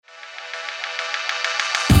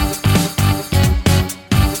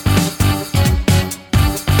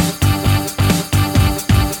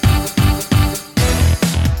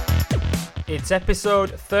It's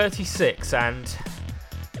episode 36 and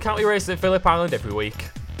can't we race at Phillip Island every week?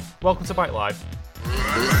 Welcome to Bike Live.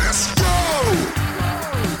 Let's go!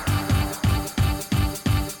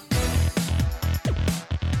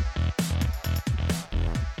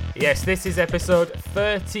 Yes, this is episode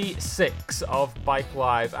 36 of Bike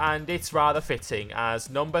Live, and it's rather fitting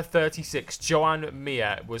as number 36, Joan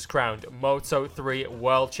Mir, was crowned Moto3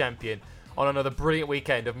 World Champion on another brilliant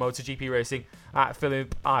weekend of MotoGP racing at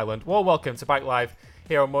Phillip Island. Well, welcome to Bike Live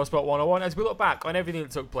here on Motorsport 101 as we look back on everything that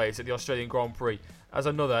took place at the Australian Grand Prix as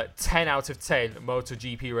another 10 out of 10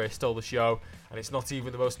 MotoGP race stole the show, and it's not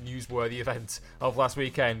even the most newsworthy event of last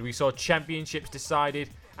weekend. We saw championships decided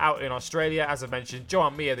out in Australia. As I mentioned,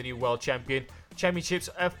 Joan Mir, the new world champion. Championships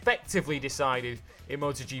effectively decided in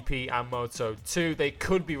MotoGP and Moto2. They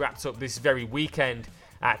could be wrapped up this very weekend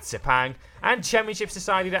at Sepang. And championships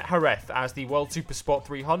decided at Jerez as the World Supersport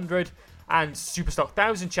 300 and Superstock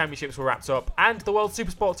 1000 championships were wrapped up. And the World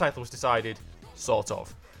Supersport title was decided, sort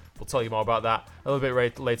of. We'll tell you more about that a little bit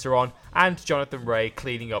later on. And Jonathan Rea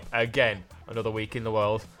cleaning up again. Another week in the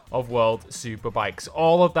world of World Superbikes.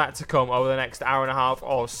 All of that to come over the next hour and a half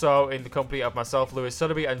or so in the company of myself, Lewis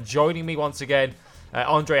Sotheby, and joining me once again,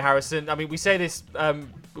 Andre Harrison. I mean, we say this,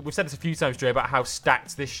 we've said this a few times, Dre, about how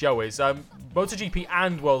stacked this show is. MotoGP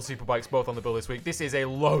and World Superbikes both on the bill this week. This is a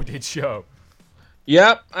loaded show.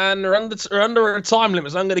 Yep, and we're under a time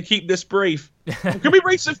limit, so I'm going to keep this brief. Can we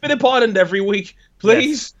race at Phillip Island every week, please?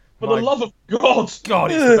 Yes. For the love of God.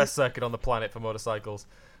 God, it's the best circuit on the planet for motorcycles.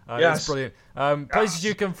 Yes. It's brilliant. Places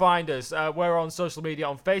you can find us. We're on social media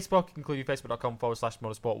on Facebook, including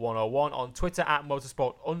facebook.com/motorsport101, on Twitter at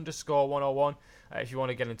motorsport_101, if you want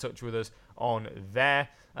to get in touch with us on there.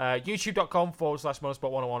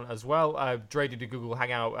 YouTube.com/motorsport101 as well. Dre did a Google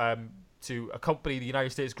Hangout to accompany the United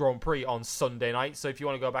States Grand Prix on Sunday night. So if you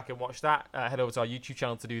want to go back and watch that, head over to our YouTube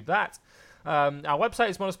channel to do that. Our website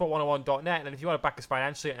is motorsport101.net, and if you want to back us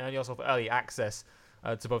financially and earn yourself early access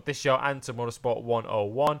to both this show and to Motorsport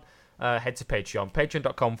 101, head to Patreon,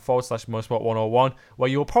 patreon.com/Motorsport101, where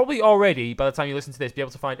you'll probably already, by the time you listen to this, be able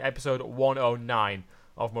to find episode 109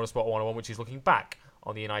 of Motorsport 101, which is looking back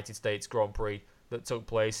on the United States Grand Prix that took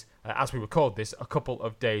place, as we record this, a couple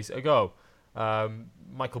of days ago.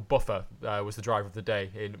 Michael Buffer was the driver of the day,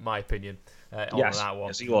 in my opinion, on that one.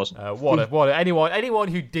 Yes, he was. Anyone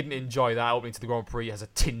who didn't enjoy that opening to the Grand Prix has a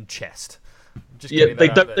tin chest. They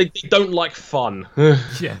don't like fun.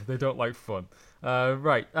 Yeah, they don't like fun.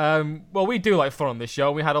 Right. Well, we do like fun on this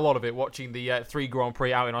show. We had a lot of it watching the 3 Grand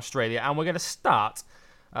Prix out in Australia, and we're going to start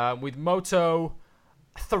with Moto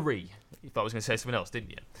 3. You thought I was going to say something else,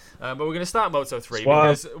 didn't you? But we're going to start Moto 3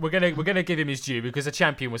 because we're going to give him his due because a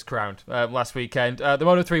champion was crowned last weekend. The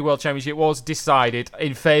Moto 3 World Championship was decided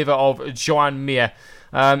in favour of Joan Mir,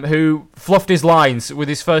 who fluffed his lines with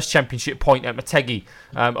his first championship point at Motegi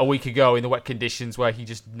a week ago in the wet conditions where he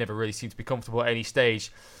just never really seemed to be comfortable at any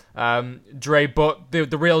stage. Dre, but the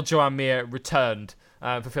real Joan Mir returned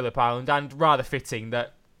for Phillip Island, and rather fitting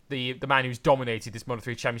that the man who's dominated this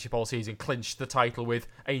Moto3 Championship all season clinched the title with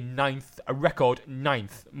a record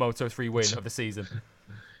 9th Moto3 win of the season.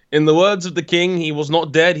 In the words of the king, he was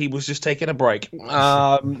not dead, he was just taking a break.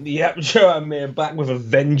 Joan Mir back with a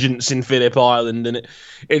vengeance in Phillip Island, and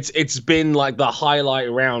it's been like the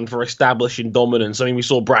highlight round for establishing dominance. I mean, we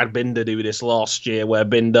saw Brad Binder do this last year, where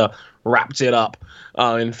Binder wrapped it up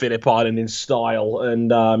in Phillip Island in style, and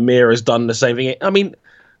Mir has done the same thing. I mean,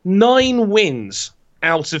 9 wins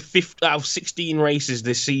out of 16 races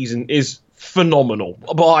this season is phenomenal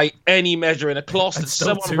by any measure in a class that's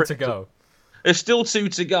still 2 to go. There's still 2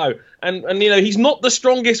 to go. And you know, he's not the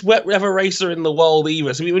strongest wet weather racer in the world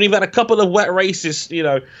either. So we've had a couple of wet races, you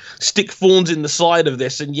know, stick thorns in the side of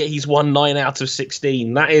this, and yet he's won 9 out of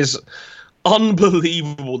 16. That is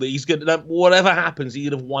unbelievable that he's good. Whatever happens,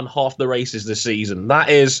 he'd have won half the races this season. That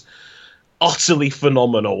is utterly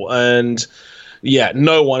phenomenal. And yeah,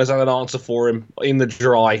 no one has had an answer for him in the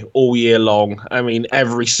dry all year long. I mean,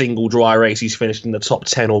 every single dry race he's finished in the top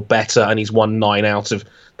 10 or better, and he's won 9 out of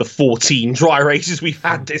the 14 dry races we've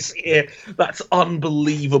had this year. That's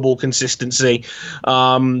unbelievable consistency.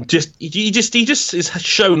 He just has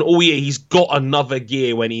shown all year he's got another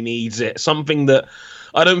gear when he needs it. Something that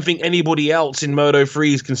I don't think anybody else in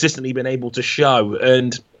Moto3 has consistently been able to show,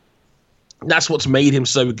 and that's what's made him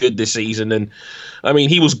so good this season. And I mean,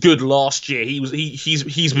 he was good last year.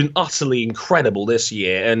 He's been utterly incredible this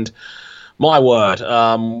year, and My word,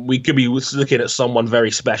 we could be looking at someone very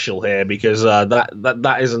special here, because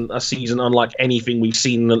that isn't a season unlike anything we've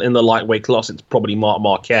seen in the lightweight class. It's probably Marc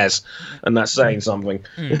Marquez, and that's saying something.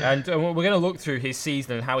 And we're going to look through his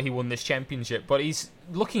season and how he won this championship, but he's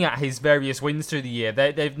looking at his various wins through the year.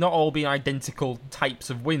 They've not all been identical types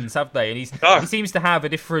of wins, have they? And he seems to have a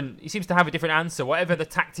different answer, whatever the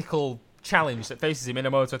tactical challenge that faces him in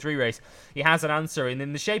a Moto3 race. He has an answer, and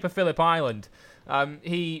in the shape of Phillip Island,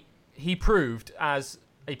 he proved, as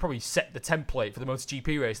he probably set the template for the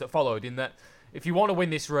MotoGP race that followed, in that if you want to win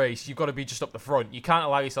this race, you've got to be just up the front. You can't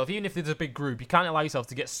allow yourself, even if there's a big group, you can't allow yourself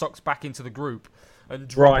to get sucked back into the group and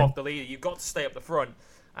drop off the leader. You've got to stay up the front.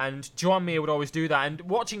 And Joan Mir would always do that. And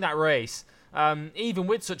watching that race, even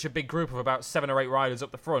with such a big group of about 7 or 8 riders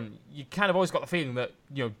up the front, you kind of always got the feeling that,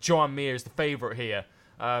 Joan Mir is the favourite here,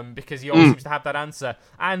 because he always seems to have that answer.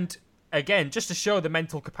 And again, just to show the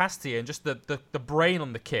mental capacity and just the brain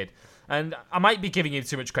on the kid. And I might be giving him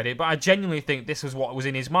too much credit, but I genuinely think this was what was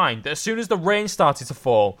in his mind. That as soon as the rain started to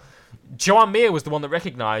fall, Joan Mir was the one that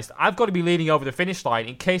recognised, I've got to be leading over the finish line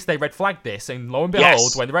in case they red flagged this. And lo and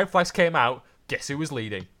behold, when the red flags came out, guess who was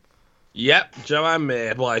leading? Yep, Joan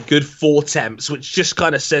Mir by a good 4 tenths, which just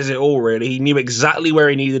kind of says it all, really. He knew exactly where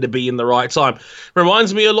he needed to be in the right time.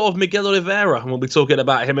 Reminds me a lot of Miguel Oliveira, and we'll be talking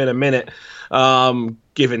about him in a minute,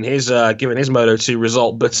 given his Moto2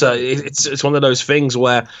 result. But it's one of those things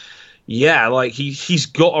where, yeah, like he's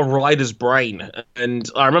got a rider's brain. And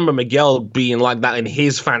I remember Miguel being like that in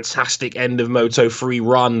his fantastic end of Moto3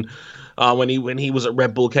 run, when he was at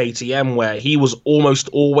Red Bull KTM, where he was almost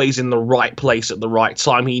always in the right place at the right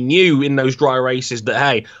time. He knew in those dry races that,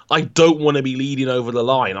 hey, I don't want to be leading over the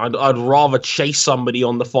line. I'd rather chase somebody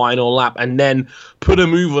on the final lap and then put a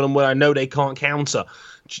move on them where I know they can't counter.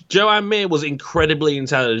 Joan Mir was incredibly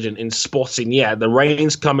intelligent in spotting, the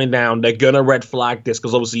rain's coming down, they're going to red flag this,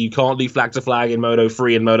 because obviously you can't do flag to flag in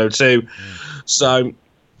Moto3 and Moto2. So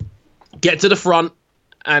get to the front,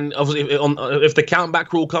 and obviously if the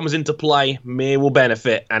countback rule comes into play, Mir will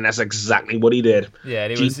benefit, and that's exactly what he did. Yeah,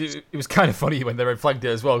 and it was kind of funny when they red flagged it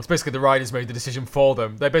as well, because basically the riders made the decision for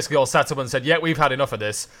them. They basically all sat up and said, we've had enough of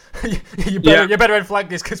this. you better red flag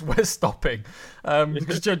this because we're stopping.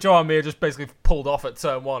 Because Joan Mir just basically pulled off at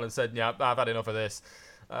turn 1 and said, I've had enough of this.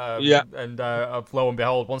 And lo and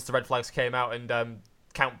behold, once the red flags came out and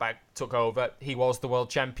countback took over, he was the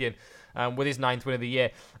world champion with his 9th win of the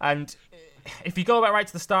year. And if you go back right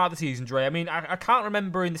to the start of the season, Dre, I mean, I can't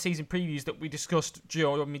remember in the season previews that we discussed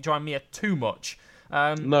Joan Mir too much.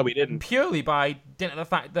 No, we didn't. Purely by dint of the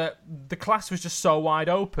fact that the class was just so wide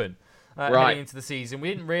open heading into the season. We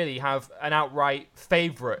didn't really have an outright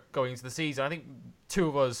favourite going into the season. I think two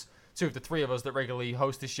of the 3 of us that regularly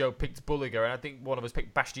host this show picked Bulliger, and I think one of us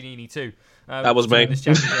picked Bastianini too. That was me.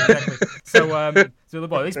 Exactly. So at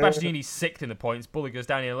least Bastianini's 6th in the points. Bulliger's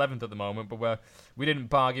down in 11th at the moment, but we didn't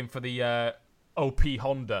bargain for the OP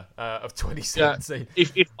Honda of 2017.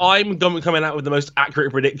 If I'm coming out with the most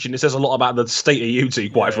accurate prediction, it says a lot about the state of you two,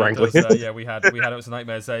 quite frankly. It does, we had it was a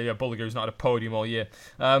nightmare. Bulliger's not at a podium all year.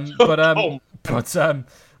 That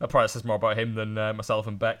probably says more about him than myself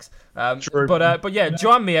and Bex. True. But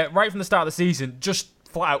Joan Mir, right from the start of the season, just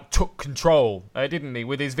flat out took control, didn't he?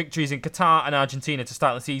 With his victories in Qatar and Argentina to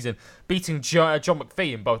start the season, beating John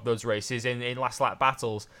McPhee in both those races in last lap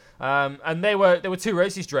battles. And there were 2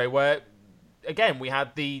 races, Dre, where again we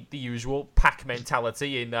had the usual pack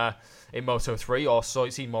mentality in Moto3, or so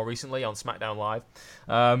it's seen more recently on SmackDown Live.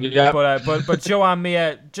 But Joan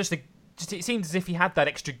Mir just it seemed as if he had that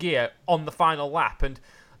extra gear on the final lap, and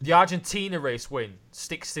the Argentina race win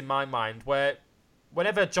sticks in my mind, where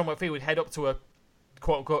whenever John McPhee would head up to a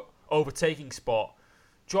quote-unquote overtaking spot,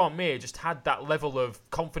 Joan Mir just had that level of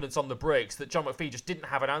confidence on the brakes that John McPhee just didn't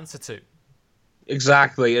have an answer to.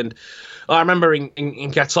 Exactly, and I remember in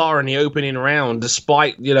Qatar in the opening round,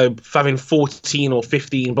 despite having 14 or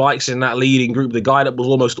 15 bikes in that leading group, the guy that was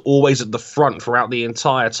almost always at the front throughout the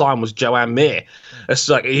entire time was Joan Mir. It's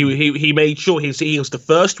like he made sure he was the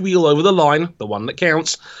first wheel over the line, the one that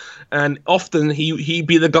counts, and often he'd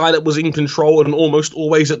be the guy that was in control and almost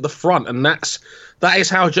always at the front, and that is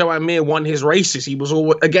how Joan Mir won his races. He was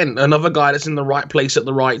again another guy that's in the right place at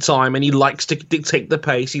the right time, and he likes to dictate the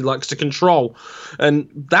pace. He likes to control, and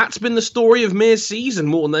that's been the story of Mir's season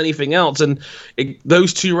more than anything else. And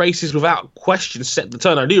those 2 races, without question, set the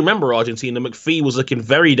tone. I do remember Argentina. McPhee was looking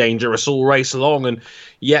very dangerous all race long, and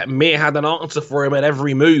yet Mir had an answer for him at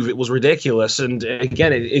every move. It was ridiculous. And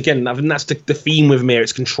again, I think that's the theme with Mir.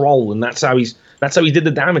 It's control, and that's how he did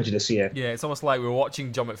the damage this year. Yeah, it's almost like we were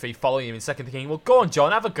watching John McPhee following him in second, thinking, well, go on,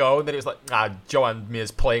 John, have a go. And then it was like, Joan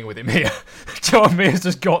Mir's playing with him here. Joan Mir's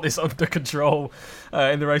just got this under control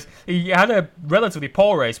in the race. He had a relatively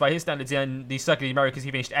poor race by his standards in the Circuit of the Americas.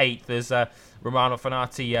 He finished 8th as Romano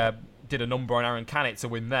Fenati did a number on Aaron Canet to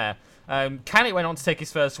win there. Canet went on to take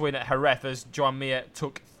his first win at Jerez as Joan Mir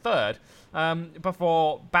took 3rd.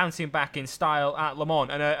 Before bouncing back in style at Le Mans,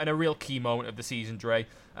 and a real key moment of the season, Dre,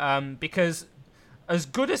 because as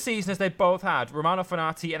good a season as they both had, Romano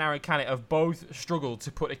Fenati and Aaron Canet have both struggled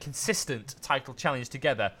to put a consistent title challenge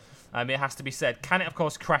together. It has to be said. Canet, of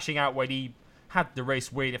course, crashing out when he had the race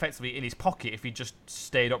win effectively in his pocket if he just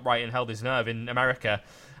stayed upright and held his nerve in America.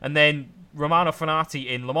 And then Romano Fenati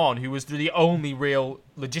in Le Mans, who was the only real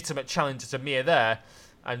legitimate challenger to Mir there.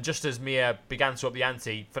 And just as Mir began to up the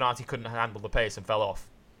ante, Fenati couldn't handle the pace and fell off.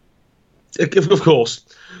 Of course,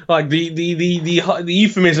 like the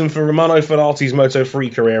euphemism for Romano Fenati's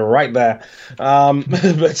Moto3 career, right there.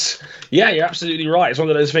 But yeah, you're absolutely right. It's one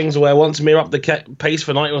of those things where once Mir upped the pace,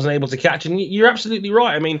 Fenati wasn't able to catch, and you're absolutely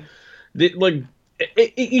right. I mean,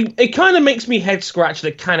 it kind of makes me head scratch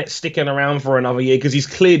that Canet's sticking around for another year because he's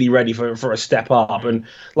clearly ready for a step up. And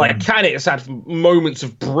Canet has had moments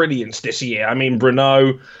of brilliance this year. I mean,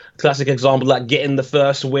 Brno, classic example, like getting the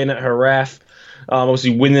first win at Jerez,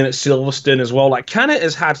 obviously winning at Silverstone as well. Like Canet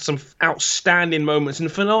has had some outstanding moments, and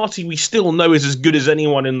Fenati we still know is as good as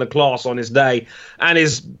anyone in the class on his day, and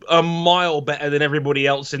is a mile better than everybody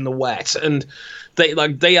else in the wet. And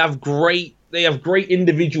they have great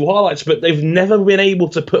individual highlights, but they've never been able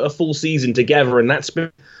to put a full season together, and that's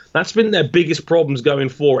been their biggest problems going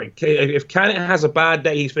forward. If Canet has a bad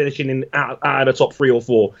day, he's finishing out of the top 3 or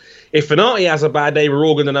 4. If Fenati has a bad day, we're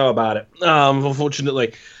all going to know about it,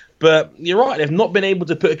 unfortunately. But you're right, they've not been able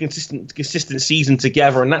to put a consistent season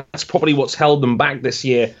together, and that's probably what's held them back this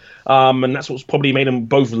year. And that's what's probably made them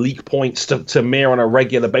both leak points to Mir on a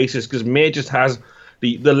regular basis, because Mir just has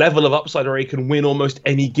the level of upside where he can win almost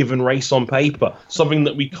any given race on paper. Something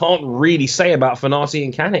that we can't really say about Fenati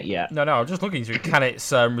and Canet yet. No, I'm just looking through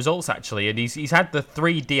Canet's results, actually, and he's had the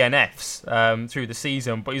 3 DNFs through the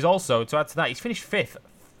season, but he's also, to add to that, he's finished 5th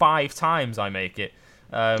 5 times, I make it,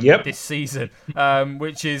 this season,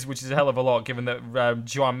 which is a hell of a lot, given that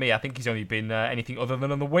Joan Mir, I think he's only been anything other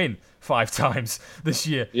than on the win 5 times this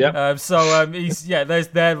year. Therein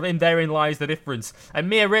lies the difference. And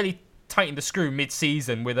Mir really tightened the screw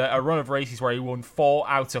mid-season with a run of races where he won 4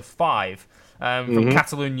 out of 5 from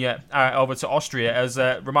Catalonia over to Austria, as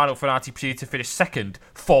Romano Fenati proceeded to finish 2nd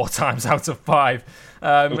 4 times out of 5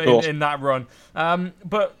 in that run.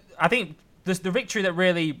 But I think the victory that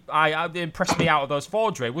really impressed me out of those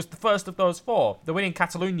 4, Dre, was the first of those 4, the win in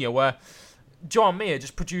Catalonia, where Joan Mir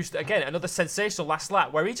just produced, again, another sensational last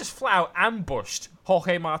lap where he just flat out ambushed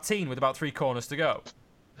Jorge Martin with about 3 corners to go.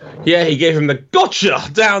 Yeah, he gave him the gotcha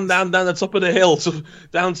down the top of the hill,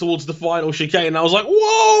 down towards the final chicane. And I was like,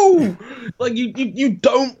 whoa! Like you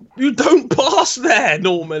don't pass there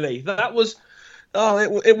normally. That was,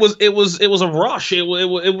 it was a rush. It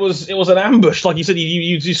was an ambush, like you said.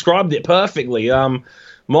 You described it perfectly.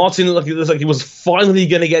 Martin looked like he was finally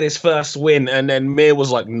going to get his first win, and then Mir was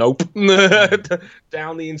like, nope,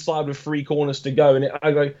 down the inside with 3 corners to go, and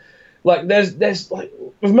I go. Like, there's like,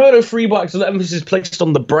 with Moto3 bikes, a lot of emphasis is placed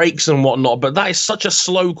on the brakes and whatnot, but that is such a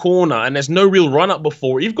slow corner, and there's no real run-up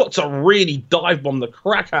before. You've got to really dive bomb the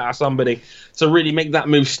crack out of somebody to really make that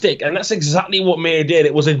move stick, and that's exactly what Mir did.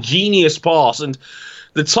 It was a genius pass, and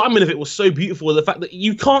the timing of it was so beautiful, the fact that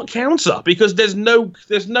you can't counter, because there's no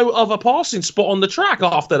other passing spot on the track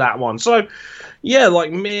after that one. So, yeah,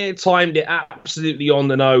 like, Mir timed it absolutely on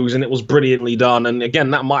the nose, and it was brilliantly done. And again,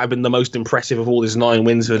 that might have been the most impressive of all his 9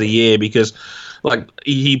 wins for the year, because like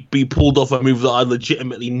he pulled off a move that I'd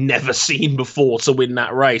legitimately never seen before to win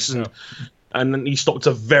that race. And then he stopped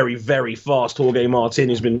a very, very fast Jorge Martin,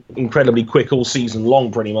 who's been incredibly quick all season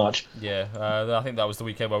long, pretty much. Yeah, I think that was the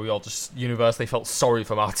weekend where we all just universally felt sorry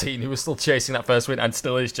for Martin, who was still chasing that first win and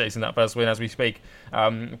still is chasing that first win as we speak.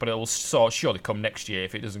 But it will surely come next year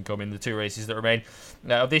if it doesn't come in the 2 races that remain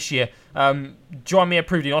of this year. Joan Mir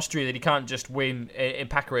proved in Austria that he can't just win in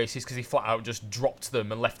pack races, because he flat out just dropped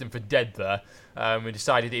them and left them for dead there. We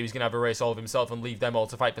decided that he was going to have a race all of himself and leave them all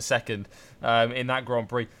to fight for second in that Grand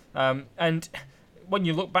Prix. And when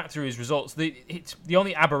you look back through his results, the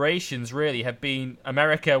only aberrations really have been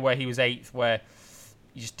America, where he was 8th, where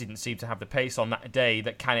he just didn't seem to have the pace on that day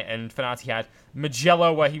that Canet and Fenati had.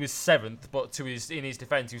 Mugello, where he was 7th, but in his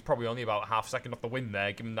defence, he was probably only about half second off the win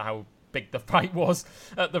there, given how big the fight was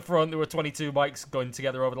at the front. There were 22 bikes going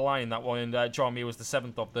together over the line in that one, and Joan Mir was the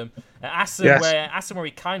 7th of them. Assen, where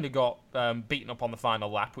he kind of got beaten up on the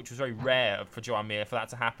final lap, which was very rare for Joan Mir for that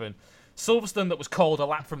to happen. Silverstone that was called a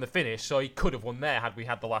lap from the finish, so he could have won there had we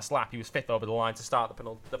had the last lap. He was 5th over the line to start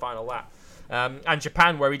the final lap. And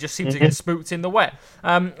Japan, where he just seemed to get spooked in the wet.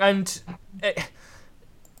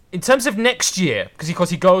 In terms of next year, because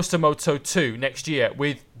he goes to Moto2 next year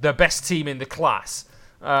with the best team in the class,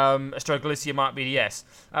 Estrella Galicia Marc VDS.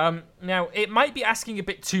 Now, it might be asking a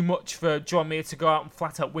bit too much for Joan Mir to go out and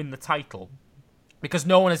flat out win the title, because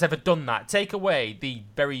no one has ever done that. Take away the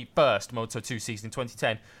very first Moto2 season in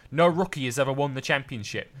 2010, no rookie has ever won the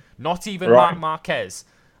championship. Not even Marc Marquez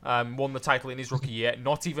won the title in his rookie year.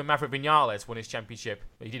 Not even Maverick Viñales won his championship.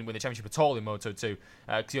 He didn't win the championship at all in Moto2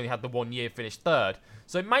 because he only had the 1 year, finished 3rd.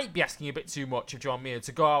 So it might be asking a bit too much of Joan Mir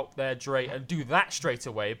to go out there, Dre, and do that straight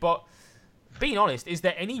away. But being honest, is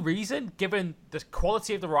there any reason, given the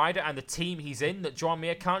quality of the rider and the team he's in, that Joan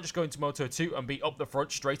Mir can't just go into Moto2 and be up the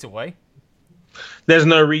front straight away? There's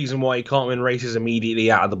no reason why he can't win races immediately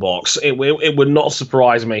out of the box. It would not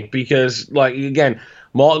surprise me because, like, again,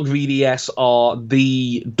 Marc VDS are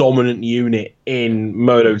the dominant unit in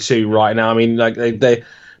Moto2 right now. I mean, like I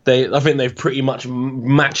think they've pretty much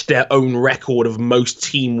matched their own record of most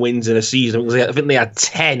team wins in a season. I think they had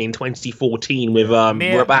 10 in 2014 with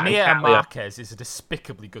Mir and Marquez is a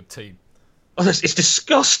despicably good team. Oh, it's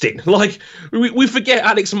disgusting. Like, we forget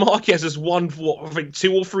Alex Marquez has won, I think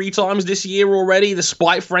 2 or 3 times this year already,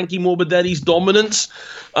 despite Frankie Morbidelli's dominance.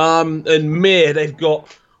 And Mir, they've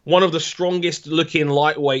got one of the strongest looking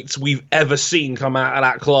lightweights we've ever seen come out of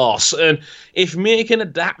that class. And if Mir can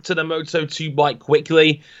adapt to the Moto2 bike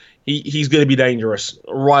quickly, he's going to be dangerous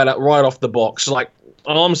right off the box. Like,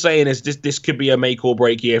 all I'm saying is this could be a make or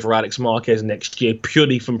break year for Alex Marquez next year,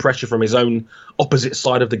 purely from pressure from his own opposite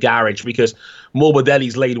side of the garage, because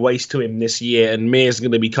Morbidelli's laid waste to him this year, and Mir's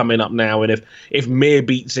going to be coming up now. And if Mir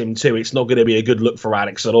beats him too, it's not going to be a good look for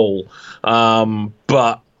Alex at all.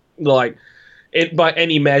 But like, by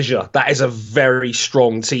any measure, that is a very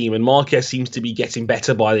strong team, and Marquez seems to be getting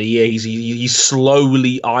better by the year. He's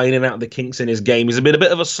slowly ironing out the kinks in his game. He's a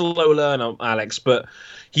bit of a slow learner, Alex, but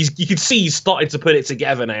you can see he's starting to put it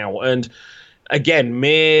together now. And again,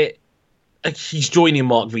 Mir, he's joining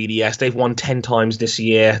Marc VDS. They've won 10 times this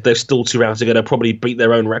year. There's still 2 rounds to go. They'll probably beat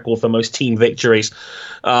their own record for most team victories,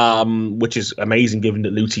 which is amazing given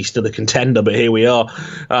that Luti's still a contender, but here we are.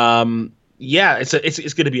 Yeah,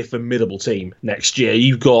 it's going to be a formidable team next year.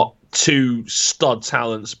 You've got 2 stud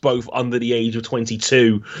talents, both under the age of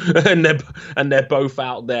 22, and they're both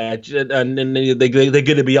out there, and they're going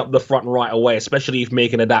to be up the front right away, especially if Mir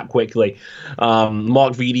can adapt quickly.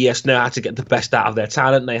 Marc VDS know how to get the best out of their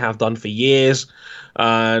talent. They have done for years.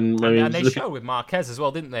 And they showed with Marquez as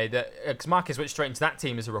well, didn't they? Because Marquez went straight into that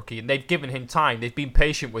team as a rookie, and they've given him time. They've been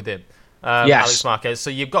patient with him. Yes. Alex Marquez.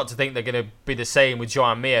 So you've got to think they're going to be the same with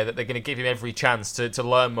Joan Mir, that they're going to give him every chance to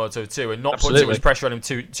learn Moto2 and not put too much pressure on him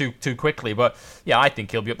too quickly. But yeah, I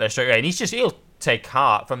think he'll be up there straight away. And he'll take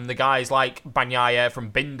heart from the guys like Bagnaia,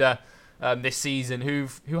 from Binder this season, who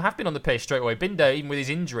have been on the pace straight away. Binder, even with his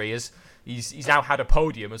injury, he's now had a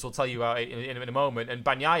podium, as we'll tell you about in a moment. And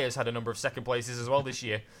Bagnaia's had a number of second places as well this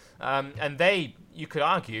year. And you could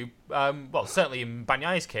argue, well, certainly in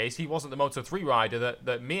Bagnaia's case, he wasn't the Moto3 rider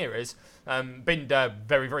that Mir is. Binder,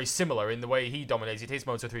 very, very similar in the way he dominated his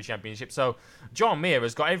Moto3 championship. So Joan Mir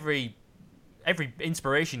has got every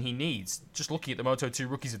inspiration he needs, just looking at the Moto2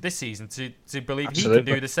 rookies of this season, to believe Absolutely. He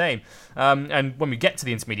can do the same. And when we get to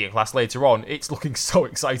the intermediate class later on, it's looking so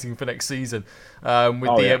exciting for next season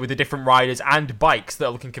with the different riders and bikes that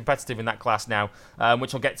are looking competitive in that class now,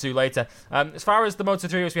 which we'll get to later. As far as the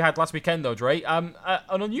Moto3 race we had last weekend, though, Dre, an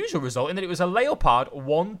unusual result in that it was a Leopard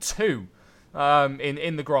 1-2.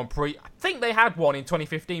 In the Grand Prix. I think they had one in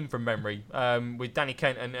 2015 from memory, with Danny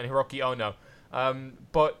Kent and Hiroki Ono.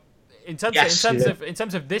 But in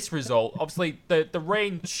terms of this result, obviously the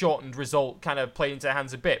rain shortened result kind of played into their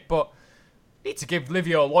hands a bit, but need to give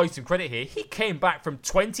Livio Loy some credit here. He came back from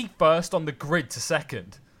 21st on the grid to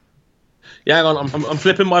 2nd. Yeah, hang on, I'm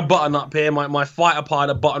flipping my button up here, my fighter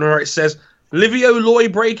pilot button, where it says Livio Loy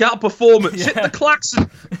breakout performance. Hit the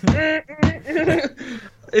klaxon.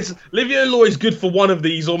 It's Livio Loy's good for one of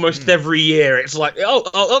these almost every year. It's like,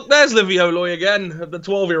 oh, there's Livio Loy again, the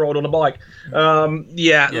 12-year-old on a bike.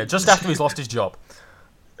 Yeah, just after he's lost his job.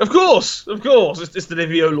 Of course, it's the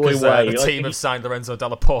Livio Loy way. The team have signed Lorenzo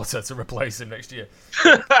Della Porta to replace him next year.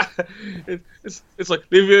 it's like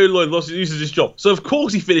Livio Loy loses his job, so of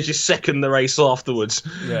course he finishes 2nd the race afterwards.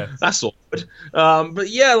 Yeah, that's awkward. But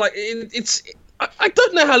yeah, like it's. I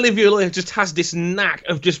don't know how Livio Loy just has this knack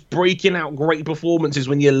of just breaking out great performances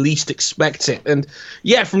when you least expect it. And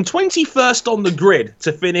yeah, from 21st on the grid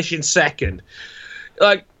to finish in 2nd,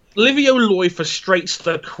 like Livio Loy frustrates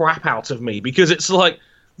the crap out of me, because it's like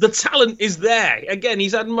The talent is there. Again,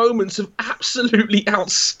 he's had moments of absolutely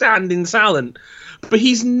outstanding talent, but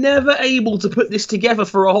he's never able to put this together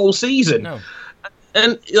for a whole season. No.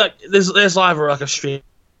 And like, there's either like a stream,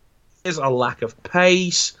 there's a lack of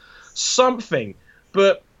pace, something,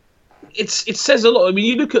 but it says a lot. I mean,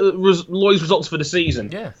 you look at Loy's results for the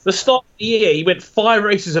season. Yeah. The start of the year, he went 5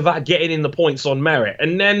 races without getting in the points on merit,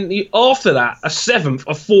 and then after that, a 7th,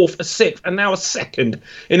 a 4th, a 6th, and now a 2nd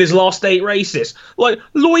in his last 8 races. Like,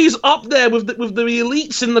 Loy's up there with the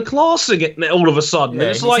elites in the class again. All of a sudden, Yeah,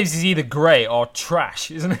 it's like he's either great or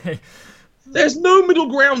trash, isn't he? there's no middle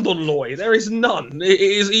ground on Loy. There is none.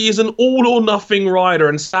 He is an all-or-nothing rider,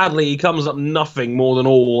 and sadly, he comes up nothing more than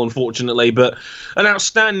all, unfortunately. But an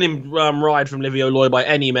outstanding ride from Livio Loy by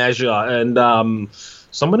any measure, and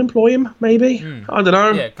someone employ him, maybe? I don't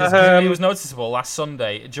know. Yeah, because it was noticeable last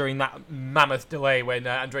Sunday during that mammoth delay when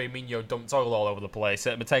Andrea Migno dumped oil all over the place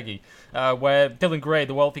at Motegi, where Dylan Gray,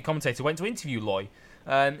 the wealthy commentator, went to interview Loy.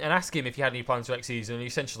 And asked him if he had any plans for next season. And he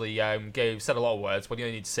essentially said a lot of words, but he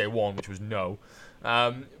only needed to say one, which was no.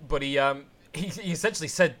 But he essentially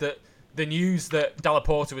said that the news that Dalla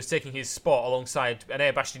Porta was taking his spot alongside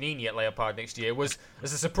Enea Bastianini at Leopard next year was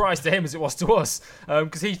as a surprise to him as it was to us,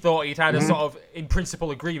 because he thought he'd had a sort of in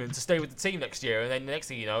principle agreement to stay with the team next year, and then the next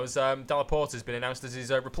thing he knows, Dalla Porta's been announced as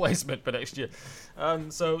his replacement for next year.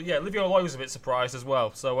 So yeah, Livio Loy was a bit surprised as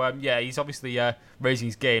well. So yeah, he's obviously raising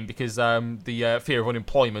his game because the fear of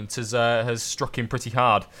unemployment has struck him pretty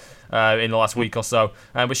hard in the last week or so.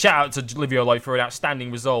 But shout out to Livio Loy for an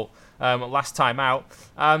outstanding result last time out.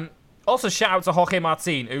 Also, shout out to Jorge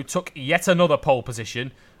Martin, who took yet another pole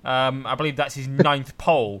position. I believe that's his 9th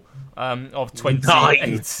pole of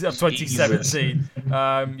 2017.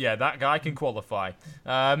 Yeah, that guy can qualify.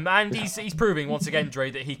 And he's proving once again, Dre,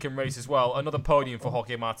 that he can race as well. Another podium for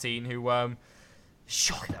Jorge Martin, who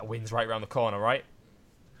surely that win's right around the corner, right?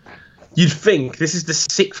 You'd think this is the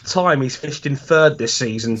 6th time he's finished in 3rd this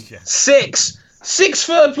season. Yeah. 6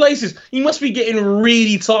 third places. He must be getting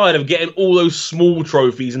really tired of getting all those small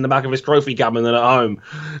trophies in the back of his trophy cabinet at home.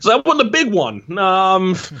 So I want the big one.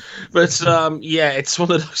 But yeah, it's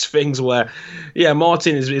one of those things where, yeah,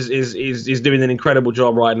 Martin is doing an incredible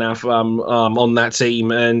job right now for, on that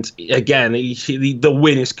team. And again, the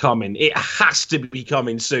win is coming. It has to be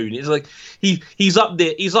coming soon. It's like he's up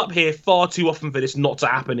there. He's up here far too often for this not to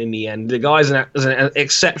happen in the end. The guy's an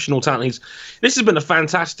exceptional talent. This has been a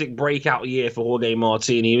fantastic breakout year for Jorge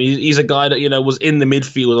Martini. He's a guy that, you know, was in the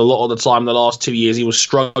midfield a lot of the time the last 2 years. He was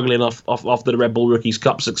struggling after the Red Bull Rookies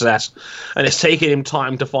Cup success, and it's taken him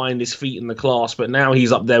time to find his feet in the class, but now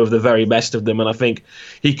he's up there with the very best of them, and I think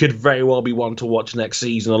he could very well be one to watch next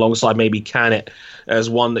season alongside maybe Canet as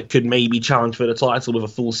one that could maybe challenge for the title with a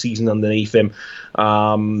full season underneath him.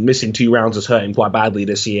 Missing 2 rounds has hurt him quite badly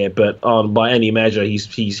this year, but by any measure,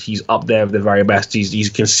 he's up there with the very best. He's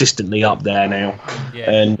consistently up there now,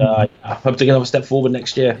 and I hope to get another step forward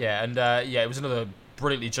next year. Yeah, and it was another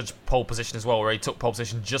brilliantly judged pole position as well, where he took pole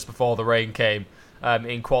position just before the rain came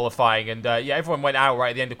in qualifying, and everyone went out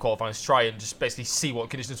right at the end of qualifying to try and just basically see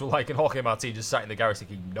what conditions were like, and Jorge Martin just sat in the garage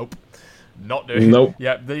thinking, nope, not doing it. Nope.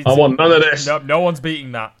 Yeah, I want none of this. No one's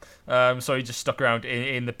beating that. So he just stuck around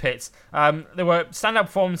in the pits. There were standout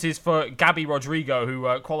performances for Gabby Rodrigo,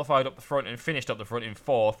 who qualified up the front and finished up the front in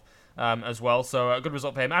 4th as well. So a good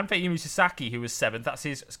result for him. And for Yumi Sasaki, who was 7th. That's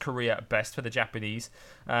his career best for the Japanese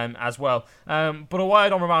as well. But a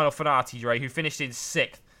word on Romano Fenati, Dre, who finished in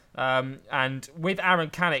 6th. And with Aaron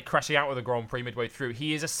Canet crashing out with the Grand Prix midway through,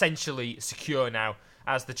 he is essentially secure now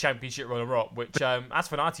as the championship runner-up, which, as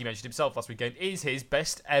Fenati mentioned himself last weekend, is his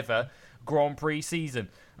best ever Grand Prix season.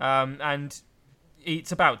 And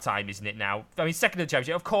it's about time, isn't it, now? I mean, 2nd in the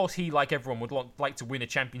championship. Of course, he, like everyone, would like to win a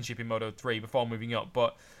championship in Moto3 before moving up,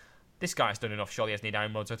 but this guy's done enough, surely, hasn't he, now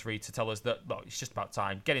in Moto3 to tell us that, look, it's just about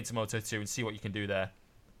time. Get into Moto2 and see what you can do there.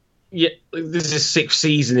 Yeah, this is 6th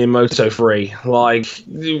season in Moto3. Like,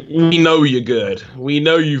 we know you're good. We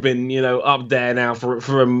know you've been, you know, up there now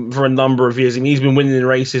for a number of years. I mean, he's been winning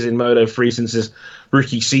races in Moto3 since his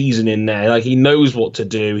rookie season in there. Like, he knows what to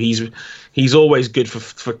do. He's always good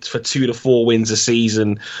for 2 to 4 wins a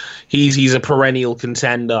season. He's a perennial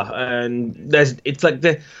contender, and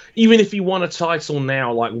even if he won a title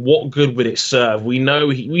now, like, what good would it serve? We know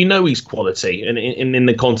he's quality, and in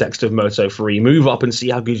the context of Moto3, move up and see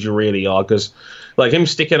how good you really are, because like him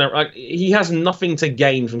sticking around, he has nothing to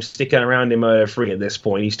gain from sticking around in Moto3 at this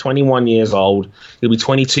point. He's 21 years old. He'll be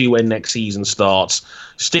 22 when next season starts.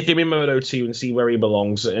 Stick him in Moto2 and see where he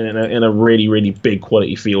belongs in a really, really big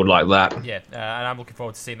quality field like that. Yeah, and I'm looking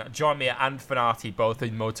forward to seeing that. Joan Mir and Fenati both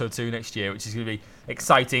in Moto2 next year, which is going to be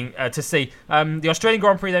exciting to see. The Australian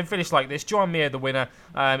Grand Prix then finished like this. Joan Mir, the winner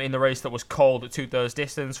in the race that was called at 2/3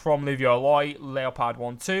 distance from Livio Aloy. Leopard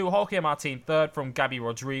 1-2. Jorge Martin third from Gabi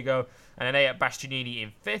Rodrigo. And Enea Bastianini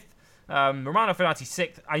in fifth. Romano Fenati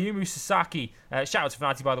sixth. Ayumu Sasaki, shout out to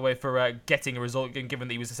Fenati by the way for getting a result, given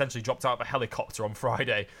that he was essentially dropped out of a helicopter on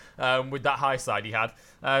Friday with that high side he had.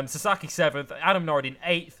 Sasaki seventh. Adam Norrin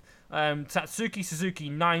eighth. Tatsuki Suzuki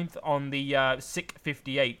ninth on the SICK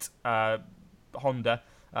 58 Honda.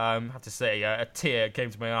 I have to say, a tear came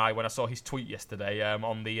to my eye when I saw his tweet yesterday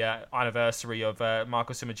on the anniversary of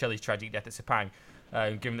Marco Simoncelli's tragic death at Sepang.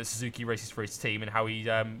 Given that Suzuki races for his team and how he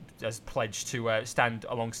has pledged to stand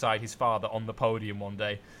alongside his father on the podium one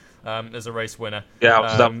day as a race winner.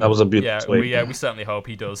 Yeah, that was a beautiful tweet. We certainly hope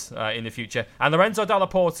he does in the future. And Lorenzo Dalla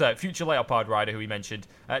Porta, future Leopard rider who we mentioned,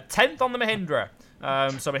 10th on the Mahindra.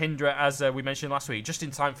 So Mahindra, as we mentioned last week, just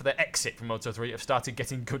in time for the exit from Moto3, have started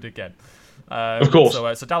getting good again. Of course.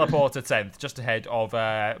 So Dalla Porta 10th, just ahead of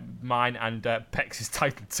mine and Pex's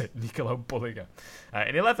title tip, Nicolo Bulliger,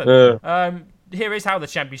 in 11th. Here is how the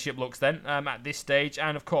championship looks then at this stage.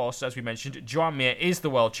 And of course, as we mentioned, Joan Mir is the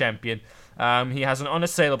world champion. He has an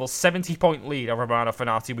unassailable 70-point lead over Romano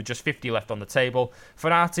Fenati with just 50 left on the table.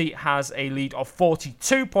 Fenati has a lead of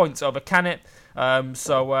 42 points over Canet.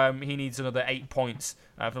 So he needs another 8 points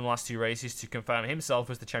from the last two races to confirm himself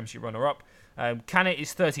as the championship runner-up. Canet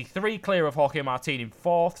is 33, clear of Jorge Martin in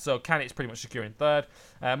fourth, so Canet is pretty much secure in third.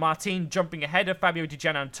 Martin jumping ahead of Fabio Di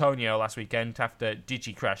Gianantonio last weekend after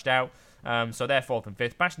Digi crashed out. So they're fourth and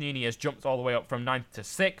fifth. Bastianini has jumped all the way up from ninth to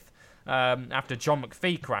sixth after John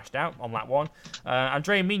McPhee crashed out on lap one.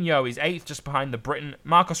 Andrea Mignot is eighth, just behind the Briton.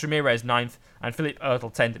 Marcos Ramirez ninth, and Philippe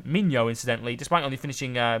Ertel 10th. Mignot, incidentally, despite only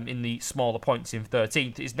finishing in the smaller points in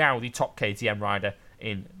 13th, is now the top KTM rider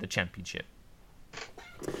in the championship.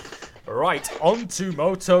 Right, on to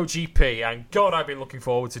MotoGP, and God, I've been looking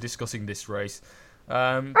forward to discussing this race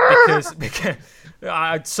because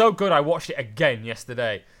it's so good. I watched it again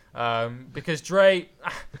yesterday because Dre,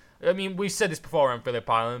 I mean, we've said this before on Phillip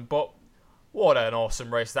Island, but what an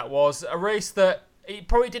awesome race that was. A race that it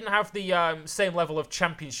probably didn't have the same level of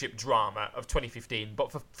championship drama of 2015,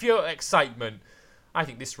 but for pure excitement, I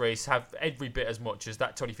think this race had every bit as much as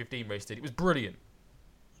that 2015 race did. It was brilliant.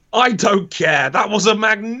 I don't care. That was a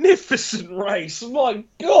magnificent race. My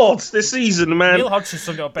God, this season, man. Neil Hodgson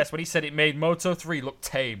summed it up best when he said it made Moto3 look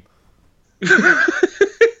tame.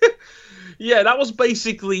 Yeah, that was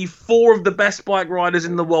basically four of the best bike riders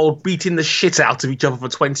in the world beating the shit out of each other for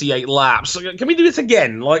 28 laps. Can we do this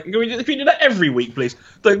again? Can we do that every week, please?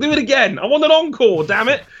 Do it again. I want an encore, damn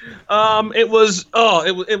it. It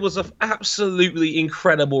was an absolutely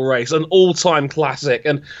incredible race, an all-time classic,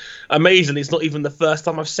 and amazingly, it's not even the first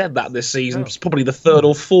time I've said that this season. It's probably the third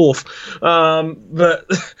or fourth. But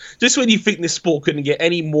just when you think this sport couldn't get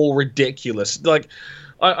any more ridiculous,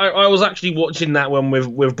 I was actually watching that one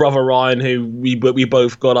with brother Ryan, who we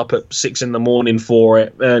both got up at 6 a.m. for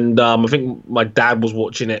it, and I think my dad was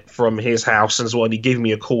watching it from his house as well. And he gave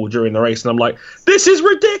me a call during the race, and I'm like, "This is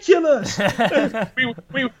ridiculous!"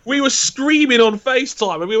 we were screaming on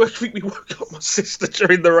FaceTime, and we woke up my sister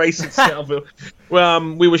during the race itself.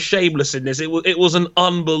 We were shameless in this. It was an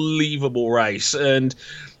unbelievable race, and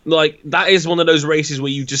that is one of those races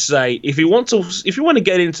where you just say, if you want to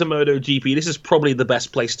get into MotoGP, this is probably the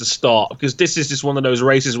best place to start, because this is just one of those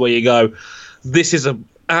races where you go, this is an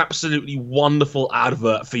absolutely wonderful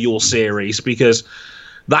advert for your series, because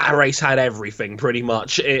that race had everything pretty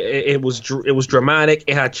much. It was dramatic.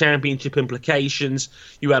 It had championship implications.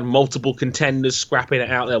 You had multiple contenders scrapping it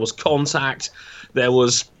out. There was contact. There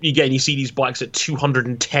was, again, you see these bikes at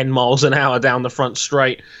 210 miles an hour down the front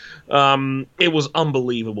straight. It was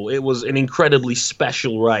unbelievable. It was an incredibly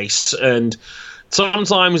special race, and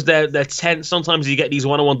sometimes they're tense. Sometimes you get these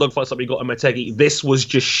one-on-one dogfights like we got in Motegi. This was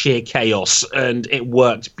just sheer chaos, and it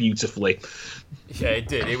worked beautifully. Yeah, it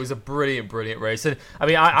did. It was a brilliant race. And I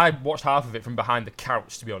mean, I watched half of it from behind the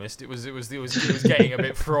couch. To be honest, it was getting a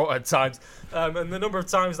bit fraught at times. And the number of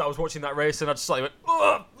times that I was watching that race, and I just went,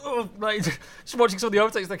 just watching some of the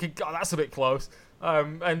overtakes, thinking, God, that's a bit close.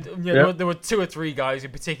 There were two or three guys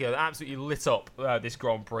in particular that absolutely lit up this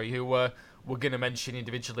Grand Prix, who we're going to mention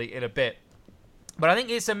individually in a bit. But I think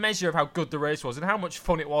it's a measure of how good the race was and how much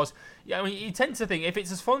fun it was. Yeah, I mean, you tend to think if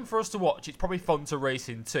it's as fun for us to watch, it's probably fun to race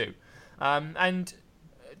in too. And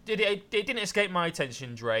it didn't escape my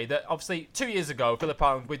attention, Dre, that obviously 2 years ago, Phillip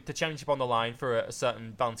Island, with the championship on the line for a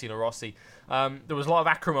certain Valentino Rossi, there was a lot of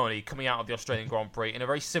acrimony coming out of the Australian Grand Prix in a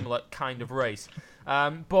very similar kind of race.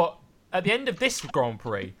 But at the end of this Grand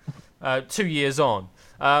Prix, 2 years on,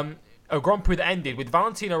 a Grand Prix that ended with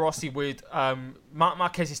Valentino Rossi with Marc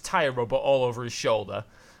Marquez's tyre rubber all over his shoulder.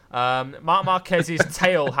 Marc Marquez's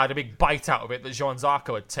tail had a big bite out of it that Johann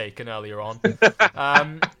Zarco had taken earlier on.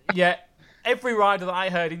 Every rider that I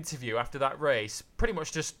heard interview after that race pretty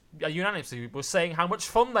much just unanimously was saying how much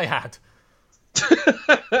fun they had.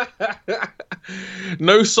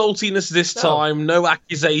 No saltiness this time, no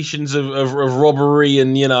accusations of robbery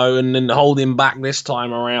and holding back this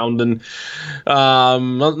time around, and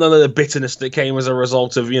none of the bitterness that came as a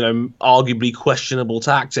result of arguably questionable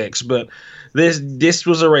tactics. But this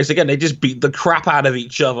was a race again. They just beat the crap out of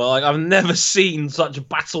each other. Like, I've never seen such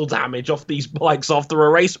battle damage off these bikes after a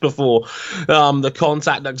race before. The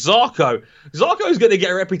contact, like Zarco's going to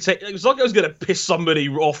get a reputation. Zarco's going to piss somebody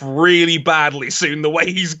off really badly soon. The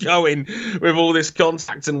way he's going with all this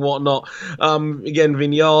contact and whatnot. Again,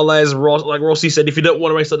 Vinales, like Rossi said, if you don't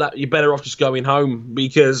want to race like that, you're better off just going home,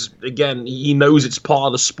 because again, he knows it's part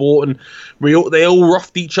of the sport, and they all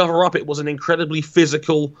roughed each other up. It was an incredibly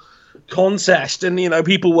physical contest, and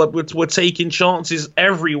people were taking chances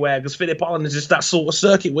everywhere, because Phillip Island is just that sort of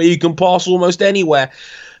circuit where you can pass almost anywhere.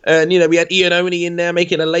 And we had Iannone in there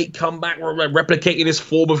making a late comeback, replicating his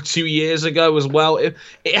form of 2 years ago as well. It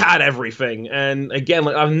had everything, and again,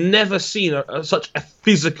 like, I've never seen such a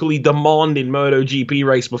physically demanding MotoGP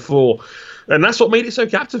race before, and that's what made it so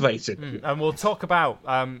captivating. And we'll talk about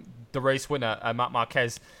the race winner, Marc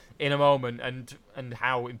Marquez, in a moment, and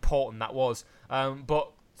how important that was. But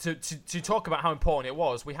to talk about how important it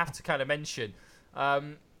was, we have to kind of mention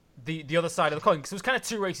the other side of the coin, because there was kind of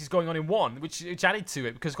two races going on in one, which added to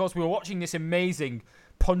it, because of course we were watching this amazing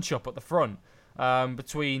punch up at the front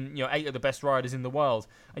between 8 of the best riders in the world,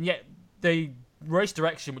 and yet the race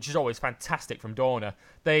direction, which is always fantastic from Dorna,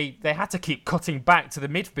 they had to keep cutting back to the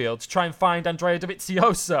midfield to try and find Andrea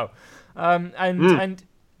Dovizioso, and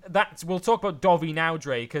that we'll talk about Dovi now,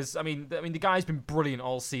 Dre, because I mean the guy's been brilliant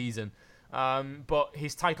all season. But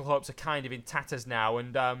his title hopes are kind of in tatters now,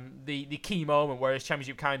 and the key moment where his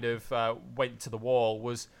championship kind of went to the wall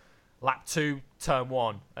was lap 2, turn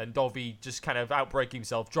 1, and Dovi just kind of outbreaking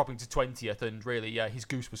himself, dropping to 20th, and really his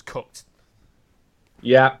goose was cooked.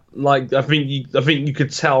 Yeah, like I think you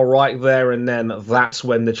could tell right there and then that's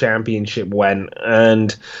when the championship went,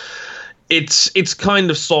 and it's kind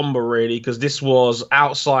of somber, really, because this was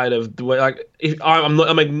outside of the way. Like,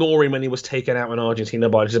 I'm ignoring when he was taken out in Argentina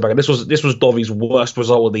by Gisbert. This was Dovi's worst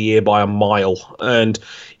result of the year by a mile, and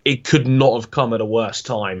it could not have come at a worse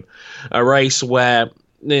time. A race where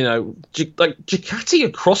Ducati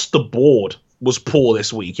across the board was poor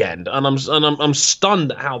this weekend, and I'm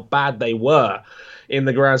stunned at how bad they were in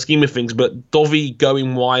the grand scheme of things. But Dovi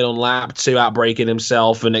going wide on lap 2, outbreaking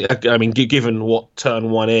himself, and given what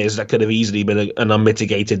turn 1 is, that could have easily been an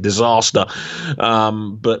unmitigated disaster.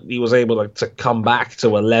 But he was able to come back to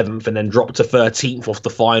 11th and then drop to 13th off the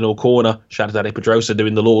final corner. Shout out to Pedrosa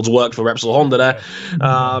doing the Lord's work for Repsol Honda there,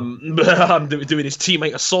 doing his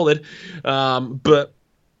teammate a solid. But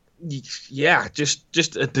yeah, just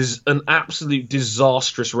an absolute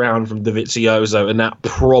disastrous round from Dovizioso, and that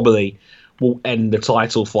probably will end the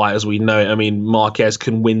title fight as we know it. I mean, Marquez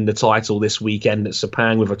can win the title this weekend at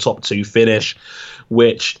Sepang with a top 2 finish,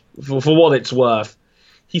 which, for what it's worth,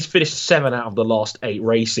 he's finished 7 out of the last 8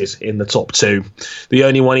 races in the top 2. The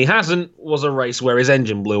only one he hasn't was a race where his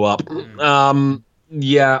engine blew up.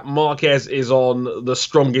 Yeah, Marquez is on the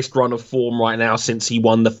strongest run of form right now since he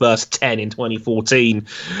won the first 10 in 2014,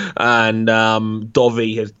 and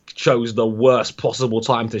Dovi has chose the worst possible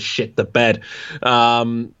time to shit the bed.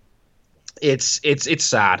 It's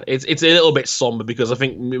sad. It's a little bit somber, because I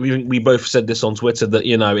think we both said this on Twitter that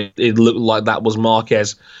it looked like that was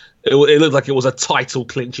Marquez. It looked like it was a title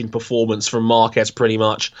clinching performance from Marquez pretty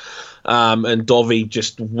much, and Dovi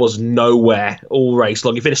just was nowhere all race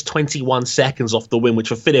long. He finished 21 seconds off the win, which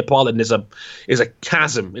for Phillip Island is a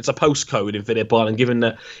chasm. It's a postcode in Phillip Island, given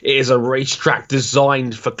that it is a racetrack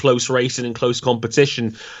designed for close racing and close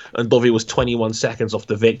competition, and Dovi was 21 seconds off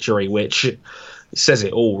the victory, which it says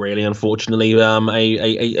it all, really. Unfortunately,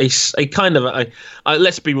 a kind of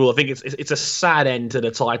let's be real. I think it's a sad end to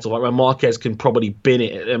the title. Like, where Marquez can probably bin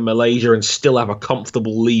it in Malaysia and still have a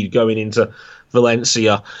comfortable lead going into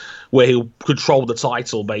Valencia, where he'll control the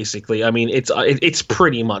title. Basically, I mean, it's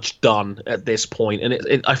pretty much done at this point,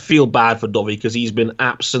 and I feel bad for Dovi, because he's been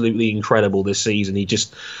absolutely incredible this season. He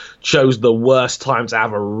just chose the worst time to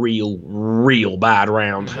have a real bad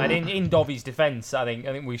round. And in Dovi's defence, I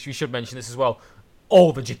think we should mention this as well.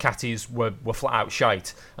 All the Ducatis were flat out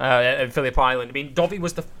shite at Phillip Island. I mean, Dovi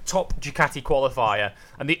was the top Ducati qualifier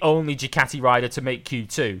and the only Ducati rider to make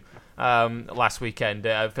Q2. last weekend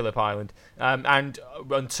at Phillip Island. And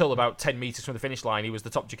until about 10 metres from the finish line, he was the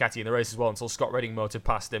top Ducati in the race as well, until Scott Redding motored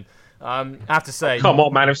past him. I have to say... Come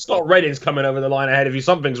on, man. If Scott Redding's coming over the line ahead of you,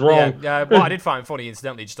 something's wrong. Yeah, what I did find funny,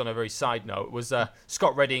 incidentally, just on a very side note, was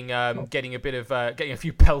Scott Redding getting a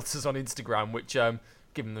few pelters on Instagram, which...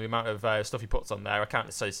 given the amount of stuff he puts on there, I can't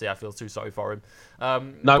necessarily say I feel too sorry for him.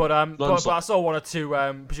 But I saw one or two,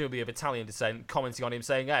 presumably of Italian descent, commenting on him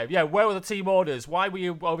saying, "Yeah, where were the team orders? Why were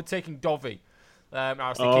you overtaking Dovi?" I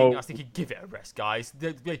was thinking, give it a rest, guys.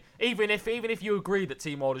 Even if you agree that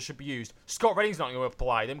team orders should be used, Scott Redding's not going to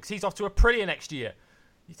apply them because he's off to Aprilia next year.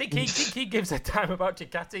 You think he gives a damn about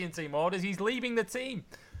Ducati and team orders? He's leaving the team.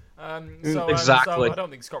 Exactly. So I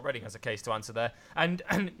don't think Scott Redding has a case to answer there. And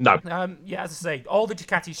no. As I say, all the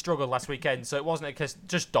Ducati struggled last weekend, so it wasn't a case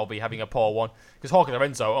just Dobby having a poor one, because Jorge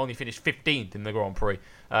Lorenzo only finished 15th in the Grand Prix.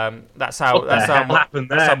 That's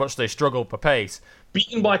how much they struggled for pace.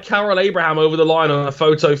 Beaten by Carol Abraham over the line on a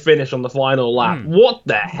photo finish on the final lap. What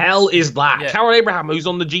the hell is that? Yeah. Carol Abraham, who's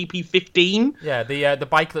on the GP15? Yeah, the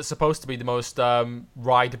bike that's supposed to be the most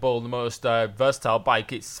rideable, the most versatile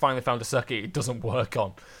bike, it's finally found a circuit it doesn't work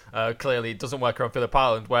on. Clearly, it doesn't work around Phillip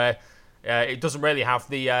Island, where it doesn't really have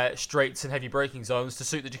the straights and heavy braking zones to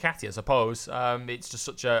suit the Ducati, I suppose. It's just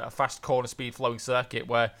such a fast corner speed flowing circuit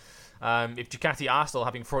where if Ducati are still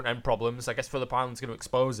having front end problems, I guess Phillip Island's going to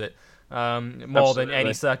expose it more than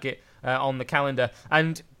any circuit on the calendar.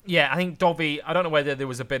 And yeah, I think Dovi, I don't know whether there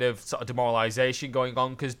was a bit of sort of demoralisation going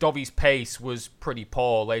on, because Dovi's pace was pretty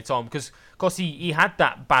poor late on, because of course he had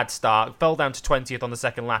that bad start, fell down to 20th on the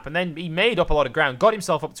second lap, and then he made up a lot of ground, got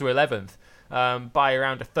himself up to 11th by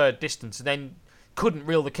around a third distance, and then couldn't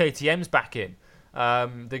reel the KTMs back in.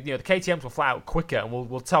 The KTMs were flat out quicker, and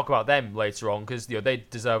we'll talk about them later on, because they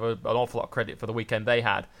deserve an awful lot of credit for the weekend they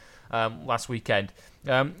had last weekend.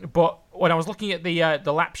 But when I was looking at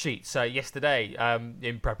the lap sheets yesterday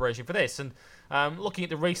in preparation for this, and looking at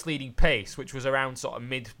the race leading pace, which was around sort of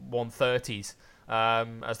mid 130s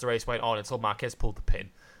as the race went on until Marquez pulled the pin,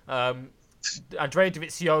 Andrea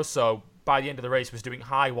Dovizioso by the end of the race was doing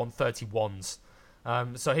high 131s.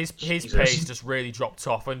 So his pace just really dropped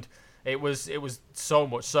off, and it was so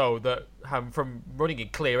much so that from running in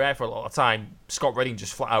clear air for a lot of time, Scott Redding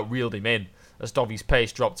just flat out reeled him in as Dovi's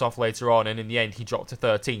pace dropped off later on, and in the end he dropped to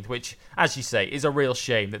 13th, which, as you say, is a real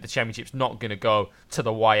shame that the championship's not going to go to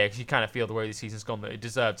the wire, because you kind of feel the way the season's gone that it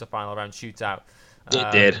deserves a final round shootout.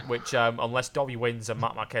 It did. Which, unless Dovi wins and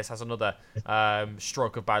Marc Marquez has another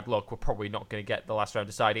stroke of bad luck, we're probably not going to get the last round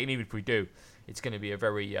decided. And even if we do, it's going to be a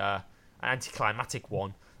very anticlimactic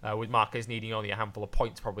one, with Marquez needing only a handful of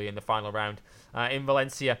points probably in the final round in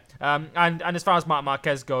Valencia. And as far as Marc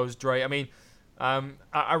Marquez goes, Dre, I mean,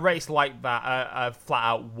 a race like that, a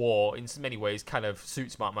flat-out war, in many ways kind of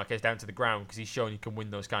suits Marc Marquez down to the ground, because he's shown he can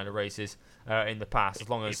win those kind of races in the past, as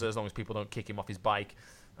long as people don't kick him off his bike.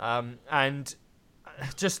 And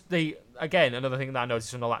just another thing that I noticed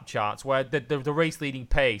from the lap charts, where the race leading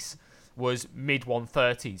pace was mid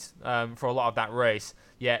 130s for a lot of that race.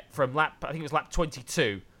 Yet from I think it was lap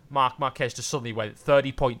 22, Marc Marquez just suddenly went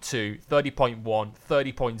 30.2, 30.1,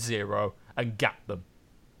 30.0 and gapped them.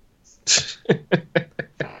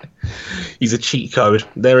 He's a cheat code.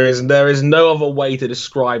 There is no other way to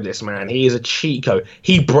describe this man. He is a cheat code.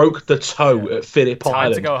 He broke the toe at Phillip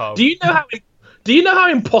Island. To go home. Do you know how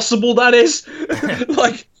impossible that is?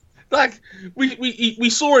 Like we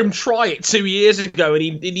saw him try it 2 years ago, and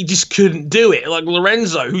he just couldn't do it. Like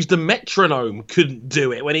Lorenzo, who's the metronome, couldn't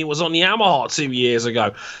do it when he was on Yamaha 2 years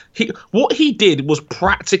ago. What he did was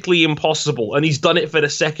practically impossible, and he's done it for the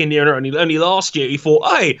second year. And only last year he thought,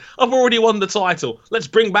 "Hey, I've already won the title. Let's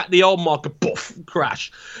bring back the old marker." Poof, crash.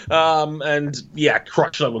 And yeah,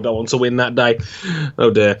 Crutchlow will go on to win that day. Oh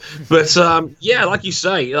dear. But yeah, like you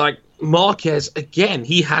say, like Marquez, again,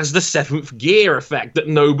 he has the seventh gear effect that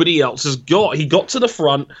nobody else has got. He got to the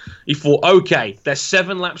front, he thought, okay, there's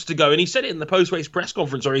 7 laps to go. And he said it in the post-race press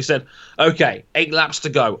conference where he said, okay, 8 laps to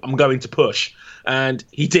go, I'm going to push. And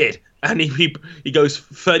he did. And he goes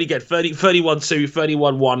 30 again, 31-2,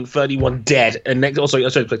 31-1, 31 dead. And next, also,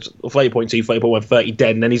 30.2, 30.1, 30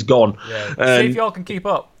 dead, and then he's gone. Yeah. See if y'all can keep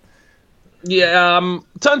up. Yeah,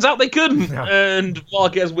 turns out they couldn't. No. And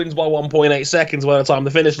Marquez wins by 1.8 seconds by the time the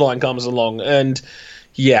finish line comes along. And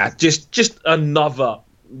yeah, just another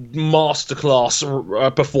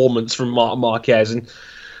masterclass performance from Marquez. And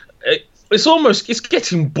it's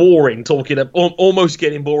getting boring talking about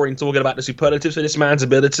the superlatives of this man's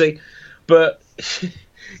ability. But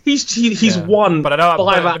he's won.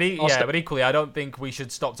 But equally, I don't think we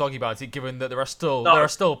should stop talking about it, given that there are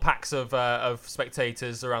still packs of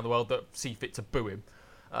spectators around the world that see fit to boo him.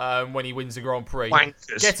 when he wins the Grand Prix.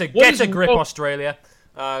 Wankers. Get a grip, Australia.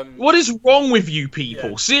 What is wrong with you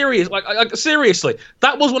people? Yeah. Seriously,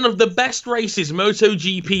 that was one of the best races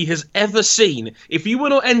MotoGP has ever seen. If you were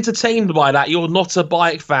not entertained by that, you're not a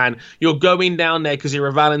bike fan. You're going down there because you're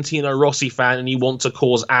a Valentino Rossi fan and you want to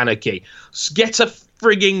cause anarchy. Get a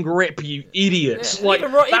frigging grip, you idiots! Yeah,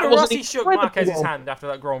 even Rossi shook Marquez's hand after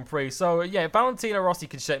that Grand Prix. So yeah, Valentino Rossi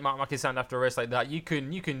can shake Marc Marquez's hand after a race like that. You can,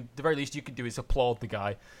 the very least you can do is applaud the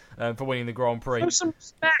guy for winning the Grand Prix. Show some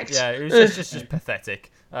respect. Yeah, it was just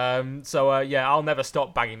pathetic. I'll never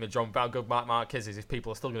stop banging the drum about how good Marc Marquez is if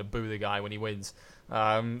people are still going to boo the guy when he wins.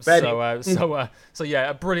 A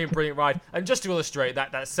brilliant ride. And just to illustrate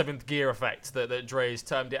that seventh gear effect that Dre's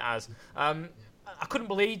termed it as, I couldn't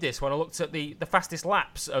believe this when I looked at the fastest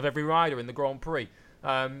laps of every rider in the Grand Prix,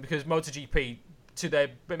 because MotoGP, to their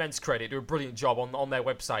immense credit, do a brilliant job on their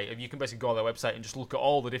website. You can basically go on their website and just look at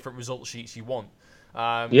all the different result sheets you want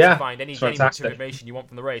to find any bit of information you want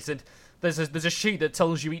from the race. And there's a sheet that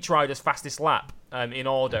tells you each rider's fastest lap in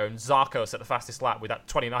order, and Zarco set the fastest lap with that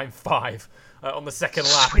 29.5 on the second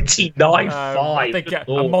lap. 29.5. I think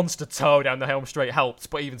a monster toe down the Helm Straight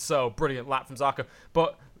helped, but even so, brilliant lap from Zarco.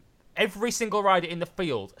 But every single rider in the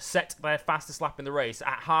field set their fastest lap in the race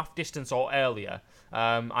at half distance or earlier,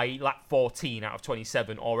 i.e. lap 14 out of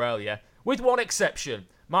 27 or earlier, with one exception,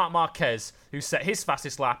 Marc Marquez, who set his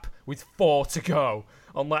fastest lap with 4 to go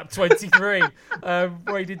on lap 23,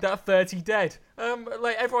 where he did that 30 dead.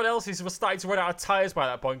 Everyone else was starting to run out of tyres by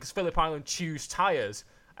that point because Phillip Island chews tyres.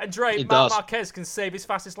 And Marc Marquez can save his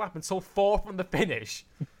fastest lap until 4th from the finish.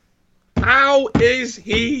 How is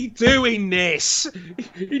he doing this?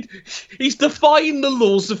 He's defying the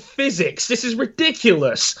laws of physics. This is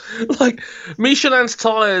ridiculous. Michelin's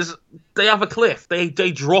tyres, they have a cliff. They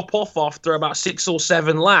drop off after about 6 or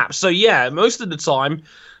 7 laps. So yeah, most of the time,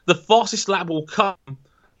 the fastest lap will come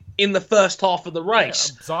in the first half of the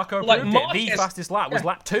race. Yeah, Zarco proved it. The fastest lap was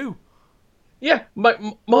lap 2. Yeah,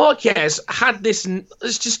 Marquez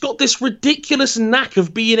has just got this ridiculous knack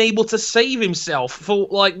of being able to save himself for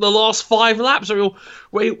the last 5 laps.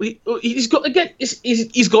 He's got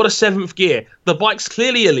he's got a 7th gear. The bike's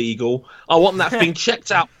clearly illegal. I want that thing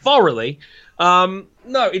checked out thoroughly.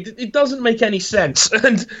 No, it doesn't make any sense.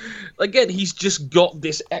 And again, he's just got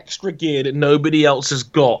this extra gear that nobody else has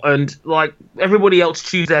got. And everybody else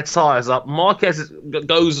chews their tires up, Marquez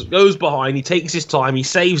goes behind. He takes his time. He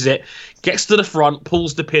saves it, gets to the front,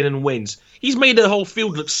 pulls the pin, and wins. He's made the whole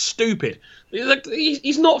field look stupid.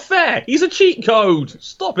 He's not fair. He's a cheat code.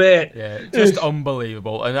 Stop it. Yeah, just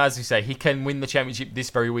unbelievable. And as you say, he can win the championship this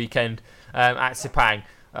very weekend at Sepang.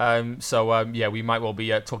 We might well be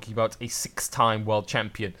talking about a 6-time world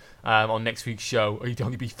champion on next week's show. He'd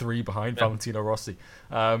only be 3 behind Valentino Rossi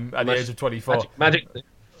at the age of 24.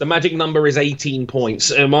 The magic number is 18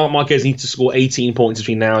 points. Marquez needs to score 18 points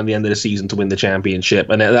between now and the end of the season to win the championship,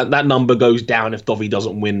 and that number goes down if Dovi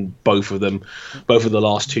doesn't win both of the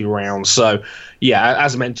last 2 rounds. So, yeah,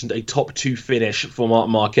 as mentioned, a top 2 finish for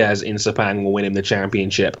Marquez in Sepang will win him the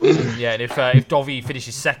championship. Yeah, and if Dovi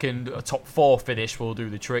finishes second, a top 4 finish will do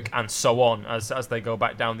the trick, and so on as they go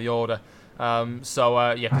back down the order. Because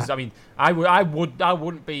I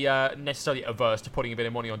wouldn't be necessarily averse to putting a bit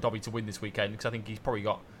of money on Dovi to win this weekend, because I think he's probably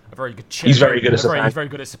got a very good chance. He's very good at Sepang. He's very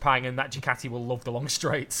good at Sepang, and that Ducati will love the long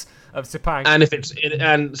straights of Sepang. And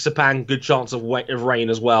Sepang, good chance of rain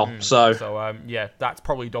as well. That's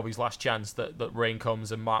probably Dovi's last chance that rain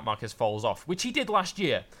comes and Marc Marquez falls off, which he did last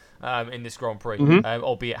year. In this Grand Prix,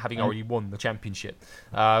 albeit having already won the championship.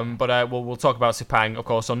 We'll talk about Sepang, of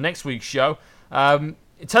course, on next week's show. In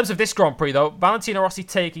terms of this Grand Prix, though, Valentino Rossi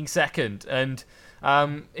taking second, and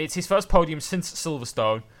it's his first podium since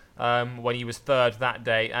Silverstone, when he was 3rd that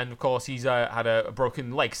day, and of course he's had a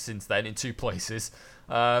broken leg since then in 2 places.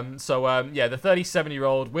 The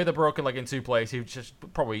 37-year-old with a broken leg in 2 places, who just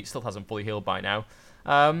probably still hasn't fully healed by now.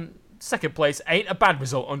 Second place ain't a bad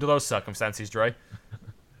result under those circumstances, Dre.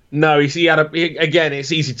 No, it's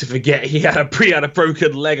easy to forget. He had a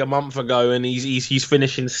broken leg a month ago, and he's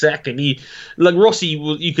finishing second. Rossi,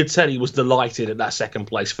 you could tell he was delighted at that second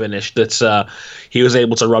place finish, that he was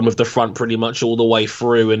able to run with the front pretty much all the way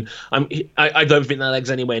through. And I don't think that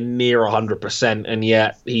leg's anywhere near 100%, and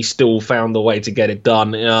yet he still found the way to get it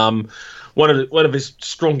done. one of his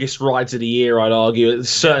strongest rides of the year, I'd argue. It's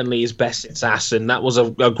certainly his best since Assen. That was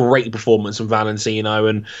a great performance from Valentino,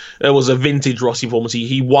 and it was a vintage Rossi performance.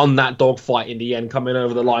 He won that dogfight in the end, coming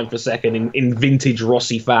over the line for second in vintage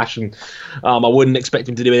Rossi fashion. I wouldn't expect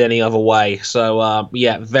him to do it any other way. So,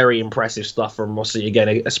 very impressive stuff from Rossi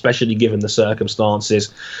again, especially given the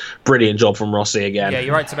circumstances. Brilliant job from Rossi again. Yeah,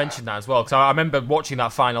 you're right to mention that as well, because I remember watching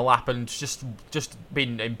that final lap and just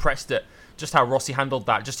being impressed at just how Rossi handled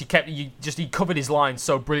that. He covered his line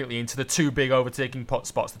so brilliantly into the two big overtaking pot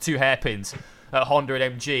spots, the two hairpins at Honda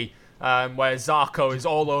and MG, where Zarco is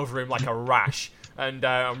all over him like a rash, and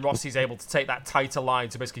Rossi's able to take that tighter line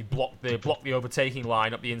to basically block the overtaking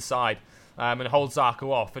line up the inside, and hold Zarco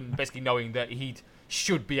off, and basically knowing that he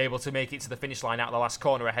should be able to make it to the finish line out of the last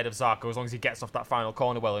corner ahead of Zarco as long as he gets off that final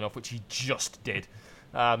corner well enough, which he just did.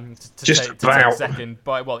 To take second,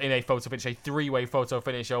 in a photo finish, a three-way photo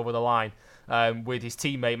finish over the line with his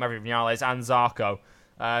teammate Maverick Vinales and Zarco.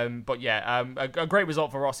 A great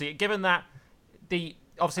result for Rossi, given that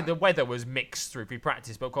obviously the weather was mixed through free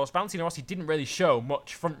practice, but of course Valentino Rossi didn't really show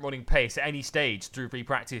much front-running pace at any stage through free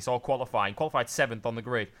practice or qualifying. Qualified 7th on the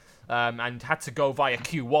grid, and had to go via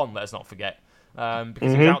Q1, let's not forget,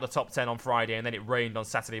 because he was out the top 10 on Friday, and then it rained on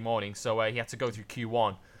Saturday morning, so he had to go through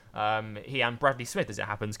Q1. He and Bradley Smith, as it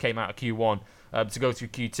happens, came out of Q1 to go through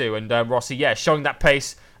Q2, and Rossi, showing that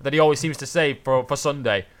pace that he always seems to save for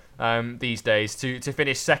Sunday these days to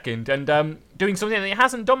finish second, and doing something that he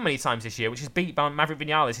hasn't done many times this year, which is beat by Maverick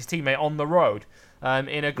Vinales, his teammate, on the road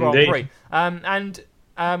in a Grand Prix. And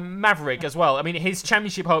Maverick as well. I mean, his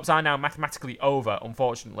championship hopes are now mathematically over,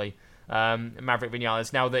 unfortunately. Maverick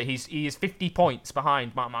Vinales, now that he is 50 points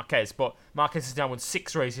behind Marc Marquez, but Marquez has now won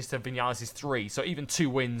 6 races to Vinales' 3, so even 2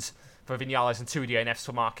 wins for Vinales and 2 DNFs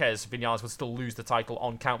for Marquez, Vinales would still lose the title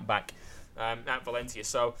on countback at Valencia.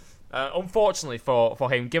 So unfortunately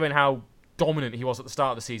for him, given how dominant he was at the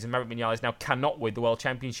start of the season, Maverick Vinales now cannot win the World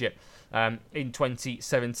Championship in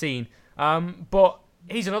 2017. But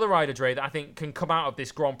he's another rider, Dre, that I think can come out of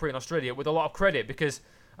this Grand Prix in Australia with a lot of credit, because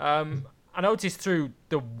I noticed through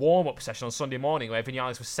the warm-up session on Sunday morning where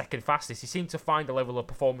Vinales was second fastest, he seemed to find a level of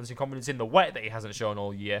performance and confidence in the wet that he hasn't shown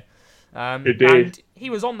all year. And he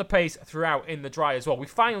was on the pace throughout in the dry as well. We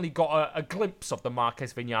finally got a glimpse of the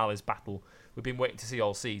Marquez-Vinales battle we've been waiting to see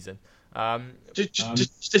all season.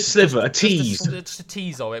 Just a sliver, a tease. Just a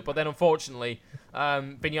tease of it, but then unfortunately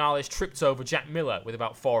Vinales tripped over Jack Miller with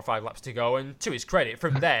about 4 or 5 laps to go, and to his credit,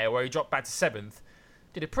 from there, where he dropped back to 7th,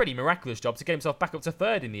 did a pretty miraculous job to get himself back up to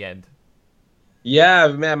 3rd in the end. Yeah,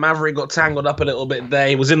 Maverick got tangled up a little bit there.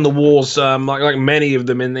 He was in the wars, like many of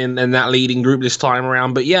them in that leading group this time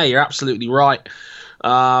around. But yeah, you're absolutely right.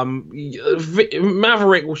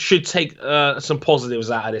 Maverick should take some positives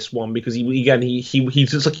out of this one, because he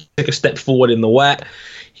just took a step forward in the wet.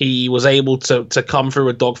 He was able to come through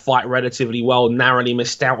a dogfight relatively well, narrowly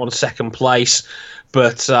missed out on 2nd place,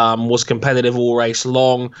 but was competitive all race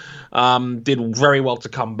long. Did very well to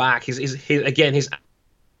come back. His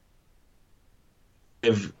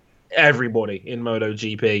of everybody in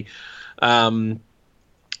MotoGP.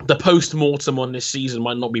 The post-mortem on this season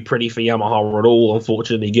might not be pretty for Yamaha at all,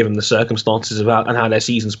 unfortunately, given the circumstances and how their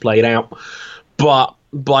season's played out. But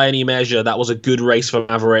by any measure, that was a good race for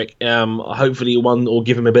Maverick. Hopefully one will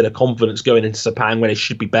give him a bit of confidence going into Sepang, where they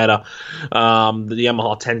should be better. The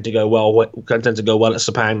Yamaha tend to go well at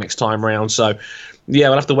Sepang next time around. So yeah,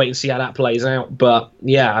 we'll have to wait and see how that plays out. But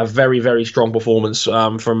yeah, a very, very strong performance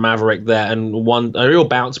from Maverick there, and a real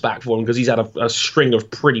bounce back for him, because he's had a string of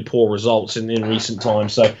pretty poor results in recent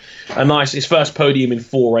times. So his first podium in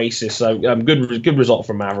 4 races. So good result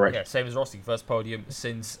from Maverick. Yeah, same as Rossi, first podium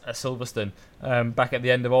since Silverstone back at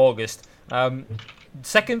the end of August.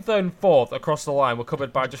 2nd, 3rd, and 4th across the line were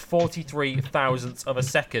covered by just 43 thousandths of a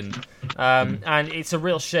second. And it's a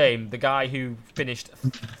real shame the guy who finished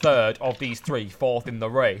 3rd of these 3, 4th in the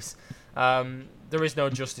race. There is no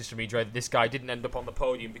justice for me, Dre, that this guy didn't end up on the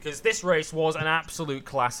podium, because this race was an absolute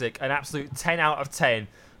classic, an absolute 10 out of 10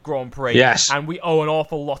 Grand Prix. Yes. And we owe an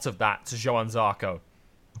awful lot of that to Johann Zarco.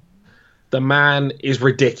 The man is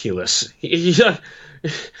ridiculous. You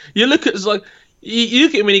look at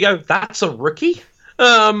him and you go, that's a rookie?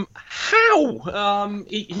 How?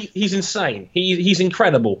 He's insane. He's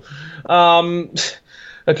incredible.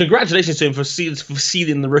 congratulations to him for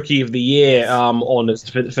sealing the Rookie of the Year honours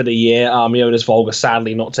for the year. Jonas Volga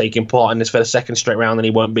sadly not taking part in this for the second straight round, and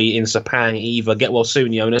he won't be in Sepang either. Get well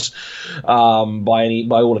soon, Jonas,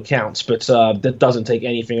 by all accounts. But that doesn't take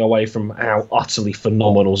anything away from how utterly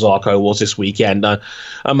phenomenal Zarco was this weekend. A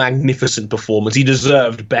magnificent performance. He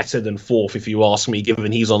deserved better than fourth, if you ask me,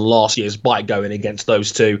 given he's on last year's bike going against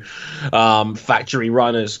those two factory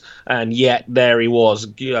runners. And yet there he was,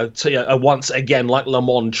 once again, like Le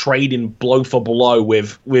Mans, trading blow for blow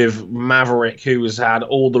with Maverick, who has had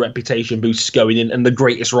all the reputation boosts going in, and the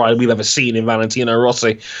greatest rider we've ever seen in Valentino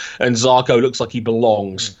Rossi. And Zarco looks like he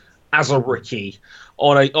belongs as a rookie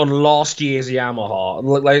on last year's Yamaha.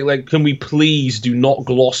 Like, can we please do not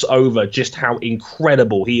gloss over just how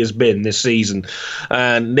incredible he has been this season?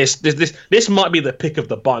 And this might be the pick of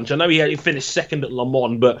the bunch. I know he finished second at Le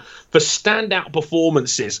Mans, but for standout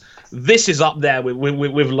performances, this is up there with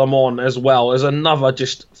Le Mans as well as another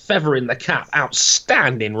just feather in the cap,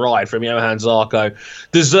 outstanding ride from Johann Zarco.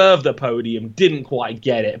 Deserved the podium, didn't quite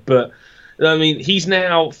get it, but I mean, he's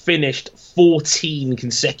now finished 14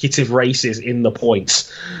 consecutive races in the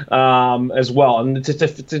points as well. And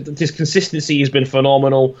his consistency has been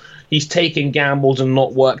phenomenal. He's taken gambles and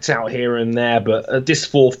not worked out here and there. But this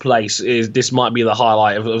fourth place this might be the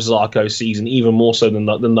highlight of Zarco's season, even more so than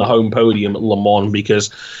the home podium at Le Mans, because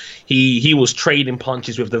he was trading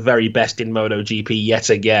punches with the very best in MotoGP yet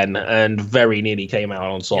again, and very nearly came out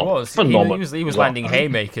on top. He was. Phenomenal. He was landing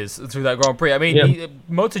haymakers through that Grand Prix. I mean,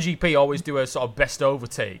 MotoGP always do a sort of best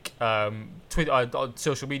overtake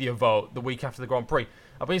social media vote the week after the Grand Prix.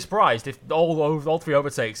 I'd be surprised if all three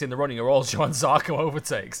overtakes in the running are all Johann Zarco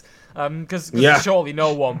overtakes. Because surely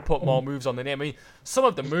no one put more moves on than him. I mean, some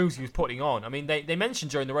of the moves he was putting on, I mean, they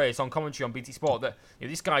mentioned during the race on commentary on BT Sport that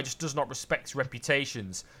this guy just does not respect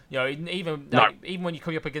reputations. Even when you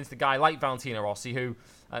come up against a guy like Valentino Rossi, who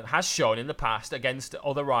has shown in the past against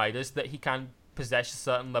other riders that he can possess a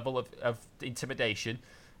certain level of intimidation,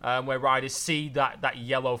 where riders see that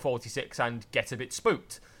yellow 46 and get a bit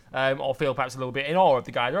spooked. Or feel perhaps a little bit in awe of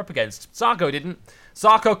the guy they're up against. Zarco didn't.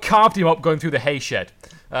 Zarco carved him up going through the hay shed,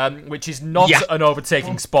 which is not an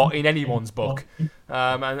overtaking spot in anyone's book.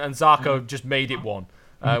 And Zarco just made it one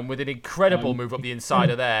with an incredible move up the inside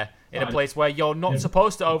of there in a place where you're not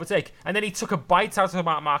supposed to overtake. And then he took a bite out of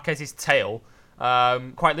Marc Marquez's tail,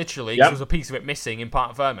 quite literally, because there was a piece of it missing in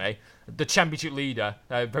Part Ferme. The championship leader,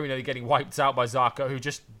 very nearly getting wiped out by Zarco, who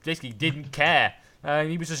just basically didn't care.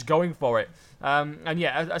 He was just going for it.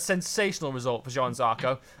 A sensational result for Johann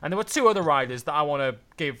Zarco. And there were two other riders that I want to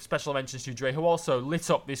give special mentions to, Dre, who also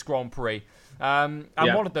lit up this Grand Prix. One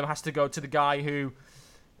of them has to go to the guy who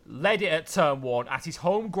led it at Turn 1 at his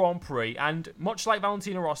home Grand Prix, and much like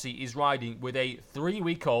Valentino Rossi, is riding with a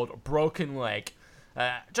 3-week-old broken leg.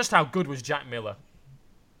 Just how good was Jack Miller?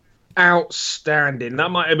 Outstanding.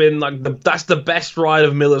 That might have been that's the best ride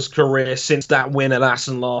of Miller's career since that win at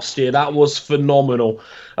Assen last year. That was phenomenal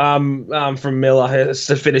from Miller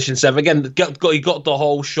to finish in 7th. Again, he got the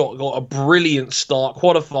whole shot, got a brilliant start,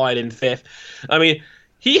 qualified in 5th. I mean,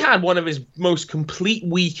 he had one of his most complete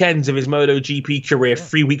weekends of his MotoGP career,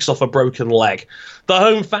 3 weeks off a broken leg. The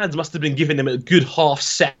home fans must have been giving him a good half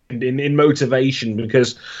second in motivation,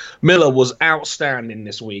 because Miller was outstanding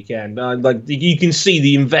this weekend. You can see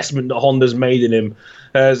the investment that Honda's made in him.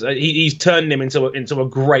 He's turned him into a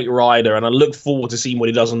great rider, and I look forward to seeing what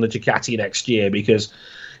he does on the Ducati next year, because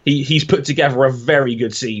he's put together a very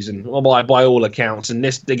good season by all accounts. And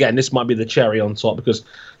this might be the cherry on top, because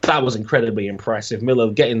that was incredibly impressive.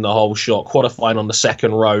 Miller getting the whole shot, qualifying on the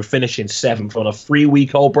second row, finishing 7th on a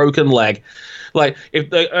 3-week-old broken leg. I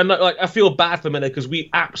feel bad for Miller, because we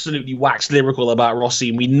absolutely waxed lyrical about Rossi,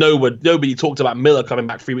 and we know nobody talked about Miller coming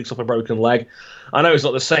back 3 weeks off a broken leg. I know it's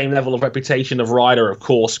not the same level of reputation of rider, of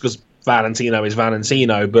course, because Valentino is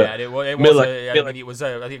Valentino, but Miller, I think it was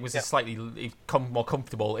a slightly more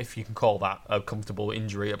comfortable, if you can call that a comfortable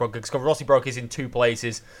injury. Because Rossi broke his in 2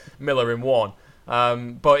 places, Miller in 1.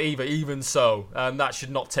 But even so, that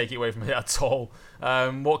should not take it away from it at all.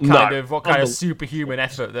 What kind of superhuman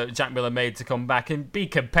effort that Jack Miller made to come back and be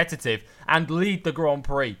competitive and lead the Grand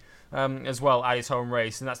Prix as well at his home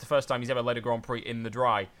race, and that's the first time he's ever led a Grand Prix in the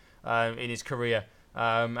dry in his career.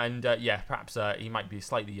 Perhaps he might be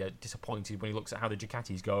slightly disappointed when he looks at how the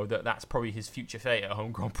Ducatis go. That's probably his future fate at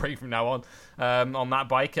home Grand Prix from now on that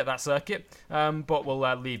bike at that circuit. But we'll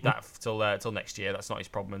leave that till next year. That's not his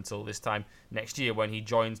problem until this time next year when he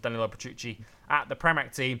joins Danilo Petrucci at the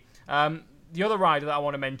Pramac team. The other rider that I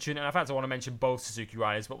want to mention, and in fact I want to mention both Suzuki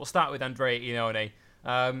riders, but we'll start with Andrea Iannone,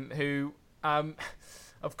 who,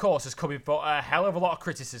 of course, has come in for a hell of a lot of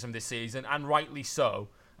criticism this season, and rightly so.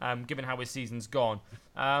 given how his season's gone.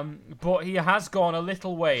 But he has gone a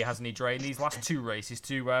little way, hasn't he, Dre, in these last 2 races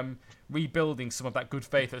to rebuilding some of that good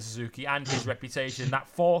faith at Suzuki and his reputation. That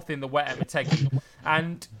 4th in the wet at Motegi.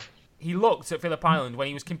 And he looked at Phillip Island when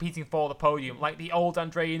he was competing for the podium like the old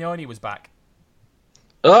Andrea Iannone was back.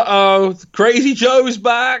 Crazy Joe's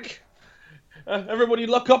back. Everybody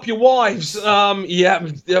lock up your wives. Andrea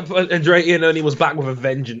Iannone was back with a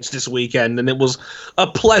vengeance this weekend, and it was a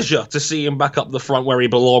pleasure to see him back up the front where he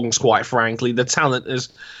belongs, quite frankly. The talent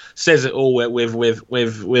says it all with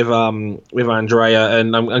Andrea,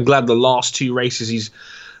 and I'm glad the last 2 races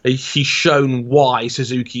he's shown why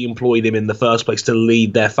Suzuki employed him in the first place to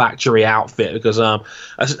lead their factory outfit, because a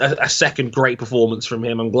second great performance from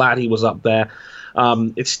him. I'm glad he was up there.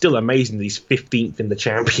 It's still amazing that he's 15th in the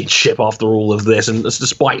championship after all of this, and that's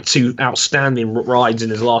despite 2 outstanding rides in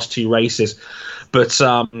his last 2 races. But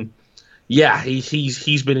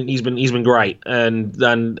he's been great, and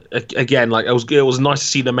then again, like it was nice to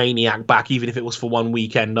see the Maniac back, even if it was for 1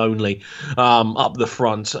 weekend only, up the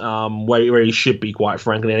front, where he should be, quite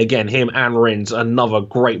frankly. And again, him and Rins, another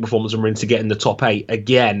great performance from Rins to get in the top 8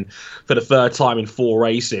 again for the 3rd time in 4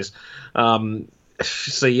 races.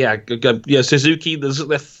 So Suzuki,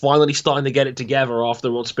 they're finally starting to get it together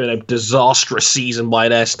after what's been a disastrous season by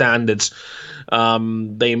their standards.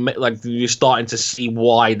 You're starting to see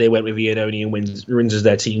why they went with Iannone and Rins as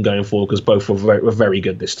their team going forward, because both were very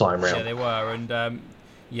good this time round. Yeah, they were, and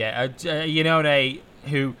Iannone,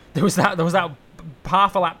 who there was that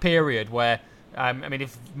half a lap period where.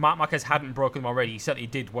 If Marc Marquez hadn't broken them already, he certainly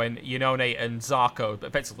did when Iannone and Zarco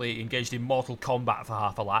effectively engaged in mortal combat for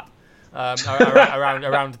half a lap.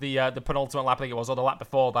 Around the penultimate lap, I think it was, or the lap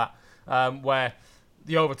before that, where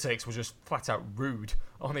the overtakes were just flat out rude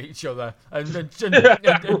on each other, and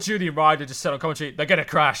Julian Ryder just said on commentary, "They're gonna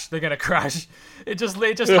crash. It just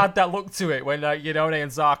had that look to it when Iannone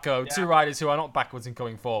and Zarco, 2 riders who are not backwards and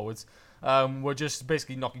coming forwards, were just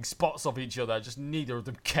basically knocking spots off each other. Just neither of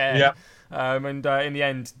them cared. Yeah. In the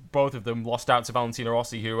end, both of them lost out to Valentino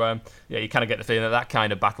Rossi, who, you kind of get the feeling that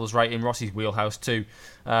kind of battle's right in Rossi's wheelhouse too,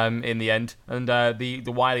 in the end. And the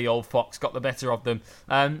wily old fox got the better of them.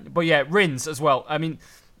 But yeah, Rins as well.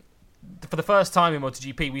 For the first time in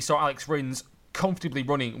MotoGP, we saw Alex Rins comfortably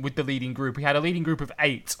running with the leading group. He had a leading group of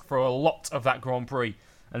 8 for a lot of that Grand Prix,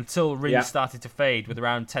 until Rins started to fade with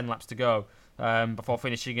around 10 laps to go. Before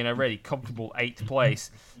finishing in a really comfortable 8th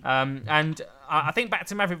place. And I think back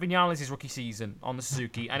to Maverick Vinales' rookie season on the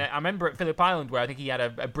Suzuki, and I remember at Phillip Island where I think he had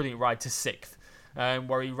a brilliant ride to 6th,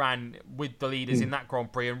 where he ran with the leaders in that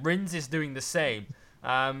Grand Prix, and Rins is doing the same.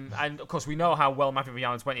 And of course we know how well Maverick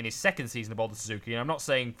Vinales went in his 2nd season aboard the Suzuki, and I'm not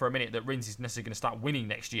saying for a minute that Rins is necessarily going to start winning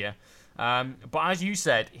next year. But as you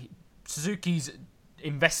said, Suzuki's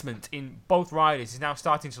investment in both riders is now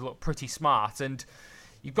starting to look pretty smart, and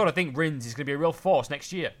you've got to think Rins is going to be a real force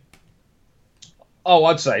next year. Oh,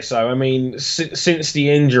 I'd say so. Since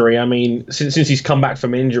the injury, since he's come back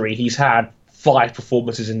from injury, he's had 5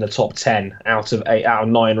 performances in the top 10 out of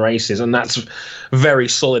 9 races, and that's very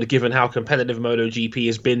solid given how competitive MotoGP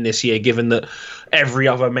has been this year, given that every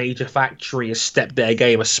other major factory has stepped their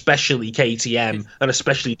game, especially KTM and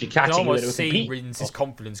especially Ducati. You can almost see Rins'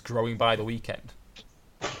 confidence growing by the weekend.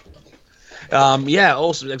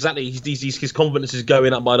 Also, exactly. His confidence is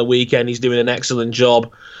going up by the weekend. He's doing an excellent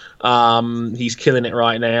job. He's killing it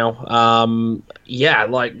right now.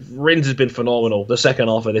 Rins has been phenomenal. The second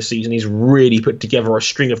half of this season, he's really put together a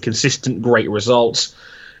string of consistent great results.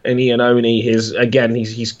 And Iannone,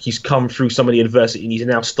 he's come through some of the adversity, and he's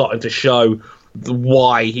now starting to show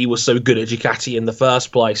why he was so good at Ducati in the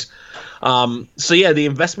first place. The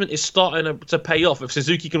investment is starting to pay off. If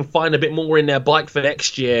Suzuki can find a bit more in their bike for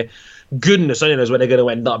next year, goodness only knows where they're going to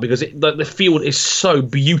end up, because the field is so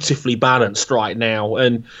beautifully balanced right now,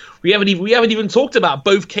 and we haven't even talked about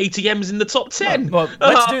both KTMs in the top 10. Well,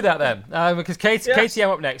 let's do that then, because KTM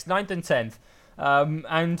up next, 9th and 10th,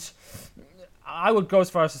 and I would go as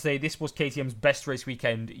far as to say this was KTM's best race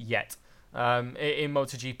weekend yet in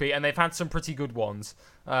MotoGP, and they've had some pretty good ones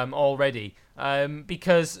already,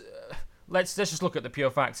 because Let's just look at the pure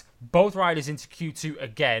facts. Both riders into Q2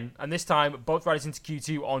 again, and this time both riders into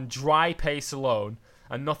Q2 on dry pace alone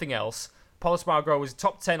and nothing else. Pol Espargaro was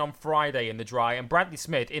top 10 on Friday in the dry, and Bradley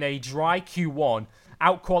Smith in a dry Q1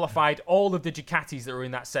 out-qualified all of the Ducatis that were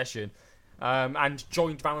in that session, and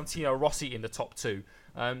joined Valentino Rossi in the top 2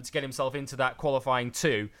 to get himself into that qualifying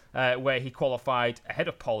 2, where he qualified ahead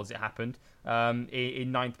of Pol as it happened,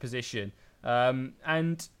 in 9th position.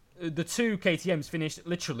 And the 2 KTMs finished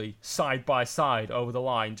literally side by side over the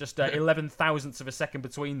line, just 11 thousandths of a second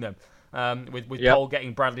between them, with Pol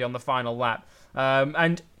getting Bradley on the final lap.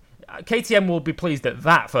 And KTM will be pleased at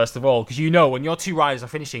that, first of all, because when your two riders are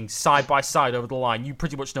finishing side by side over the line, you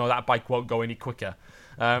pretty much know that bike won't go any quicker.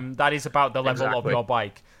 That is about the level of your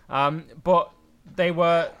bike. But they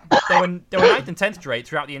were 9th and 10th straight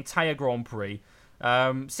throughout the entire Grand Prix.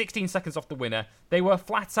 16 seconds off the winner. They were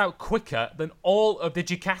flat out quicker than all of the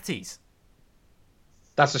Ducatis.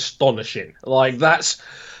 That's astonishing. Like, that's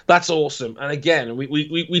awesome. And again,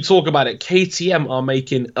 we talk about it. KTM are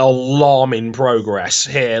making alarming progress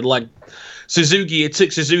here. Like, it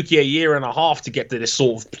took Suzuki a year and a half to get to this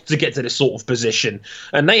sort of position,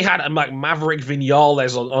 and they had like Maverick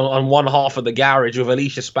Vinales on one half of the garage with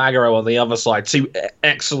Alicia Spargaro on the other side. Two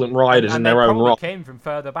excellent riders in their own right. They came from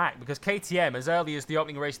further back because KTM, as early as the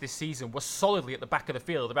opening race this season, was solidly at the back of the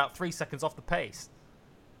field, about 3 seconds off the pace.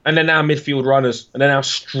 And they're now midfield runners, and they're now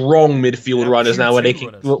strong midfield runners now, where they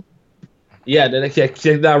can. Yeah,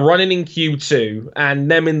 they're running in Q2, and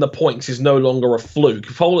them in the points is no longer a fluke.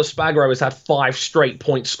 Pol Espargaro has had 5 straight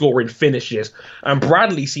point-scoring finishes, and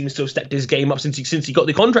Bradley seems to have stepped his game up since he got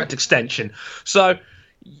the contract extension. So,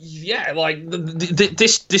 yeah, like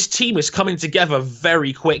this team is coming together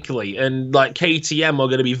very quickly, and like KTM are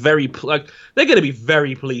going to be they're going to be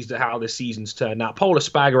very pleased at how this season's turned out. Pol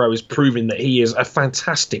Espargaro is proving that he is a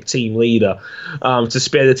fantastic team leader to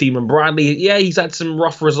spare the team, and Bradley, yeah, he's had some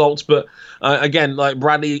rough results, but again, like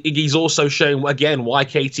Bradley, he's also shown again why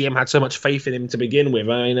KTM had so much faith in him to begin with.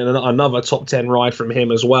 I mean, another top 10 ride from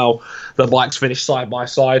him as well. The bikes finished side by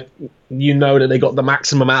side. You know that they got the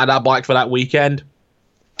maximum out of that bike for that weekend.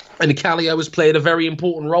 And Kallio has played a very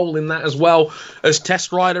important role in that as well as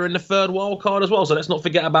test rider in the third wildcard as well. So let's not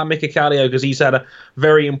forget about Mika Kallio, because he's had a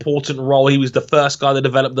very important role. He was the first guy to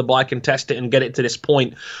develop the bike and test it and get it to this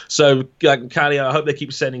point. So Kallio, I hope they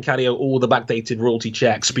keep sending Kallio all the backdated royalty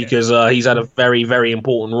checks, because he's had a very, very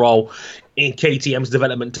important role in KTM's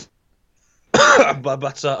development.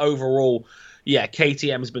 but overall, yeah,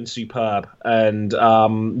 KTM has been superb, and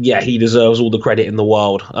he deserves all the credit in the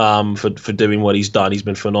world for doing what he's done. He's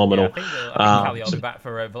been phenomenal. Yeah, I think Kallio will be back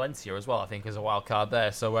for Valencia as well, I think, as a wild card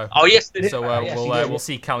there. So we'll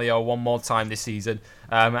see Kallio one more time this season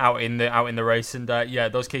out in the race, and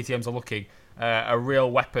those KTMs are looking a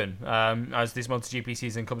real weapon as this MotoGP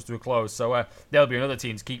season comes to a close. So there'll be another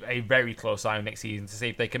team to keep a very close eye on next season to see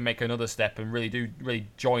if they can make another step and really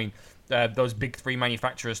join those big three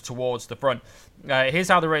manufacturers towards the front. Here's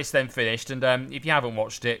how the race then finished, and if you haven't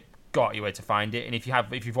watched it, go out your way to find it, and if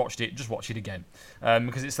you've watched it, just watch it again,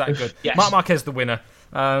 because it's that good. Yes. Marc Marquez the winner,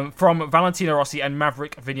 from Valentino Rossi and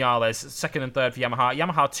Maverick Vinales, second and third for Yamaha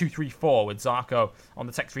 2-3-4 with Zarco on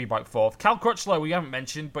the Tech 3 bike fourth. Cal Crutchlow, we haven't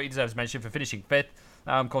mentioned, but he deserves mention for finishing fifth,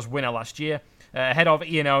 of course winner last year, ahead of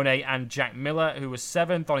Ian One and Jack Miller, who was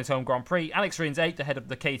 7th on his home Grand Prix. Alex Rins 8th, ahead of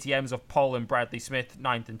the KTMs of Pol and Bradley Smith,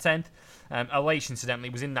 9th and 10th. Aleix, incidentally,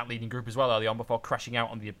 was in that leading group as well early on before crashing out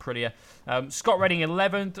on the Aprilia. Scott Redding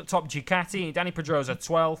 11th, top Ducati. Danny Pedrosa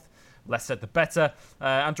 12th, less said the better.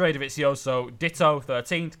 Andrea Dovizioso ditto,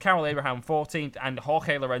 13th. Carol Abraham 14th, and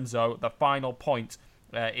Jorge Lorenzo, the final point,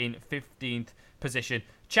 in 15th position.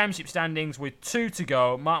 Championship standings with 2 to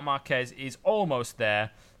go. Marc Marquez is almost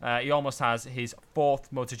there. He almost has his 4th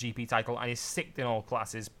MotoGP title and is 6th in all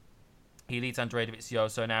classes. He leads Andrea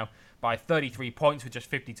Dovizioso now by 33 points with just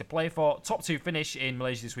 50 to play for. Top 2 finish in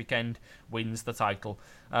Malaysia this weekend wins the title.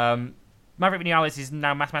 Maverick Vinales is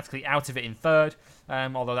now mathematically out of it in 3rd,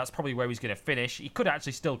 although that's probably where he's going to finish. He could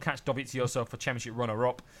actually still catch Dovizioso for championship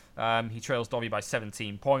runner-up. He trails Dovi by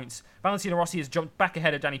 17 points. Valentino Rossi has jumped back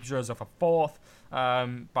ahead of Danny Pedrosa for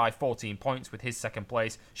 4th by 14 points with his 2nd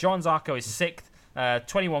place. Johann Zarco is 6th.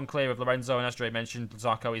 21 clear of Lorenzo, and as Dre mentioned,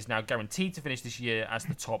 Zarco is now guaranteed to finish this year as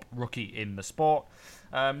the top rookie in the sport.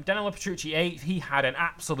 Danilo Petrucci 8th. He had an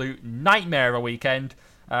absolute nightmare of a weekend.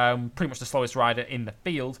 Pretty much the slowest rider in the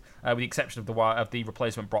field, with the exception of the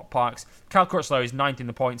replacement Brock Parks. Cal Crutchlow is 9th in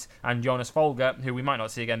the points, and Jonas Folger, who we might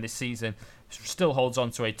not see again this season, still holds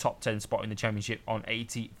on to a top 10 spot in the championship on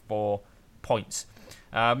 84 points.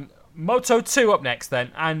 Moto 2 up next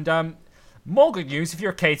then, and more good news if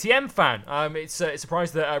you're a KTM fan. It's a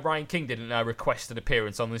surprise that Ryan King didn't request an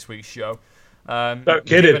appearance on this week's show.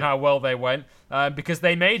 Given how well they went, because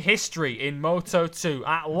they made history in Moto 2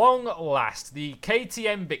 at long last. The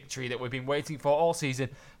KTM victory that we've been waiting for all season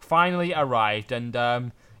finally arrived, and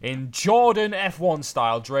in Jordan F1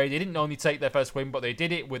 style, Dre, they didn't only take their first win, but they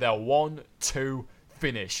did it with a 1-2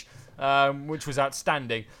 finish, which was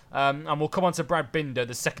outstanding. And we'll come on to Brad Binder,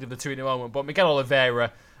 the second of the two in a moment, but Miguel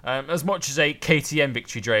Oliveira, as much as a KTM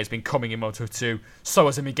victory, Dre, has been coming in Moto 2, so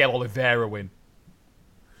has a Miguel Oliveira win.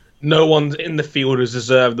 No one in the field has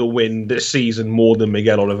deserved the win this season more than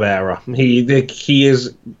Miguel Oliveira. He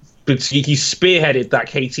has But he's spearheaded that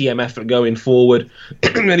KTM effort going forward,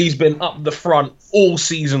 and he's been up the front all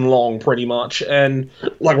season long, pretty much. And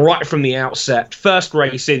like right from the outset, first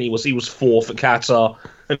race in, he was fourth at Qatar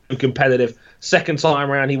and competitive. Second time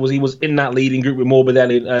around, he was in that leading group with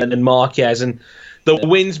Morbidelli and Marquez, and the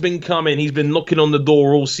win's been coming. He's been knocking on the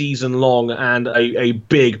door all season long, and a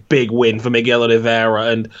big win for Miguel Oliveira,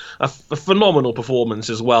 and a phenomenal performance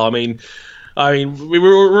as well. I mean,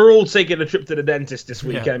 we're all taking a trip to the dentist this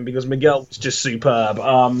weekend because Miguel was just superb.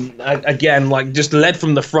 Again, like just led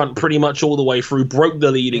from the front pretty much all the way through, broke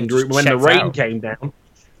the leading group. When the rain came down,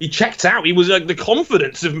 he checked out. He was like the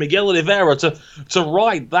confidence of Miguel Oliveira to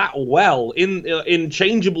ride that well in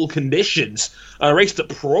changeable conditions. A race that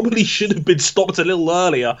probably should have been stopped a little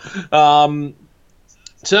earlier.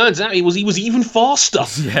 Turns out he was even faster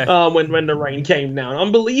when the rain came down.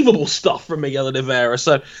 Unbelievable stuff from Miguel Oliveira.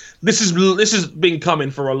 So this has been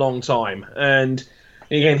coming for a long time, and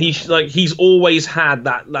again he's always had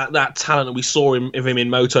that talent that we saw of him in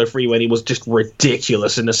Moto3 when he was just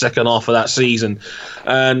ridiculous in the second half of that season.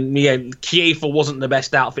 And Kiefer wasn't the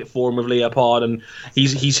best outfit for him with Leopard, and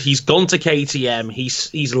he's gone to KTM.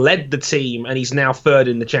 He's led the team, and he's now third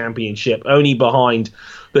in the championship, only behind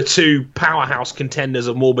the two powerhouse contenders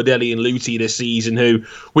of Morbidelli and Luthi this season, who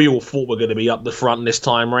we all thought were going to be up the front this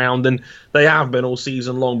time round, and they have been all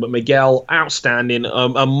season long. But Miguel, outstanding,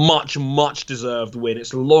 a much deserved win.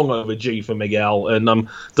 It's long overdue for Miguel, and I'm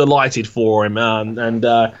delighted for him. What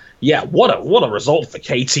a result for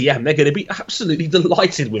KTM. They're going to be absolutely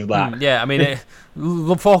delighted with that. I mean,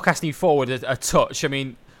 forecasting forward a touch. I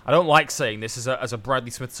mean, I don't like saying this as a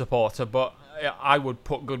Bradley Smith supporter, but I would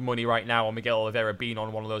put good money right now on Miguel Oliveira being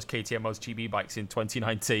on one of those KTM MotoGP bikes in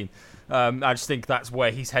 2019. I just think that's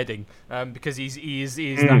where he's heading, because he is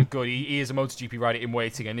that good. He is a MotoGP rider in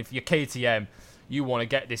waiting, and if you're KTM, you want to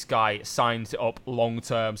get this guy signed up long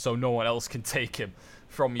term so no one else can take him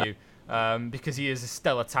from you, because he is a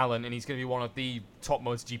stellar talent, and he's going to be one of the top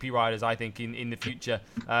MotoGP riders, I think, in the future,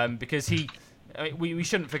 because we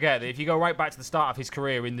shouldn't forget that if you go right back to the start of his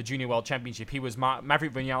career in the Junior World Championship, he was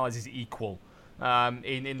Maverick Vinales' equal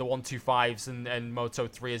in the 125s and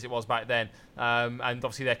Moto3 as it was back then. And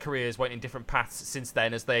obviously their careers went in different paths since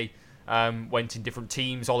then as they went in different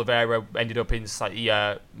teams. Oliveira ended up in slightly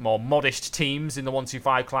more modest teams in the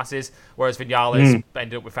 125 classes, whereas Vinales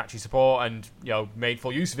ended up with factory support and made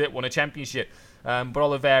full use of it, won a championship. But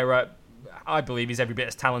Oliveira, I believe, is every bit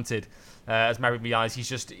as talented as Maverick Vinales.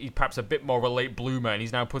 He's perhaps a bit more of a late bloomer, and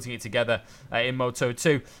he's now putting it together in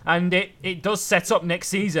Moto2. And it does set up next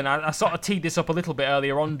season. I sort of teed this up a little bit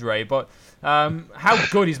earlier, Andre, but how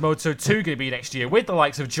good is Moto2 going to be next year with the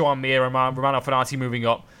likes of Joan Mir and Romano Fenati moving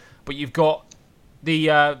up? But you've got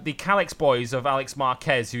the Calix boys of Alex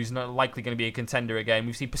Marquez, who's not likely going to be a contender again.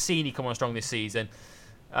 We've seen Passini come on strong this season.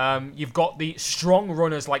 You've got the strong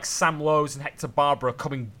runners like Sam Lowes and Hector Barbera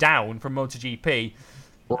coming down from MotoGP.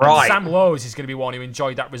 Right. Sam Lowes is going to be one who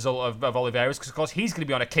enjoyed that result of Oliveira's, because of course he's going to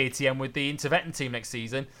be on a KTM with the Intervetten team next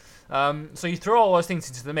season. So you throw all those things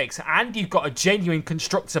into the mix, and you've got a genuine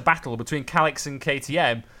constructor battle between Calix and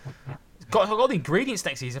KTM. Got all the ingredients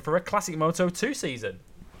next season for a classic Moto2 season.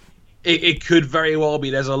 It could very well be.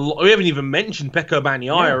 There's a lot. We haven't even mentioned Pecco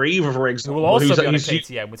Bagnaia either, for example. Will also be on a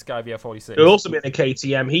KTM with Sky 46. He'll also be in a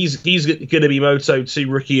KTM. He's going to be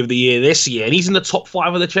Moto2 Rookie of the Year this year, and he's in the top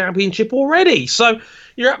 5 of the championship already. So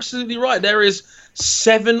you're absolutely right. There is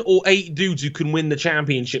 7 or 8 dudes who can win the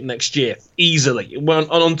championship next year easily,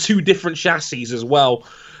 on 2 different chassis as well.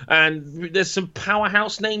 And there's some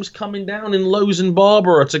powerhouse names coming down in Lowes and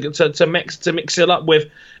Barbera to mix it up with,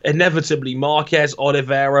 inevitably, Marquez,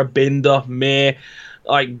 Oliveira, Binder, Mir.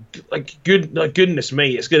 Goodness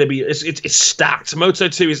me, it's going to be it's stacked.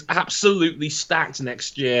 Moto2 is absolutely stacked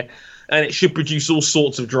next year, and it should produce all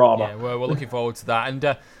sorts of drama. Yeah, we're looking forward to that,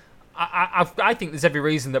 and I think there's every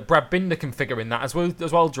reason that Brad Binder can figure in that as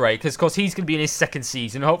well, Dre, because of course he's going to be in his second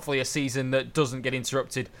season, hopefully a season that doesn't get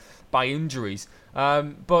interrupted by injuries.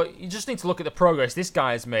 But you just need to look at the progress this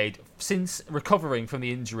guy has made since recovering from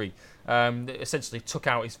the injury that essentially took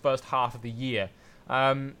out his first half of the year.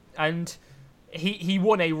 And he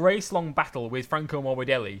won a race-long battle with Franco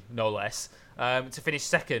Morbidelli, no less, to finish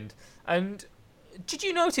second. And did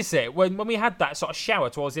you notice it when we had that sort of shower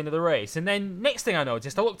towards the end of the race? And then next thing I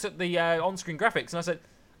noticed, I looked at the on-screen graphics and I said,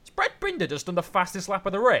 has Brad Binder just done the fastest lap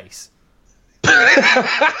of the race?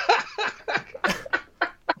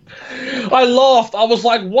 I laughed. I was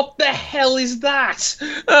like, "What the hell is that?"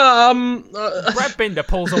 Brad Binder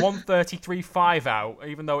pulls a 133.5 out,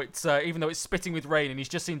 even though it's spitting with rain, and he's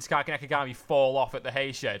just seen Takaki Nakagami fall off at the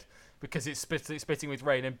hay shed because it's spitting with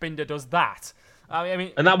rain, and Binder does that. I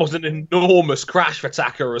mean, and that was an enormous crash for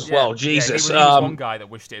Taka as well. Jesus, he was one guy that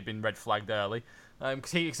wished it had been red flagged early.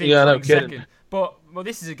 Because he was no second. But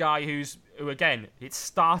this is a guy who again, it's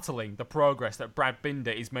startling the progress that Brad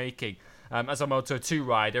Binder is making as a Moto2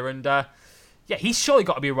 rider, and he's surely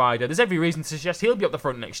got to be a rider. There's every reason to suggest he'll be up the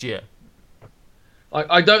front next year.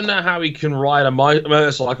 I don't know how he can ride a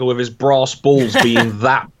motorcycle with his brass balls being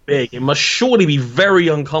that big. It must surely be very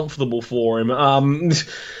uncomfortable for him.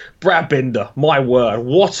 Brad Binder, my word,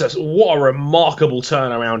 what a remarkable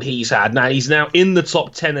turnaround he's had. Now he's in the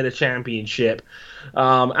top 10 of the championship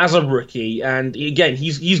as a rookie, and again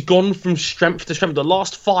he's gone from strength to strength. The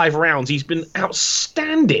last 5 rounds he's been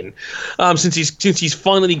outstanding since he's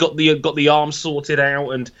finally got the arm sorted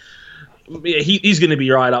out, and he's going to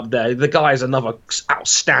be right up there. The guy is another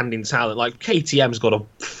outstanding talent. Like, KTM's got a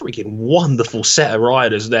freaking wonderful set of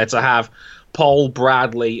riders there to have. Paul,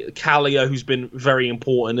 Bradley, Kallio, who's been very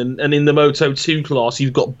important, and in the Moto2 class,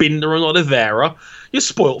 you've got Binder and Oliveira. You're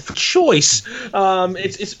spoilt for choice.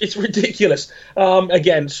 It's ridiculous.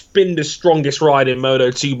 Again, Binder's strongest rider in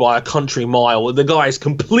Moto2 by a country mile. The guy is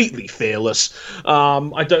completely fearless.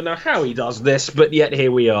 I don't know how he does this, but yet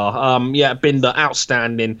here we are. Binder,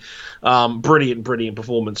 outstanding. Brilliant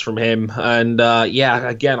performance from him. And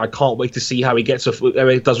again, I can't wait to see how he does with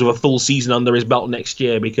a full season under his belt next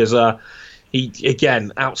year, because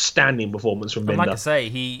outstanding performance from Binder. And like I say,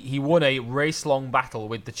 he won a race-long battle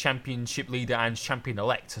with the championship leader and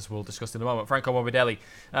champion-elect, as we'll discuss in a moment, Franco Morbidelli,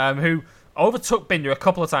 who overtook Binder a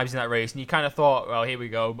couple of times in that race, and you kind of thought, well, here we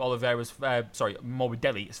go,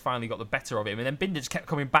 Morbidelli has finally got the better of him, and then Binder just kept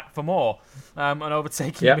coming back for more and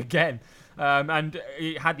overtaking him again. And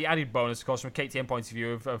he had the added bonus, of course, from a KTM point of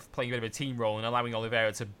view, of playing a bit of a team role and allowing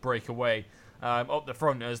Oliveira to break away up the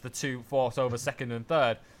front as the two fought over second and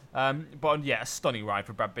third. But a stunning ride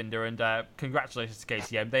for Brad Binder, and congratulations to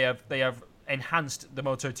KTM. They have enhanced the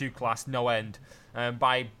Moto2 class no end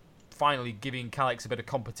by finally giving Kalex a bit of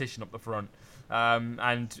competition up the front.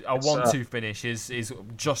 And a 1-2 finish is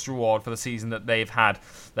just reward for the season that they've had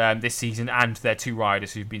this season, and their 2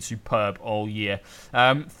 riders who've been superb all year.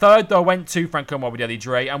 Third, though, went to Franco Morbidelli,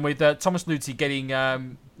 Dre, and with Thomas Luthi getting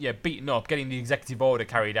beaten up, getting the executive order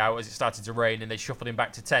carried out as it started to rain, and they shuffled him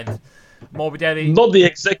back to 10th. Morbidelli, not the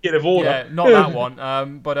executive order. Yeah, not that one.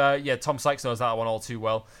 Tom Sykes knows that one all too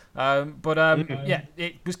well.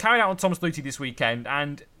 It was carried out on Thomas Luthi this weekend,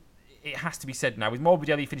 and it has to be said now, with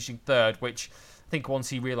Morbidelli finishing third, which I think once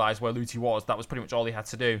he realised where Luthi was, that was pretty much all he had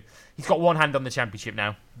to do. He's got one hand on the championship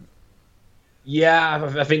now. Yeah,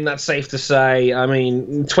 I think that's safe to say. I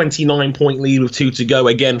mean, 29-point lead with 2 to go.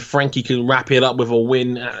 Again, Frankie can wrap it up with a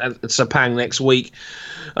win at Sepang next week.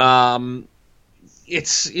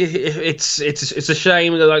 It's a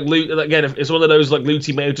shame that, like, again, it's one of those, like,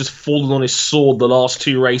 Luthi may have just fallen on his sword the last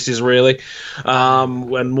 2 races, really.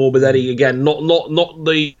 When Morbidelli, again, not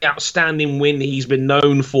the outstanding win he's been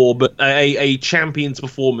known for, but a champion's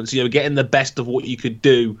performance. Getting the best of what you could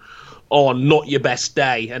do on not your best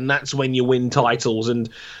day, and that's when you win titles. And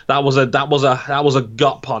that was a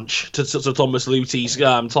gut punch to Thomas Luthi's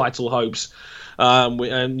title hopes.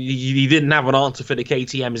 And he didn't have an answer for the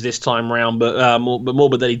KTMs this time round, but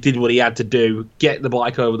Morbidelli did what he had to do, get the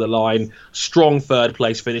bike over the line. Strong third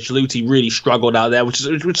place finish. Luthi really struggled out there, which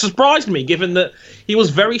surprised me, given that he was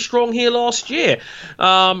very strong here last year.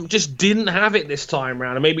 Just didn't have it this time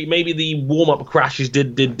round, and maybe the warm up crashes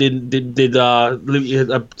did Luthi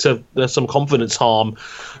some confidence harm,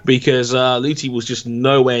 because Luthi was just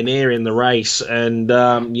nowhere near in the race, and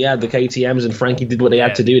the KTMs and Frankie did what they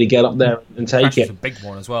had to do to get up there and take it. A big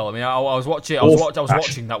one as well. I mean, I was watching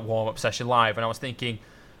that warm-up session live, and I was thinking,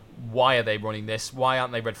 why are they running this? Why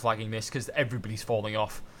aren't they red flagging this? Because everybody's falling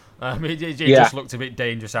off. It just looked a bit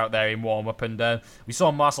dangerous out there in warm-up, and we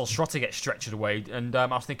saw Marcel Schrotter get stretchered away, and I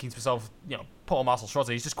was thinking to myself, poor Marcel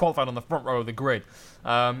Schrotter, he's just qualified on the front row of the grid.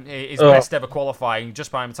 His best ever qualifying,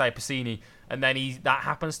 just by Matteo Pessini, and then that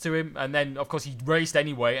happens to him, and then, of course, he raced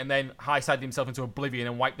anyway, and then high-sided himself into oblivion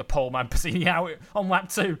and wiped the pole man Pessini out on lap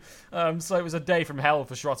 2. So it was a day from hell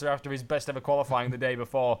for Schrotter after his best ever qualifying the day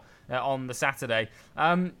before on the Saturday.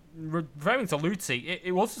 Referring to Luthi,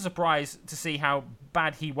 it was a surprise to see how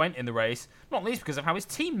bad he went in the race, not least because of how his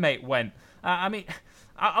teammate went.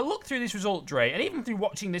 I looked through this result, Dre, and even through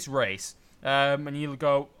watching this race, and you'll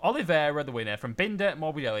go, Oliveira, the winner, from Binder,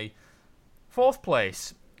 Morbidelli. 4th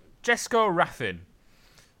place, Jesko Raffin.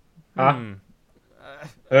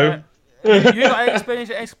 Who? You got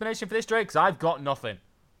any explanation for this, Drake? Because I've got nothing.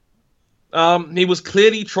 He was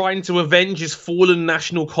clearly trying to avenge his fallen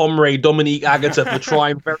national comrade Dominique Agata for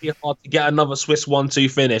trying very hard to get another Swiss 1-2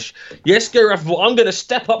 finish. Yes, Gareth, I'm going to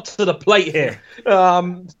step up to the plate here.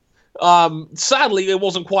 Sadly, it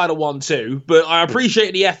wasn't quite a 1-2, but I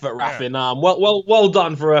appreciate the effort, Raffin. Well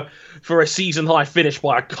done for a season high finish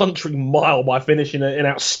by a country mile by finishing in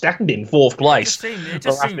outstanding fourth place. It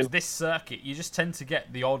just seems this circuit, you just tend to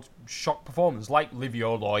get the odd shock performance like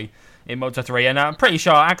Livio Loy in Moto3, and I'm pretty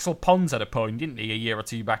sure Axel Pons had a point, didn't he, a year or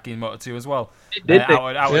two back in Moto2 as well?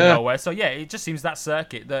 Out of nowhere. So yeah, it just seems that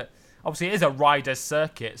circuit that obviously it is a rider's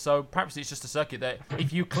circuit, so perhaps it's just a circuit that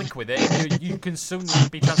if you click with it, you can soon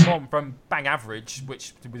be transformed from bang average,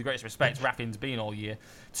 which with the greatest respect Raffin's been all year,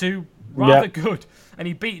 to rather good. And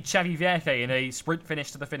he beat Xavi Vierge in a sprint finish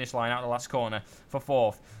to the finish line out of the last corner for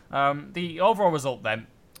fourth. The overall result then,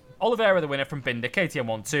 Oliveira the winner from Binder, KTM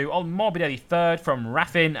 1-2, Morbidelli third from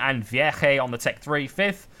Raffin, and Vierge on the Tech 3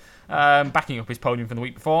 fifth, backing up his podium from the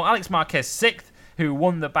week before. Alex Marquez sixth, who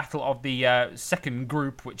won the battle of the second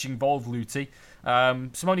group, which involved Luthi.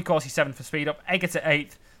 Simone Corsi 7th for speed up. Egger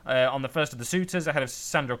 8th on the first of the suitors, ahead of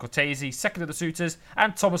Sandro Cortese, second of the suitors,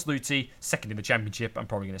 and Thomas Luthi, second in the championship. I'm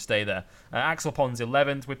probably going to stay there. Axel Pons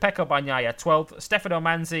 11th, with Pecco Bagnaia 12th. Stefano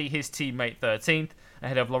Manzi, his teammate, 13th,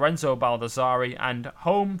 ahead of Lorenzo Baldassari, and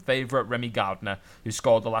home favourite Remy Gardner, who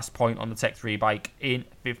scored the last point on the Tech 3 bike in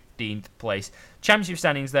 15th place. Championship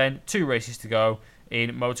standings then, 2 races to go.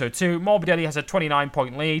 In Moto2, Morbidelli has a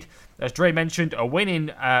 29-point lead. As Dre mentioned, a win in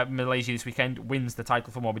Malaysia this weekend wins the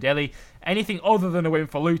title for Morbidelli. Anything other than a win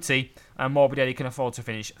for Luthi, and Morbidelli can afford to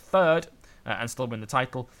finish third and still win the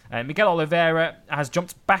title. Miguel Oliveira has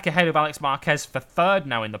jumped back ahead of Alex Marquez for third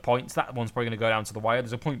now in the points. That one's probably going to go down to the wire.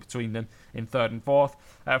 There's a point between them in third and fourth.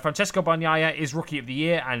 Francesco Bagnaia is Rookie of the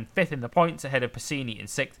Year and fifth in the points, ahead of Passini in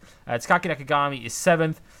sixth. Takaki Nakagami is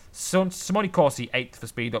seventh. Simone Corsi 8th for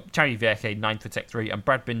speed up. Xavi Vierge 9th for Tech 3. And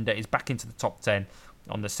Brad Binder is back into the top 10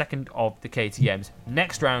 on the second of the KTMs.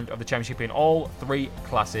 Next round of the championship in all 3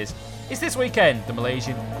 classes is this weekend, the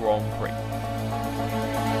Malaysian Grand Prix.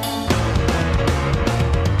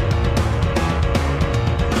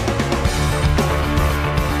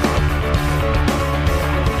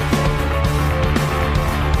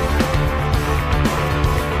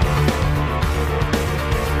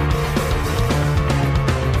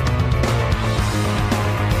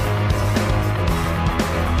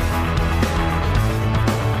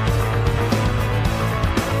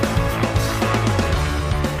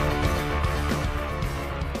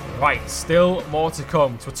 Right, still more to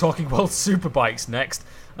come. So we're talking World Superbikes next.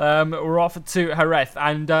 We're off to Jerez,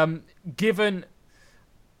 and given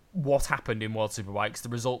what happened in World Superbikes, the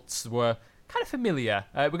results were kind of familiar.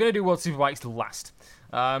 We're going to do World Superbikes last,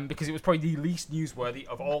 because it was probably the least newsworthy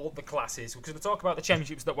of all the classes. We're going to talk about the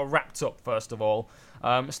championships that were wrapped up, first of all.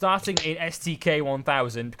 Starting in STK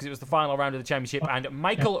 1000, because it was the final round of the championship, and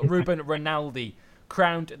Michael Ruben Rinaldi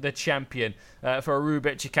crowned the champion for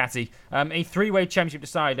Aruba Ducati. A 3-way championship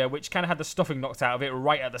decider, which kind of had the stuffing knocked out of it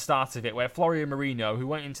right at the start of it, where Florio Marino, who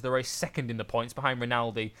went into the race second in the points behind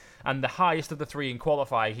Rinaldi, and the highest of the 3 in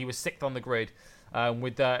qualifying, he was 6th on the grid,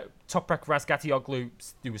 with Toprak Razgatlioglu,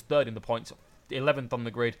 who was 3rd in the points, 11th on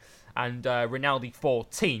the grid, and Rinaldi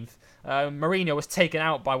 14th. Marino was taken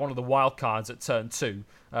out by one of the wildcards at turn 2.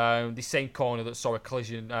 The same corner that saw a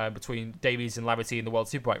collision between Davies and Laverty in the World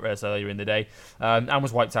Superbike race earlier in the day, and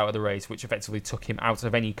was wiped out of the race, which effectively took him out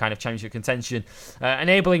of any kind of championship contention,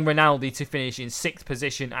 enabling Rinaldi to finish in 6th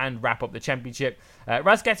position and wrap up the championship.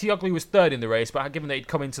 Razgatlioglu was 3rd in the race, but given that he'd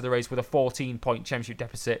come into the race with a 14-point championship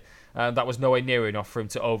deficit, that was nowhere near enough for him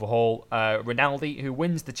to overhaul Rinaldi, who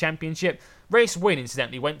wins the championship. Race win,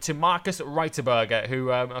 incidentally, went to Marcus Reiterberger,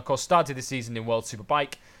 who, of course, started the season in World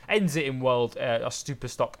Superbike, ends it in World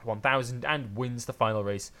Superstock 1000, and wins the final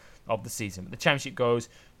race of the season. The championship goes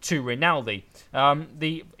to Rinaldi.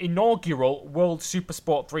 The inaugural World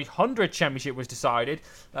Supersport 300 Championship was decided,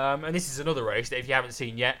 and this is another race that if you haven't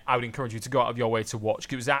seen yet, I would encourage you to go out of your way to watch,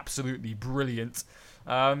 because it was absolutely brilliant.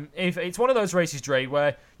 If it's one of those races, Dre,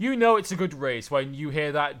 where you know it's a good race when you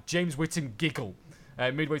hear that James Whitton giggle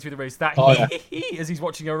midway through the race, that as he's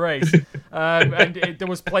watching a race. There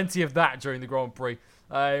was plenty of that during the Grand Prix,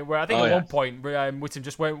 where I think at one point Whitton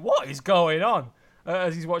just went, "What is going on?"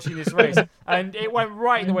 As he's watching this race. And it went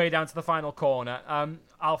right the way down to the final corner.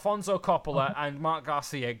 Alfonso Coppola and Marc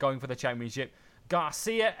Garcia going for the championship.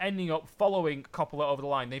 Garcia ending up following Coppola over the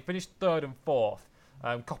line. They finished 3rd and 4th.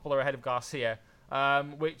 Coppola ahead of Garcia.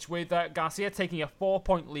 Which with Garcia taking a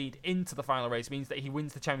 4-point lead into the final race means that he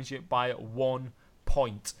wins the championship by 1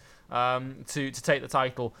 point. to take the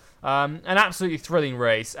title. An absolutely thrilling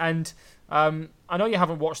race, and I know you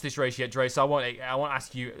haven't watched this race yet, Dre, so I want to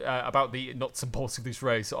ask you about the nuts and bolts of this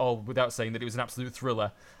race, all without saying that it was an absolute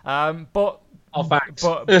thriller. But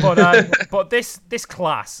this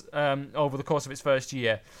class over the course of its first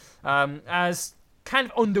year, as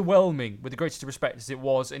kind of underwhelming, with the greatest respect as it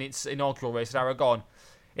was in its inaugural race at Aragon,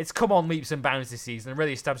 it's come on leaps and bounds this season and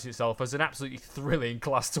really established itself as an absolutely thrilling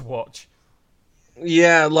class to watch.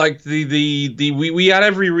 Yeah, like we had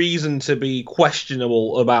every reason to be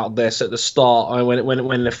questionable about this at the start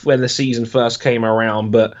when the season first came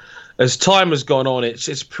around, but as time has gone on,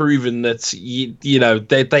 it's proven that you know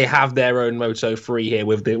they have their own Moto3 here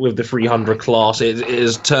with the 300 class. It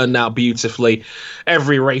has turned out beautifully.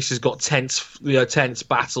 Every race has got tense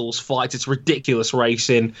battles, fights. It's ridiculous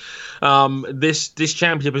racing. This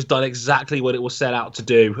championship has done exactly what it was set out to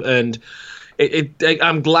do, and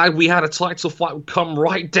I'm glad we had a title fight come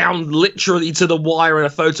right down literally to the wire and a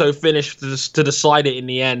photo finish to decide it in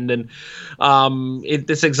the end, and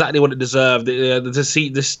it's exactly what it deserved. To see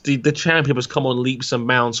the championship has come on leaps and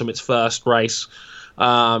bounds from its first race,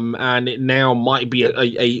 and it now might be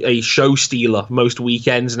a show stealer most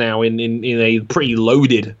weekends now in a pretty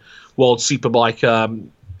loaded World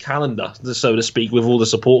Superbike calendar, so to speak, with all the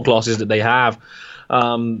support classes that they have.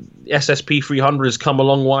 SSP 300 has come a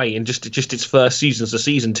long way in just its first season, so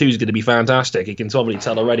season 2 is going to be fantastic. You can probably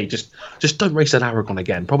tell already. Just don't race at Aragon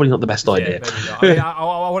again. Probably not the best idea. I mean,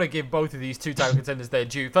 I want to give both of these two title contenders their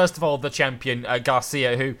due. First of all, the champion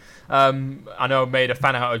Garcia, who I know made a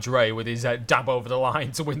fan out of Dre with his dab over the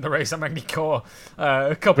line to win the race at Magny-Cours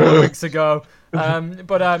a couple of weeks ago.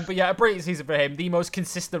 But yeah, a brilliant season for him. The most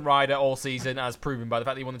consistent rider all season, as proven by the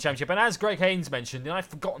fact that he won the championship. And as Greg Haynes mentioned, and I've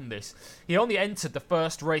forgotten this, he only entered the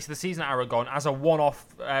first race of the season at Aragon as a one-off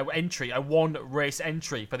entry, a one-race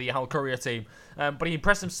entry for the Hal Courier team. But he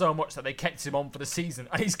impressed them so much that they kept him on for the season,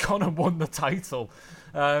 and he's gone and won the title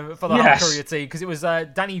for the Hal Courier team, because it was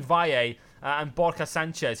Danny Valle and Borja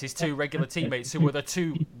Sanchez, his two regular teammates, who were the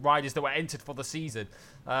two riders that were entered for the season.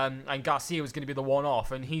 And Garcia was going to be the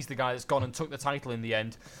one-off, and he's the guy that's gone and took the title in the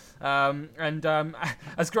end.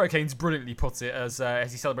 As Greg Haynes brilliantly put it, as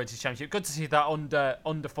he celebrated his championship, good to see that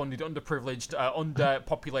underfunded, underprivileged,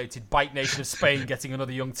 underpopulated bike nation of Spain getting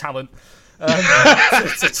another young talent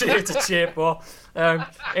to cheer for,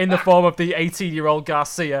 in the form of the 18-year-old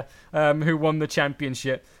Garcia, who won the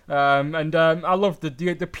championship. I love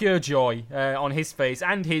the pure joy on his face,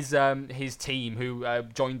 and his team, who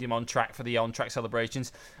joined him on track for the on-track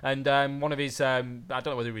celebrations. And one of his, I don't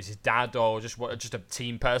know whether it was his dad or just a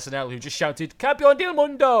team personnel, who just shouted "Campeón del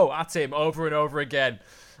Mundo" at him over and over again.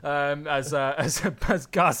 As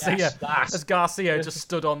Garcia just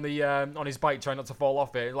stood on his bike trying not to fall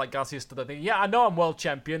off it. Like Garcia stood there thinking, yeah, I know I'm world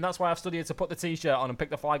champion. That's why I've stood here to put the t-shirt on and pick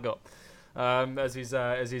the flag up. As his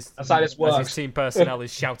team personnel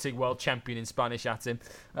is shouting world champion in Spanish at him.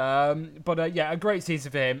 Yeah, a great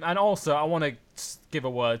season for him. And also, I want to give a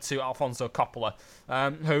word to Alfonso Coppola,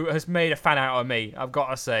 who has made a fan out of me, I've got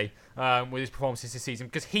to say, with his performances this season,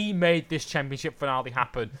 because he made this championship finale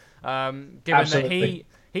happen. Given that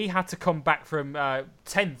he had to come back from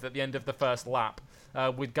 10th at the end of the first lap,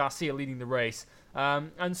 with Garcia leading the race,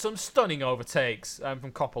 and some stunning overtakes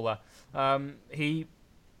from Coppola. He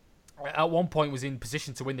at one point was in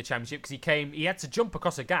position to win the championship because he had to jump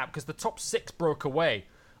across a gap because the top 6 broke away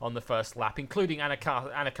on the first lap, including Ana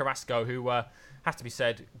Carrasco, who has to be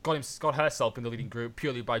said got herself in the leading group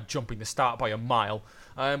purely by jumping the start by a mile.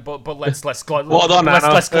 But let's gloss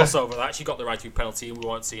over that. She got the right to penalty, and we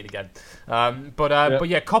won't see it again. But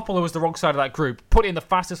yeah, Coppola was the wrong side of that group. Put in the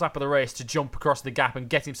fastest lap of the race to jump across the gap and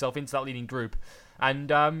get himself into that leading group, and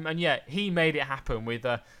yeah, he made it happen with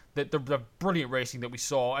the brilliant racing that we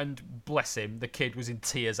saw. And bless him, the kid was in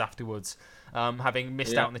tears afterwards, having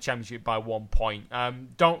missed out on the championship by 1 point.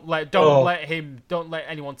 Don't let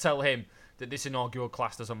anyone tell him that this inaugural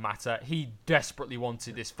class doesn't matter. He desperately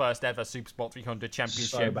wanted this first ever Supersport 300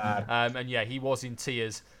 championship. So bad. And yeah, he was in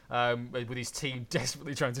tears with his team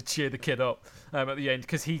desperately trying to cheer the kid up at the end,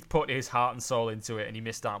 because he put his heart and soul into it, and he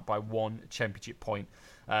missed out by 1 championship point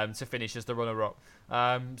to finish as the runner-up.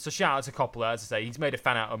 So shout out to Coppola. As I say, he's made a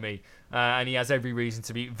fan out of me, and he has every reason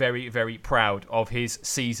to be very, very proud of his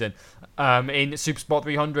season in Supersport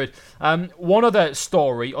 300. One other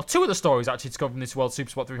story, or two other stories actually, to come from this World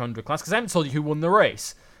Supersport 300 class, because I haven't told you who won the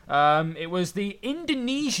race. It was the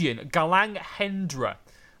Indonesian Galang Hendra,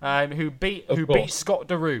 who beat Scott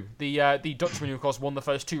Deroux, the Dutchman who of course won the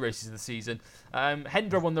first 2 races of the season.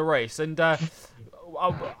 Hendra won the race, and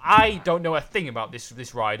I don't know a thing about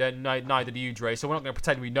this rider, neither do you, Dre, so we're not going to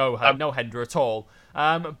pretend we know Hendra at all.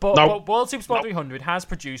 But World Supersport 300 has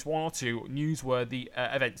produced one or two newsworthy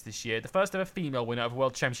events this year. The first ever female winner of a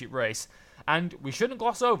World Championship race. And we shouldn't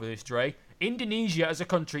gloss over this, Dre. Indonesia as a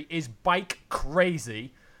country is bike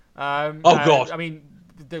crazy. God. I mean,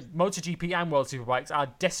 the MotoGP and World Superbikes are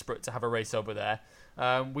desperate to have a race over there.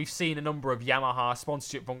 We've seen a number of Yamaha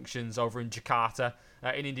sponsorship functions over in Jakarta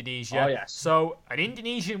in Indonesia. Oh, yes. So an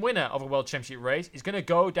Indonesian winner of a World Championship race is going to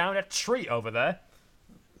go down a treat over there.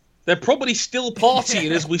 They're probably still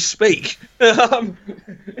partying as we speak.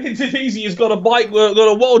 Indonesia's got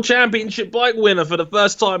a World Championship bike winner for the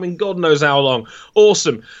first time in God knows how long.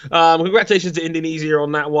 Awesome. Congratulations to Indonesia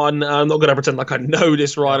on that one. I'm not going to pretend like I know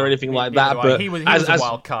this rider or anything like that. But he was a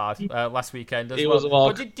wild card last weekend as well. Was a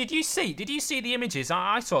wild but did you see the images?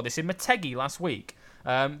 I saw this in Motegi last week.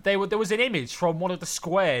 There was an image from one of the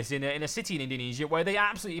squares in a city in Indonesia where they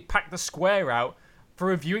absolutely packed the square out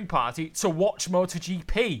for a viewing party to watch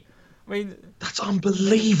MotoGP. I mean, that's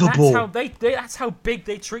unbelievable. That's how big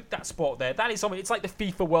they treat that sport there. That is something. It's like the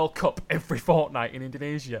FIFA World Cup every fortnight in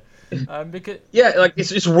Indonesia. Because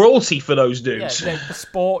it's royalty for those dudes. Yeah, the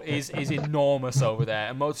sport is enormous over there,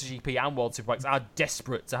 and MotoGP and World Superbikes are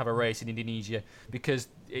desperate to have a race in Indonesia because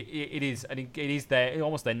it is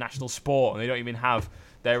almost their national sport, and they don't even have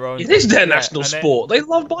their own. It is their national sport. They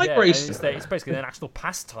love bike racing. It's basically their national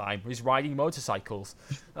pastime is riding motorcycles.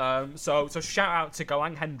 So shout out to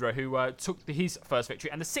Galang Hendra who took his first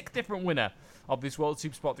victory and the 6th different winner of this World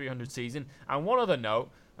Supersport 300 season. And one other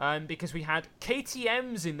note, because we had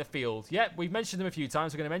KTMs in the field. Yeah, we've mentioned them a few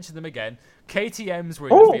times. We're going to mention them again. KTMs were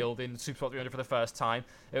in the field in Supersport 300 for the first time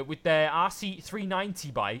with their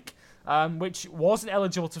RC390 bike. Which wasn't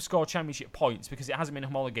eligible to score championship points because it hasn't been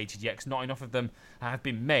homologated yet because not enough of them have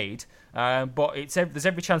been made. But there's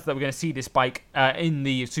every chance that we're going to see this bike in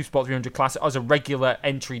the Supersport 300 class as a regular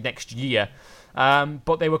entry next year.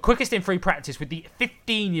 But they were quickest in free practice with the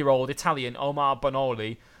 15-year-old Italian Omar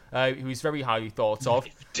Bonoli, who is very highly thought of.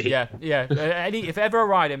 50. Yeah. If ever a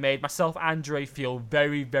rider made myself and Dre feel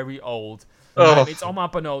very, very old, it's Omar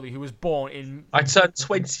Bonoli, who was born in... I turned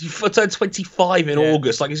 25 in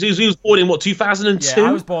August. Like, he was born in, 2002? Yeah,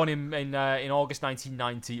 I was born in August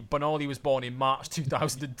 1990. Bonoli was born in March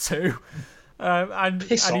 2002. And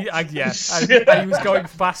he was going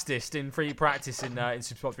fastest in free practice in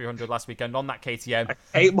Supersport 300 last weekend on that KTM.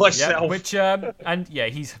 I hate myself.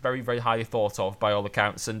 He's very, very highly thought of by all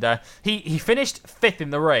accounts. And he finished 5th in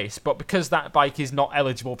the race, but because that bike is not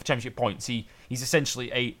eligible for championship points, he's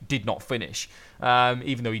essentially a did not finish.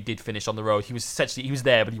 Even though he did finish on the road, he was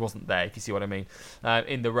there, but he wasn't there. If you see what I mean,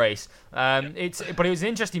 in the race. But it was an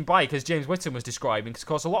interesting bike, as James Whittam was describing, because of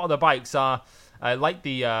course a lot of the bikes are like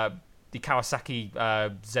the Kawasaki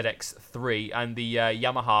ZX3 and the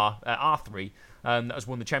Yamaha R3 that has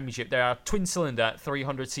won the championship. They are twin-cylinder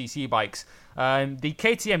 300cc bikes. The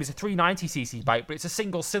KTM is a 390cc bike, but it's a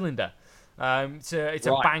single cylinder. It's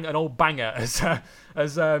an old banger,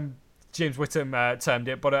 as James Whittam termed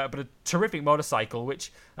it, but a terrific motorcycle,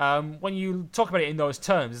 which when you talk about it in those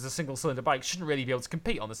terms as a single-cylinder bike, shouldn't really be able to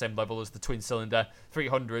compete on the same level as the twin-cylinder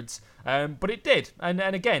 300s, but it did. And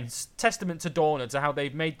again, testament to Dorna to how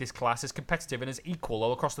they've made this class as competitive and as equal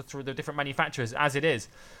all across the different manufacturers as it is.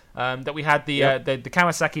 That we had the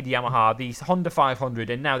Kawasaki, the Yamaha, the Honda 500,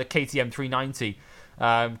 and now the KTM 390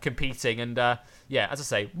 competing, and as I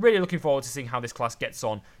say, really looking forward to seeing how this class gets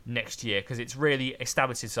on next year, because it's really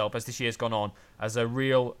established itself as this year's gone on as a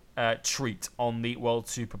real treat on the World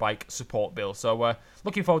Superbike support bill. So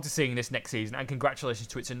looking forward to seeing this next season, and congratulations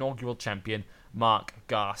to its inaugural champion, Marc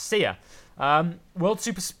Garcia. World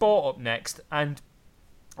Super Sport up next, and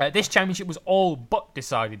this championship was all but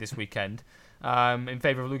decided this weekend in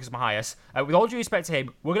favour of Lucas Mahias. With all due respect to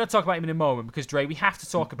him, we're going to talk about him in a moment, because, Dre, we have to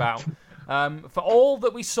talk about... for all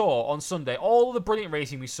that we saw on Sunday, all the brilliant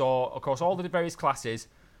racing we saw across all the various classes,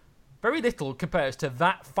 very little compares to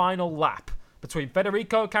that final lap between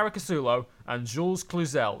Federico Caricasulo and Jules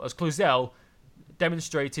Cluzel, as Cluzel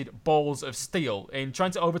demonstrated balls of steel in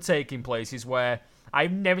trying to overtake in places where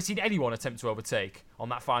I've never seen anyone attempt to overtake on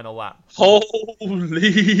that final lap.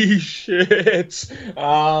 Holy shit!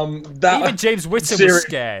 Even James Whittam was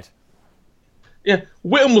scared. Yeah,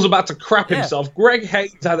 Whittam was about to crap himself. Greg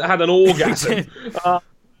Hayes had an orgasm. I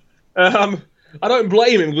don't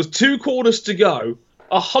blame him. It was 2 quarters to go,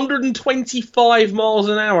 125 miles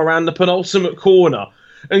an hour around the penultimate corner,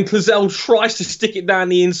 and Cluzel tries to stick it down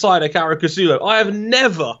the inside of Caricasulo. I have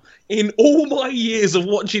never, in all my years of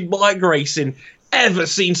watching bike racing, ever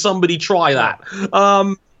seen somebody try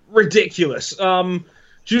that. Ridiculous.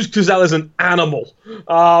 Jules Cluzel is an animal.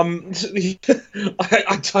 I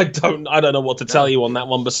don't know what to tell you on that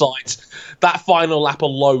one. Besides, that final lap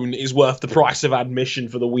alone is worth the price of admission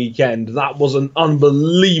for the weekend. That was an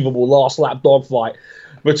unbelievable last lap dogfight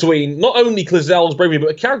between not only Cluzel's bravery,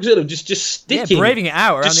 but Caricasulo just sticking. Yeah, braving it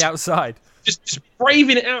out around the outside. Just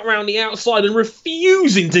braving it out around the outside and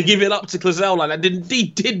refusing to give it up to Cluzel like that.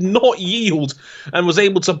 Did not yield and was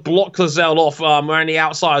able to block Cluzel off around the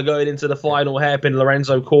outside going into the final hairpin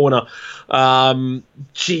Lorenzo corner.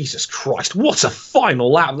 Jesus Christ, what a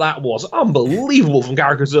final lap that was. Unbelievable from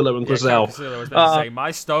Caricasulo and Cluzel. Caricasulo was about to say, my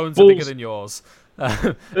stones are bigger than yours.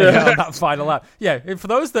 On that final lap. Yeah, for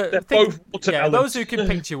those that think, those who can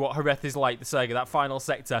picture what Jerez is like, the Sega, that final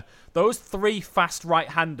sector, those three fast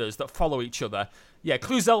right-handers that follow each other,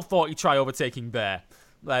 Cluzel thought he'd try overtaking there,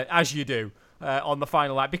 as you do, on the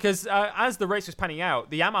final lap, because as the race was panning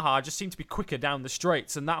out, the Yamaha just seemed to be quicker down the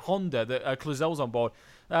straights, and that Honda that Cluzel's on board,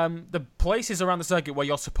 the places around the circuit where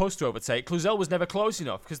you're supposed to overtake, Cluzel was never close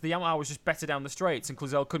enough, because the Yamaha was just better down the straights, and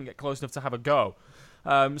Cluzel couldn't get close enough to have a go.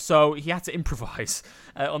 So he had to improvise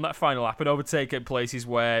on that final lap and overtake at places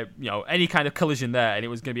where, any kind of collision there, and it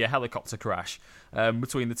was going to be a helicopter crash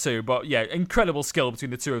between the two. But incredible skill between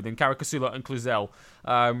the two of them, Caricasulo and Cluzel,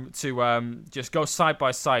 to just go side by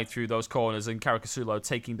side through those corners, and Caricasulo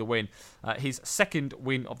taking the win, his second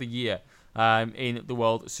win of the year. In the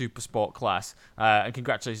World Supersport class, and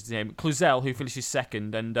congratulations to him. Cluzel, who finishes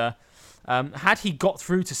second, and had he got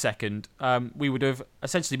through to second, we would have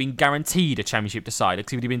essentially been guaranteed a championship decider,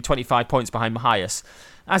 because he would have been 25 points behind Mahias.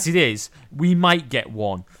 As it is, we might get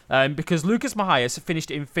one, because Lucas Mahias finished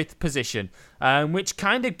in 5th position, which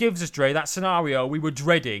kind of gives us, Dre, that scenario we were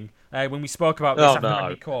dreading when we spoke about this after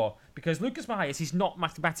Magny Core. Because Lucas Mahias is not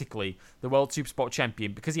mathematically the World Supersport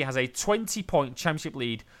champion, because he has a 20-point championship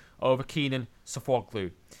lead over Kenan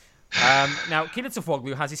Sofuoglu. Now, Kenan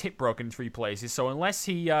Sofuoglu has his hip broken in 3 places, so unless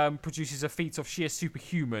he produces a feat of sheer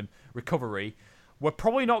superhuman recovery, we're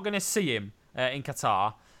probably not going to see him in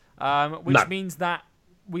Qatar, which means that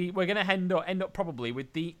we're going to end up probably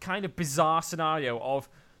with the kind of bizarre scenario of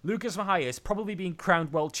Lucas Mahias probably being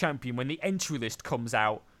crowned world champion when the entry list comes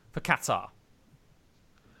out for Qatar.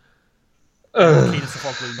 Kenan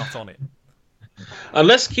Sofuoglu not on it.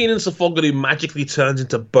 Unless Kenan Sofuoglu magically turns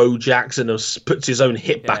into Bo Jackson and puts his own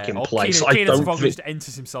hip back in place, Kenan Sofuoglu just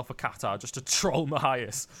enters himself for Qatar just to troll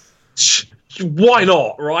Mahias. Why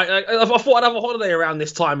not, right? I thought I'd have a holiday around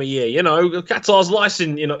this time of year. Qatar's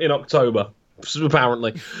licensed in October,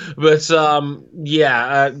 apparently. But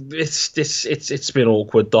it's been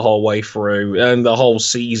awkward the whole way through, and the whole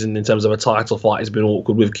season in terms of a title fight has been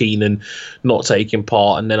awkward, with Kenan not taking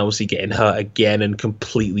part, and then obviously getting hurt again and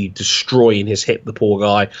completely destroying his hip, the poor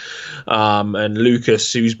guy. And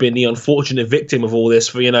Lucas, who's been the unfortunate victim of all this,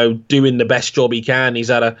 for doing the best job he can. He's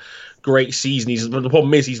had a great season. The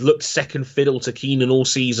problem is he's looked second fiddle to Kenan all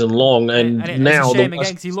season long, and now it's a shame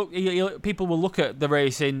again, because people will look at the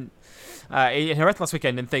race in Jerez last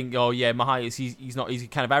weekend and think, Mahias, he's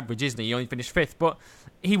kind of average, isn't he? He only finished 5th, but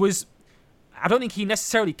I don't think he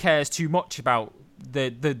necessarily cares too much about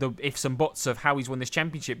the ifs and buts of how he's won this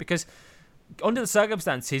championship, because under the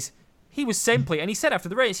circumstances, he was simply, and he said after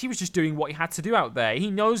the race, he was just doing what he had to do out there.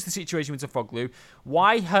 He knows the situation with Sofuoglu.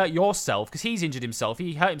 Why hurt yourself? Because he's injured himself.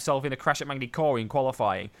 He hurt himself in a crash at Magny Core in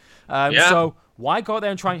qualifying. So why go out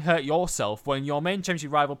there and try and hurt yourself when your main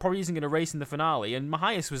championship rival probably isn't going to race in the finale? And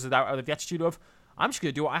Mahias was out of the attitude of, I'm just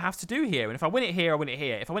going to do what I have to do here. And if I win it here, I win it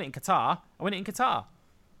here. If I win it in Qatar, I win it in Qatar.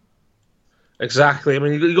 Exactly. I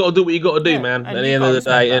mean, you got to do what you got to do, man. At the end of the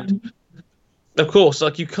day, and of course,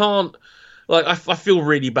 you can't. I feel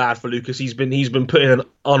really bad for Lucas. He's been put in an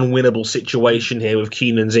unwinnable situation here with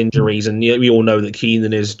Kenan's injuries, and we all know that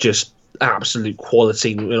Kenan is just absolute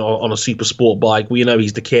quality on a super sport bike. We know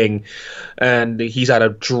he's the king, and he's had a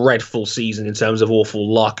dreadful season in terms of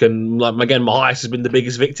awful luck. And again, Mahias has been the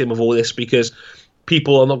biggest victim of all this, because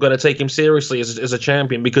people are not going to take him seriously as a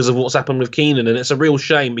champion because of what's happened with Kenan. And it's a real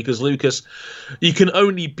shame, because Lucas, you can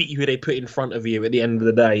only beat who they put in front of you at the end of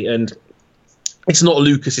the day. And it's not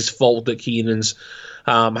Lucas's fault that Kenan's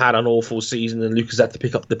had an awful season, and Lucas had to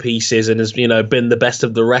pick up the pieces and has been the best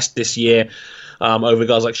of the rest this year, over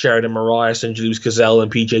guys like Sheridan Moraes and Jules Cluzel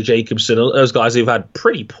and PJ Jacobson, those guys who've had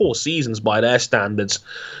pretty poor seasons by their standards.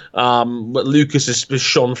 But Lucas has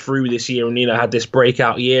shone through this year and had this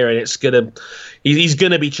breakout year, and he's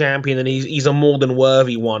gonna be champion, and he's a more than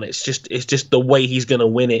worthy one. It's just the way he's gonna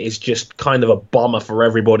win it is just kind of a bummer for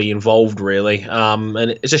everybody involved, really. And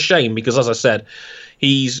it's a shame, because as I said,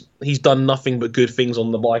 he's done nothing but good things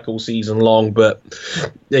on the bike all season long. But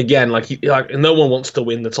again, no one wants to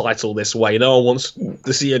win the title this way. No one wants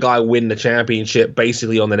to see a guy win the championship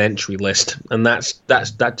basically on an entry list, and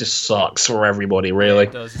that just sucks for everybody, really. Yeah,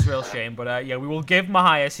 it does. It's a real shame, but we will give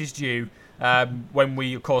Mahias his due when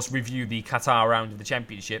we, of course, review the Qatar round of the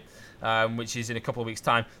championship. Which is in a couple of weeks'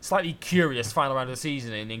 time. Slightly curious final round of the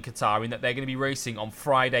season in Qatar, in that they're going to be racing on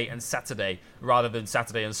Friday and Saturday rather than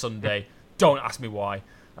Saturday and Sunday. Don't ask me why.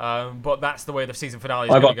 But that's the way the season finale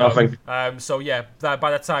is going to go. So yeah, by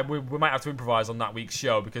the time we might have to improvise on that week's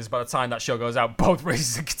show, because by the time that show goes out, both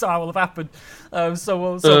races in Qatar will have happened.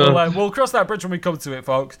 We'll cross that bridge when we come to it,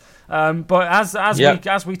 folks. But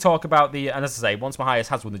as we talk about and as I say, once Mahias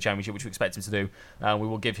has won the championship, which we expect him to do, we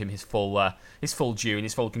will give him his full due and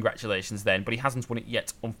his full congratulations then. But he hasn't won it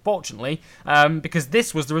yet, unfortunately, because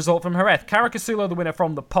this was the result from Jerez. Caricasulo, the winner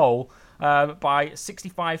from the pole. By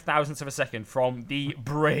 65 thousandths of a second from the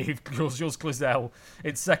brave Jules Cluzel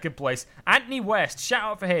in second place. Anthony West, shout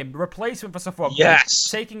out for him, the replacement for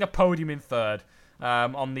Sofoglu, taking a podium in third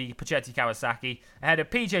on the Puchetti Kawasaki, ahead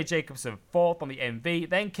of PJ Jacobson fourth on the MV.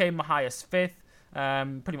 Then came Mahias fifth,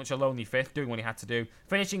 pretty much a lonely fifth, doing what he had to do,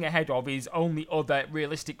 finishing ahead of his only other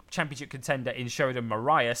realistic championship contender in Sheridan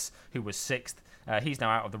Marias, who was sixth. He's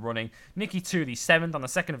now out of the running. Nicky Tuuli seventh on the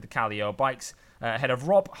second of the Kallio bikes, ahead of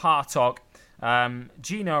Rob Hartog,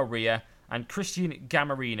 Gino Ria, and Christian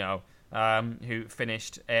Gamarino, who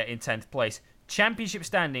finished in 10th place. Championship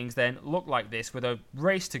standings then look like this, with a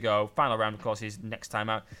race to go. Final round, of course, is next time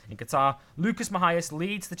out in Qatar. Lucas Mahias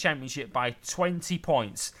leads the championship by 20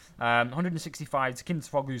 points, 165 to Keenan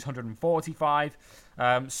Sofoglu's 145.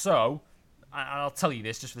 So, I'll tell you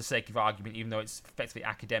this just for the sake of argument, even though it's effectively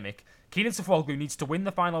academic. Keenan Sofoglu needs to win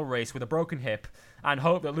the final race with a broken hip and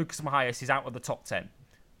hope that Lucas Mahias is out of the top 10.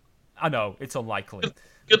 I know, it's unlikely.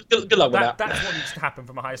 Good luck with that. That's what needs to happen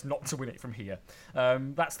for Mahias not to win it from here.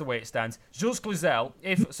 That's the way it stands. Jules Cluzel,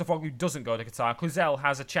 if Sofoglu doesn't go to Qatar, Cluzel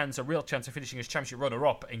has a real chance of finishing as championship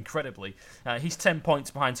runner-up, incredibly. He's 10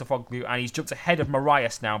 points behind Sofoglu, and he's jumped ahead of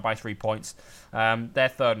Marias now by 3 points. They're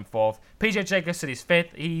third and fourth. PJ Jacobson is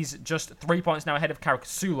fifth. He's just 3 points now ahead of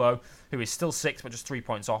Caricasulo, who is still sixth, but just 3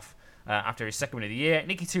 points off after his second win of the year.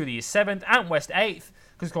 Nicky Tuuli is seventh. Ant West eighth,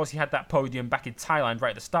 because of course he had that podium back in Thailand right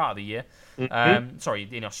at the start of the year. In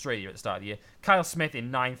Australia at the start of the year. Kyle Smith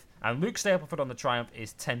in ninth, and Luke Stapleford on the Triumph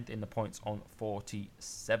is 10th in the points on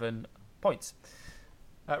 47 points.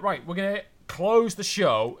 Right, we're going to close the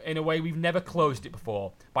show in a way we've never closed it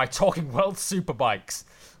before, by talking World Superbikes.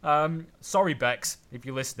 Sorry, Bex, if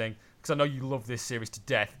you're listening, because I know you love this series to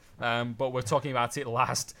death, but we're talking about it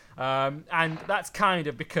last. And that's kind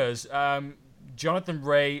of because Jonathan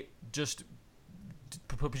Rea just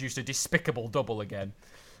produced a despicable double again.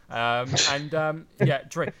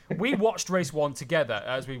 Dre, we watched race one together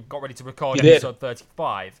as we got ready to record episode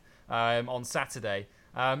 35 on Saturday.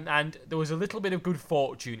 And there was a little bit of good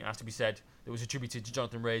fortune, it has to be said, that was attributed to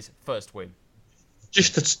Jonathan Rea's first win.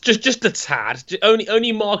 Just a tad.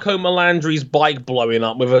 Only Marco Melandri's bike blowing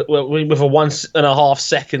up with a 1.5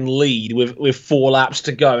 second lead with 4 laps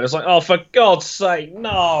to go. And it's like, oh, for God's sake,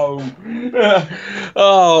 no! We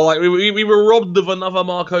were robbed of another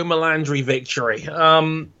Marco Melandri victory.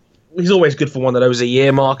 He's always good for one of those a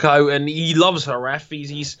year, Marco, and he loves Jerez.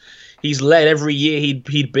 He's led every year.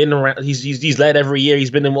 He'd been around. He's led every year. He's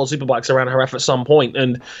been in World Superbikes around Jerez at some point,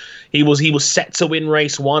 and he was set to win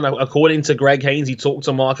race one. According to Greg Haynes, he talked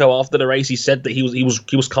to Marco after the race. He said that he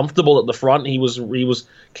was comfortable at the front. He was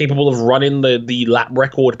capable of running the lap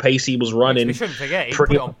record pace he was running. We shouldn't forget he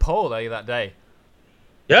put it on pole that day.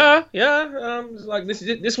 Yeah.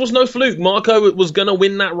 This was no fluke. Marco was going to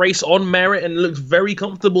win that race on merit and looked very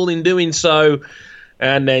comfortable in doing so.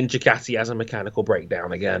 And then Ducati has a mechanical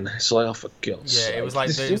breakdown again. It's like, oh, for God's sake. Yeah, it was like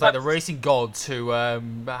the racing gods who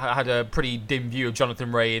had a pretty dim view of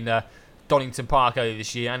Jonathan Rea in Donington Park earlier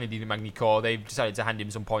this year, and indeed in Magny-Cours. They've decided to hand him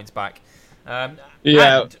some points back.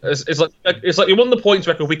 It's like you won the points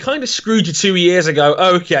record. We kind of screwed you 2 years ago.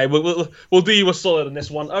 Okay, we'll do you a solid on this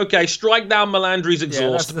one. Okay, strike down Melandri's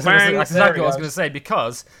exhaust. That's exactly what I was going to say,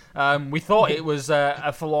 because we thought it was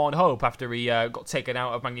a forlorn hope after he got taken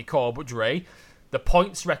out of Magny-Cours, but Dre, the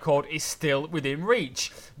points record is still within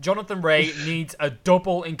reach. Jonathan Rea needs a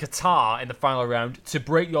double in Qatar in the final round to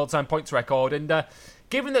break the all-time points record, and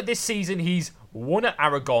given that this season he's won at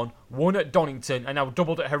Aragon, won at Donington, and now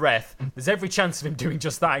doubled at Jerez, there's every chance of him doing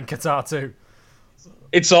just that in Qatar too.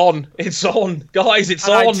 It's on. Guys, it's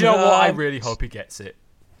on. Do you know what? I really hope he gets it.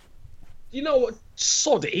 You know what?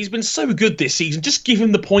 sod it. He's been so good this season. Just give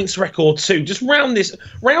him the points record too. Just round this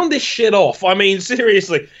shit off. I mean,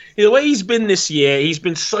 seriously, the way he's been this year, he's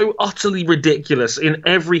been so utterly ridiculous in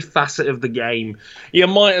every facet of the game. You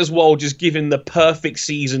might as well just give him the perfect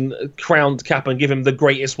season crowned cap and give him the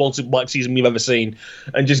greatest World Superbike season we've ever seen,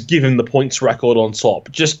 and just give him the points record on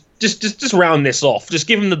top. Just round this off. Just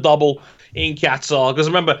give him the double in Qatar, because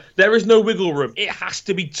remember, there is no wiggle room. It has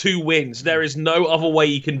to be 2 wins. There is no other way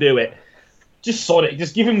you can do it. Just sod it.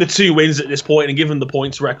 Just give him the 2 wins at this point and give him the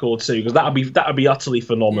points record too, because that would be utterly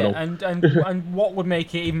phenomenal. Yeah, and what would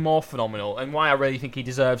make it even more phenomenal, and why I really think he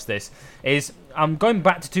deserves this, is I'm going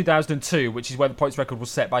back to 2002, which is where the points record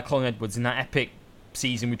was set by Colin Edwards in that epic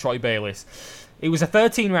season with Troy Bayliss. It was a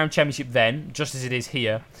 13-round championship then, just as it is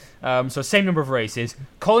here. So same number of races.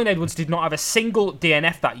 Colin Edwards did not have a single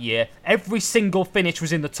DNF that year. Every single finish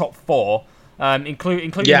was in the top 4,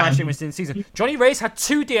 including live stream wins in the season. Johnny Race had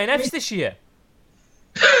 2 DNFs this year.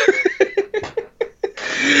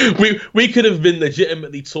 we could have been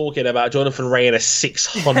legitimately talking about Jonathan Rea in a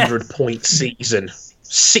 600-point season.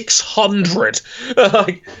 600.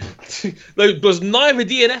 Because neither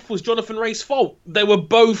DNF was Jonathan Rea's fault. They were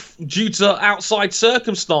both due to outside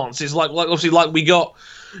circumstances, like we got,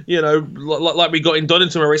 like we got in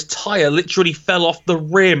Donington, where his tyre literally fell off the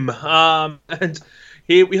rim. And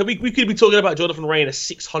here we could be talking about Jonathan Rea in a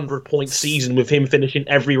 600-point season with him finishing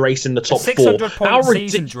every race in the top 4. 600-point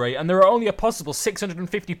season, Dre, and there are only a possible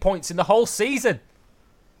 650 points in the whole season.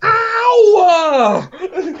 Ow!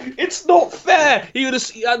 It's not fair.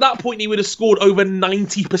 At that point, he would have scored over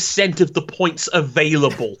 90% of the points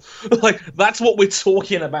available. That's what we're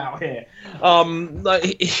talking about here.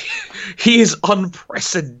 He is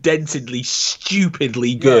unprecedentedly,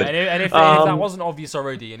 stupidly good. Yeah, and if that wasn't obvious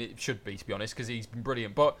already, and it should be, to be honest, because he's been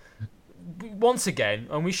brilliant. But once again,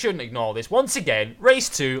 and we shouldn't ignore this, once again, race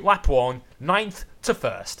 2, lap 1, 9th to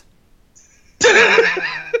 1st.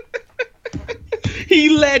 He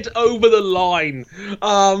led over the line,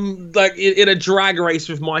 in a drag race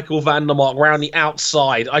with Michael van der Mark around the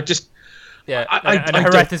outside. And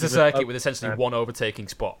Jerez is a circuit with essentially one overtaking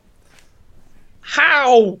spot.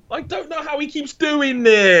 How? I don't know how he keeps doing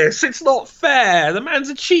this. It's not fair. The man's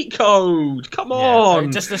a cheat code. Come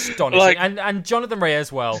on. Just astonishing. And Jonathan Rea as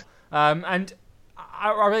well. And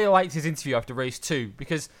I really liked his interview after race 2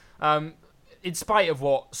 because in spite of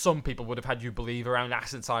what some people would have had you believe around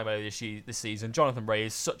accident time earlier this season, Jonathan Rea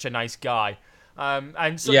is such a nice guy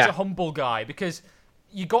and such a humble guy, because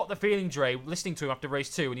you got the feeling, Dre, listening to him after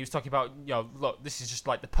race 2, and he was talking about, look, this is just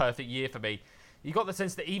like the perfect year for me. You got the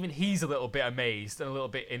sense that even he's a little bit amazed and a little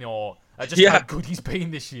bit in awe at just how good he's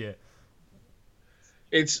been this year.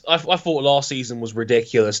 I thought last season was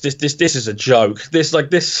ridiculous. This is a joke.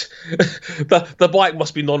 The bike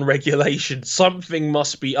must be non-regulation. Something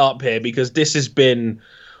must be up here, because this has been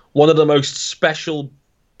one of the most special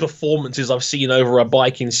performances I've seen over a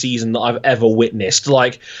biking season that I've ever witnessed. I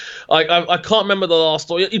can't remember the last.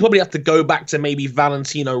 You probably have to go back to maybe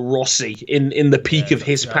Valentino Rossi in the peak of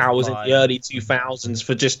his powers in the early 2000s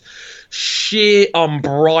for just sheer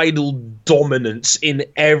unbridled dominance in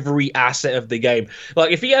every asset of the game.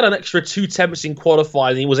 If he had an extra 2 attempts in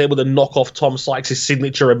qualifying and he was able to knock off Tom Sykes'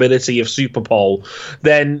 signature ability of Superpole,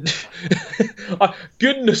 then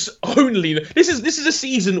goodness only, this is a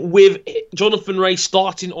season with Jonathan Rea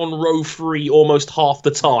starting on row 3 almost half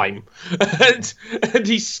the time, and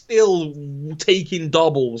he's still taking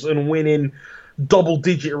doubles and winning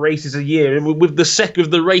double-digit races a year. With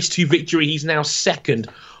the race 2 victory, he's now second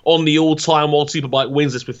on the all-time World Superbike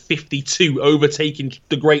wins list with 52, overtaking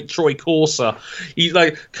the great Troy Corser. He's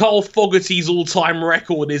Carl Fogarty's all-time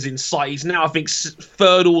record is in sight. He's now, I think,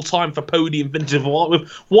 3rd all-time for podium finishes with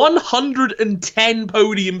 110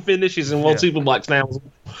 podium finishes in World Superbikes now.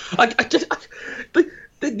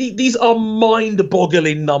 These are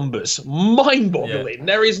mind-boggling numbers. Mind-boggling. Yeah.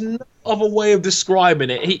 There is no other way of describing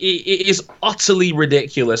it. It is utterly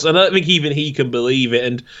ridiculous, and I don't think even he can believe it.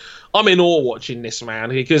 And I'm in awe watching this man,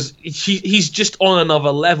 because he's just on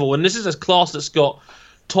another level. And this is a class that's got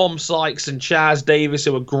Tom Sykes and Chaz Davis,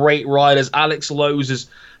 who are great riders. Alex Lowe's has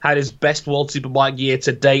had his best World Superbike year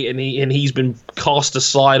to date, and he's been cast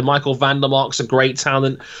aside. Michael van der Mark's a great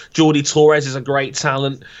talent. Jordi Torres is a great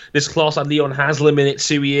talent. This class had Leon Haslam in it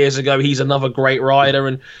 2 years ago. He's another great rider,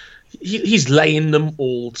 and he's laying them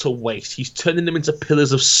all to waste. He's turning them into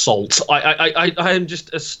pillars of salt. I am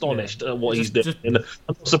just astonished at what he's doing.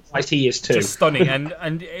 I'm surprised he is too. Just stunning. and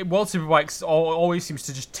World Superbikes always seems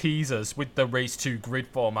to just tease us with the race 2 grid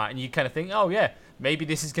format, and you kind of think, oh yeah, maybe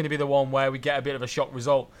this is going to be the one where we get a bit of a shock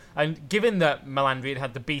result. And given that Melandri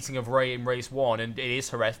had the beating of Rea in race 1, and it is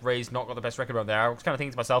Jerez, Rea's not got the best record around there, I was kind of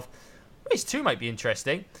thinking to myself, race 2 might be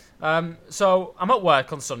interesting. So I'm at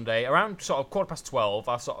work on Sunday around sort of 12:15.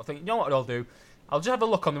 I sort of think, you know what I'll do? I'll just have a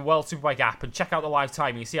look on the World Superbike app and check out the live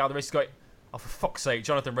timing and see how the race is going. Oh, for fuck's sake,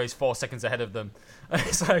 Jonathan Rea's 4 seconds ahead of them.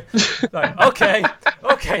 So, okay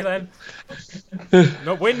then.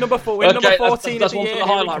 No, win number 14 that's of the one year. for the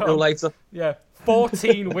highlight reel later. Yeah,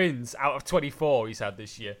 14 wins out of 24 he's had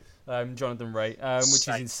this year, Jonathan Rea, which is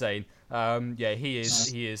insane. He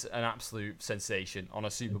is an absolute sensation on a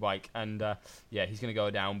superbike, and he's going to go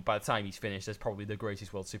down. By the time he's finished, as probably the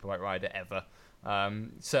greatest World Superbike rider ever.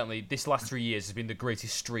 Certainly, this last 3 years has been the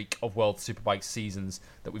greatest streak of World Superbike seasons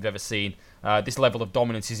that we've ever seen. This level of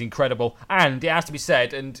dominance is incredible, and it has to be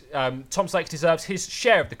said, and Tom Sykes deserves his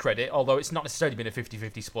share of the credit, although it's not necessarily been a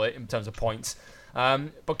 50-50 split in terms of points.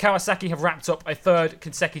 But Kawasaki have wrapped up a third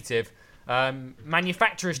consecutive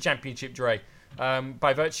Manufacturers' Championship, Dre,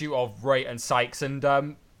 by virtue of Rea and Sykes, and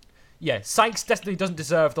Sykes definitely doesn't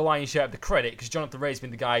deserve the lion's share of the credit, because Jonathan Rea's been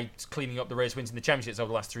the guy cleaning up the race wins in the championships over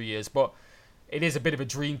the last 3 years, but it is a bit of a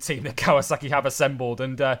dream team that Kawasaki have assembled.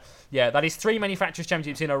 And that is 3 Manufacturers'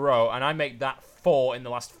 Championships in a row. And I make that 4 in the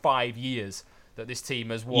last 5 years that this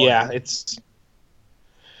team has won.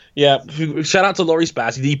 Shout out to Laurie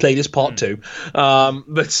Spaz. He played his part too.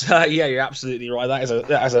 You're absolutely right.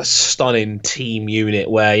 That is a stunning team unit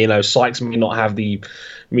where, Sykes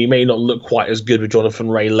may not look quite as good with Jonathan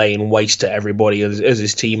Rea laying waste to everybody as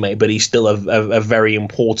his teammate, but he's still a very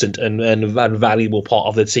important and valuable part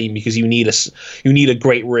of the team, because you need a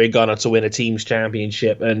great rear gunner to win a team's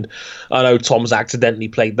championship. And I know Tom's accidentally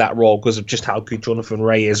played that role because of just how good Jonathan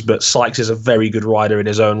Rea is, but Sykes is a very good rider in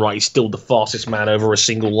his own right. He's still the fastest man over a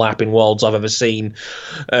single lap in Worlds I've ever seen,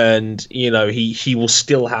 and he will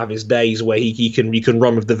still have his days where he can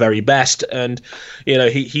run with the very best, and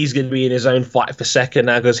he's going to be in his own fight for second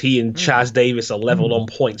now, because he and Chaz Davis are leveled on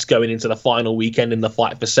points going into the final weekend in the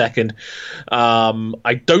fight for second.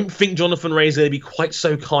 I don't think Jonathan Rea is going to be quite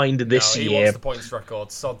so kind this year. He wants the points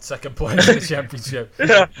record, sod second place in the championship.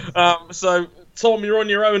 So Tom, you're on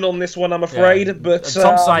your own on this one, I'm afraid. Yeah. But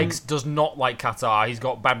Tom Sykes does not like Qatar. He's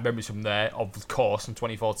got bad memories from there, of course, from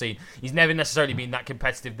 2014. He's never necessarily been that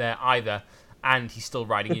competitive there either, and he's still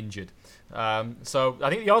riding injured. So I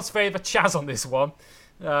think the odds favour Chaz on this one.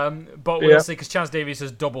 But we'll see, because Chaz Davies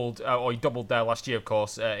has doubled, he doubled there last year, of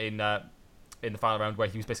course, in the final round, where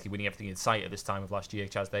he was basically winning everything in sight at this time of last year,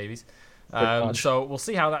 Chaz Davies. So we'll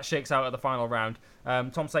see how that shakes out at the final round.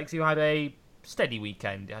 Tom Sykes, who had a steady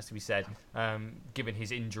weekend, it has to be said, given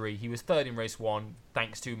his injury. He was third in race 1,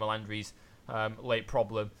 thanks to Melandri's late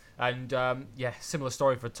problem. And similar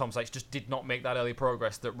story for Tom Sykes, just did not make that early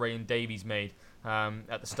progress that Rea and Davies made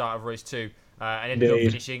at the start of race 2, and ended up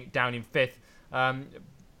finishing down in 5th.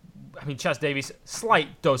 Chaz Davies,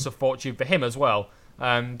 slight dose of fortune for him as well,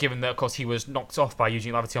 given that, of course, he was knocked off by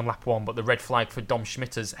Eugene Laverty on lap 1, but the red flag for Dom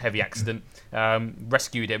Schmitter's heavy accident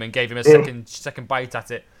rescued him and gave him a second bite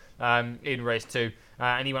at it in race 2,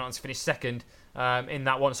 and he went on to finish second in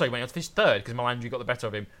that one. Sorry, he went on to finish third because Melandri got the better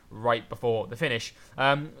of him right before the finish.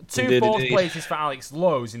 2 fourth places for Alex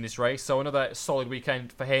Lowes in this race, so another solid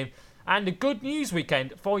weekend for him. And a good news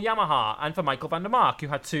weekend for Yamaha and for Michael van der Mark, who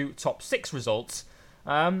had 2 top 6 results.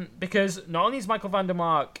 Because not only is Michael van der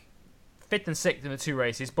Mark 5th and 6th in the 2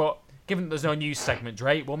 races, but given that there's no news segment,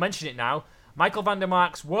 Dre, we'll mention it now. Michael van der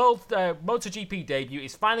Mark's World MotoGP debut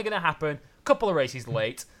is finally going to happen. A couple of races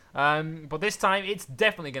late. But this time it's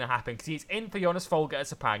definitely going to happen, because he's in for Jonas Folger at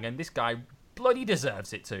Sepang, and this guy bloody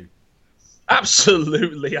deserves it too.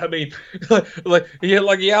 Absolutely. like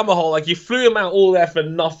Yamaha, you flew him out all there for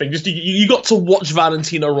nothing. Just you got to watch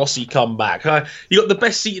Valentino Rossi come back. You got the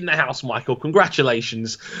best seat in the house, Michael.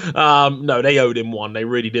 Congratulations. No, they owed him one. They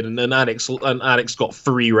really didn't. And Alex got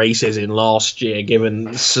 3 races in last year,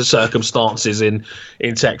 given circumstances in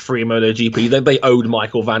Tech 3 MotoGP. They owed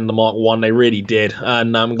Michael van der Mark one. They really did.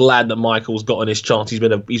 And I'm glad that Michael's gotten his chance. He's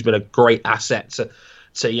been a great asset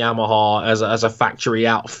to Yamaha as a factory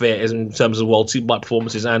outfit in terms of World Superbike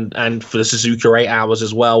performances, and for the Suzuka 8 Hours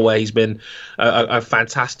as well, where he's been a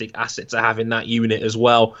fantastic asset to have in that unit as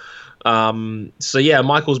well.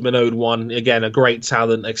 Michael's been owed one. Again, a great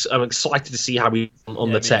talent. I'm excited to see how he's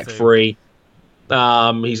on the Tech 3.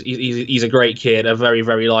 He's a great kid, a very,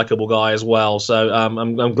 very likable guy as well. So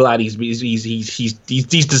I'm glad he's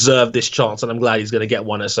deserved this chance, and I'm glad he's going to get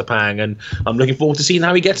one at Sepang, and I'm looking forward to seeing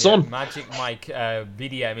how he gets on. Magic Mike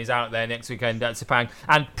VDM is out there next weekend at Sepang,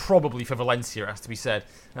 and probably for Valencia, has to be said,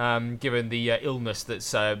 given the illness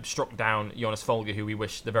that's struck down Jonas Folger, who we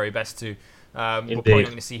wish the very best to. We're probably not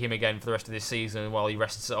going to see him again for the rest of this season while he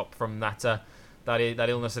rests up from that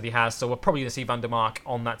illness that he has. So we're probably going to see van der Mark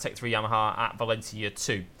on that Tech 3 Yamaha at Valencia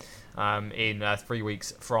too. in 3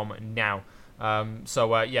 weeks from now.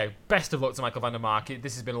 Best of luck to Michael van der Mark.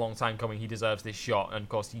 This has been a long time coming. He deserves this shot, and of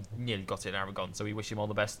course he nearly got it in Aragon, so we wish him all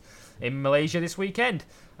the best in Malaysia this weekend.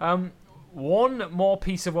 One more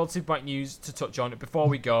piece of World Superbike news to touch on before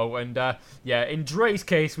we go, and in Dre's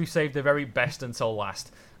case, we've saved the very best until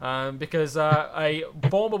last, because a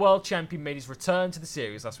former world champion made his return to the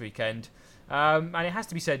series last weekend, and it has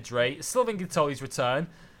to be said, Dre, Sylvain Guintoli's return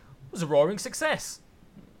was a roaring success.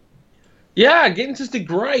 Yeah, Ginter's did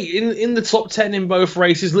great in the top 10 in both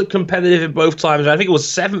races. Looked competitive in both times. I think it was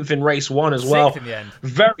 7th in race 1 as well. 6th in the end.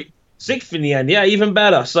 Very 6th in the end. Yeah, even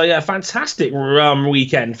better. So yeah, fantastic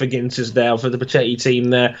weekend for Ginter's there, for the Pacetti team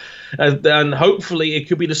there, and hopefully it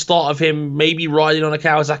could be the start of him maybe riding on a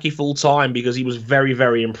Kawasaki full time, because he was very,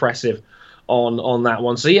 very impressive on that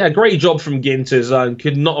one. So yeah, great job from Ginter's.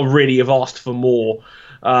 Could not really have asked for more.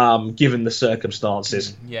 Given the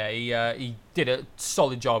circumstances. Yeah, he did a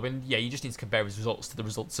solid job, and yeah, he just needs to compare his results to the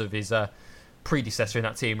results of his predecessor in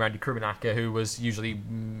that team, Randy Krummenacher, who was usually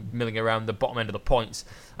milling around the bottom end of the points.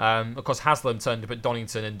 Of course, Haslam turned up at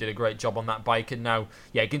Donington and did a great job on that bike, and now,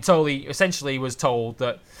 Guintoli essentially was told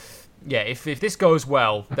that, if this goes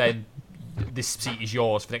well, then this seat is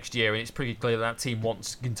yours for next year, and it's pretty clear that team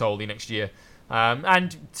wants Guintoli next year.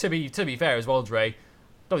 And to be fair as well, Dre, I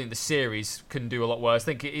don't think the series can do a lot worse. I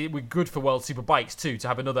think it would be good for World Superbikes too to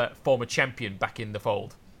have another former champion back in the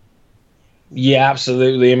fold. Yeah,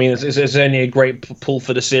 absolutely. I mean, it's only a great pull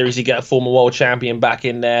for the series to get a former world champion back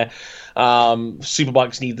in there.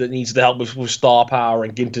 Superbikes needs the help with star power,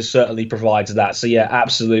 and Ginter certainly provides that. So yeah,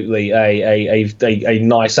 absolutely a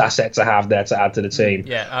nice asset to have there to add to the team.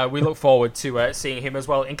 Yeah, we look forward to seeing him as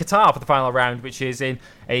well in Qatar for the final round, which is in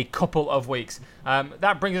a couple of weeks.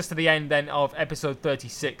 That brings us to the end then of episode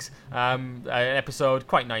 36, an episode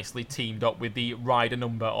quite nicely teamed up with the rider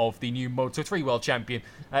number of the new Moto3 world champion,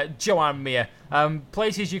 Joan Mir.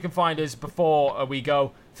 Places you can find us before we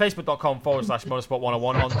go: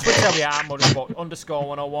 facebook.com/motorsport101, on Twitter we are at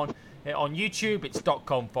motorsport_101, on YouTube it's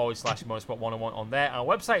 .com/motorsport101 on there, our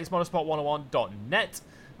website is motorsport101.net.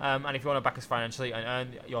 And if you want to back us financially and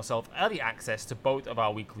earn yourself early access to both of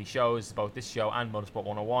our weekly shows, both this show and Motorsport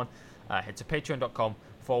 101, head to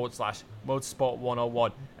patreon.com/Motorsport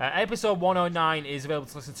 101. Episode 109 is available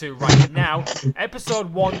to listen to right now.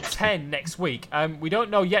 Episode 110 next week. We don't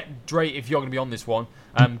know yet, Dre, if you're going to be on this one,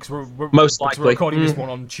 because we're recording this one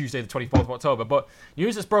on Tuesday the 24th of October, but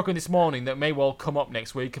news that's broken this morning that may well come up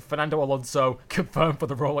next week: Fernando Alonso confirmed for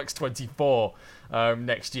the Rolex 24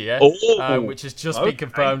 next year, which has just been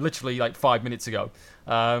confirmed literally like 5 minutes ago.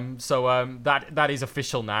 That is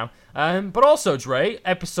official now. But also, Dre,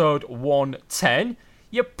 episode 110,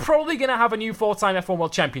 you're probably going to have a new 4-time F1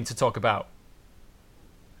 World Champion to talk about.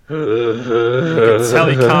 You can tell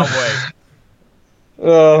he can't wait.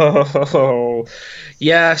 Oh,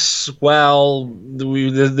 yes. Well,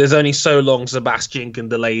 there's only so long Sebastian can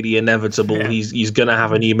delay the inevitable. Yeah. He's going to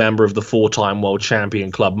have a new member of the 4-time world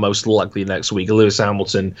champion club, most likely next week. Lewis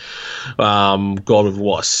Hamilton, got with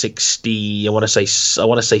what, 60? I want to say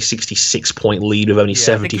 66 point lead with only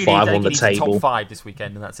 75 on the table. Top 5 this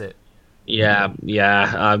weekend, and that's it. Yeah.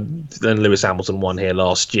 Then Lewis Hamilton won here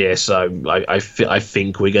last year, so I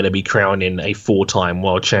think we're going to be crowning a 4-time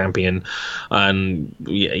world champion. And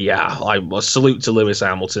I salute to Lewis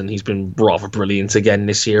Hamilton. He's been rather brilliant again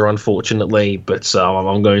this year, unfortunately. But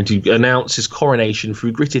I'm going to announce his coronation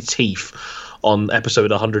through gritted teeth on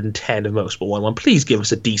episode 110 of Motorsport 101. Please give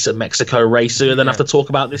us a decent Mexico race so we don't have to talk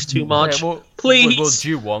about this too much. Please. We'll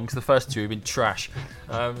do one, because the first 2 have been trash.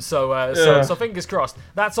 So fingers crossed.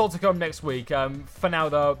 That's all to come next week. For now,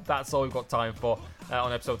 though, that's all we've got time for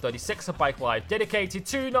on episode 36 of Bike Live, dedicated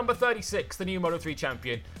to number 36, the new Moto3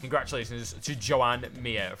 champion. Congratulations to Joan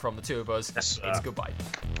Mir from the two of us. Yes, it's goodbye.